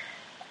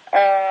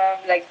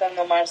 Like the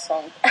Nomar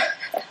song.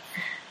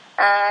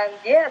 And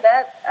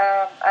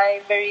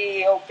I'm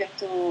very open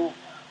to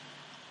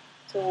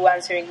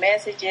answering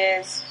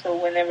messages. So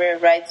whenever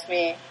it writes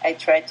me, I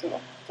try to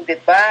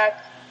get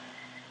back.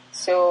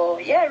 So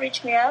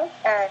reach me out,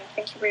 and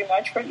thank you very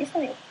much for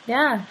listening.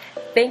 Yeah,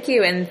 thank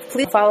you, and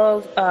please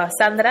follow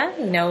Sandra.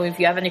 If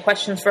you have any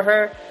questions for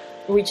her,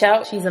 reach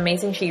out. She's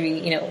amazing. She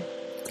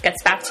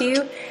gets back to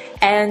you.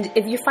 And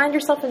if you find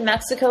yourself in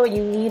Mexico and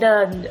you need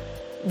a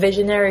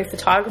visionary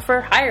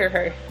photographer, hire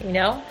her,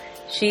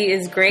 She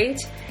is great.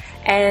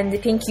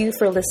 And thank you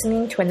for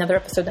listening to another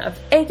episode of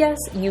Ellas.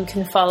 You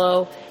can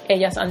follow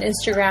Ellas on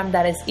Instagram.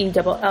 That is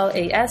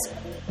ELLAS,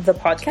 the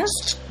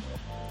podcast.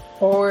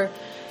 Or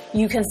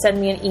you can send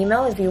me an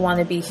email if you want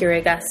to be here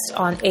a guest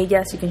on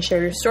Ellas. You can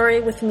share your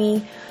story with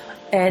me.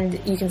 And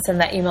you can send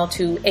that email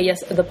to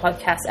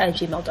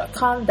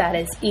ellasthepodcast@gmail.com. That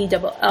is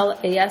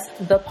ELLAS,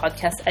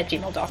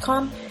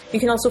 thepodcast@gmail.com. You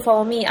can also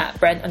follow me at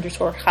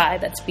Bren_Jai.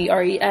 That's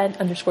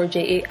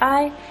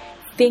BREN_JAI.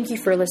 Thank you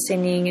for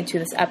listening to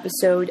this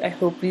episode. I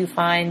hope you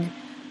find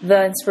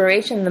the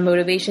inspiration, the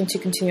motivation to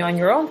continue on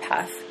your own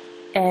path.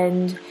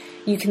 And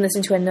you can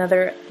listen to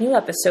another new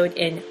episode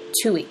in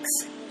 2 weeks.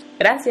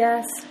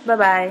 Gracias.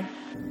 Bye-bye.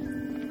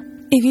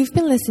 If you've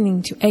been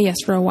listening to Ellas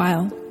for a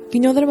while, you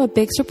know that I'm a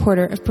big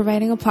supporter of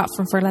providing a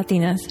platform for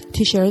Latinas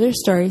to share their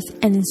stories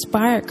and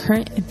inspire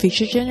current and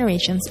future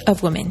generations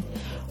of women.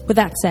 With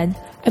that said,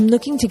 I'm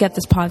looking to get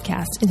this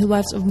podcast into the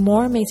lives of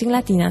more amazing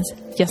Latinas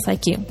just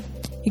like you.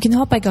 You can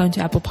help by going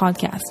to Apple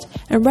Podcasts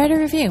and write a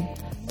review.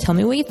 Tell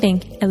me what you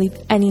think and leave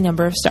any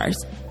number of stars.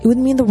 It would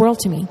mean the world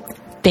to me.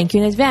 Thank you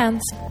in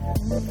advance.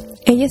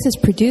 Ellas is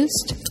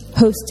produced,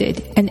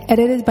 hosted, and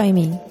edited by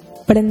me,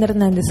 Brenda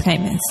Hernandez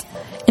Jaimes.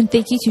 And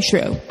thank you to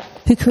Shrew,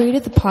 who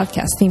created the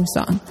podcast theme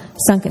song,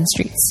 Sunken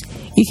Streets.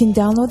 You can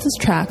download this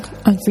track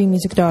on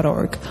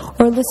freemusic.org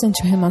or listen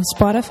to him on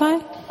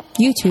Spotify,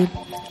 YouTube,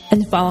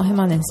 and follow him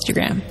on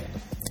Instagram.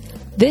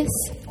 This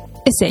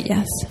is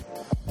Ellas.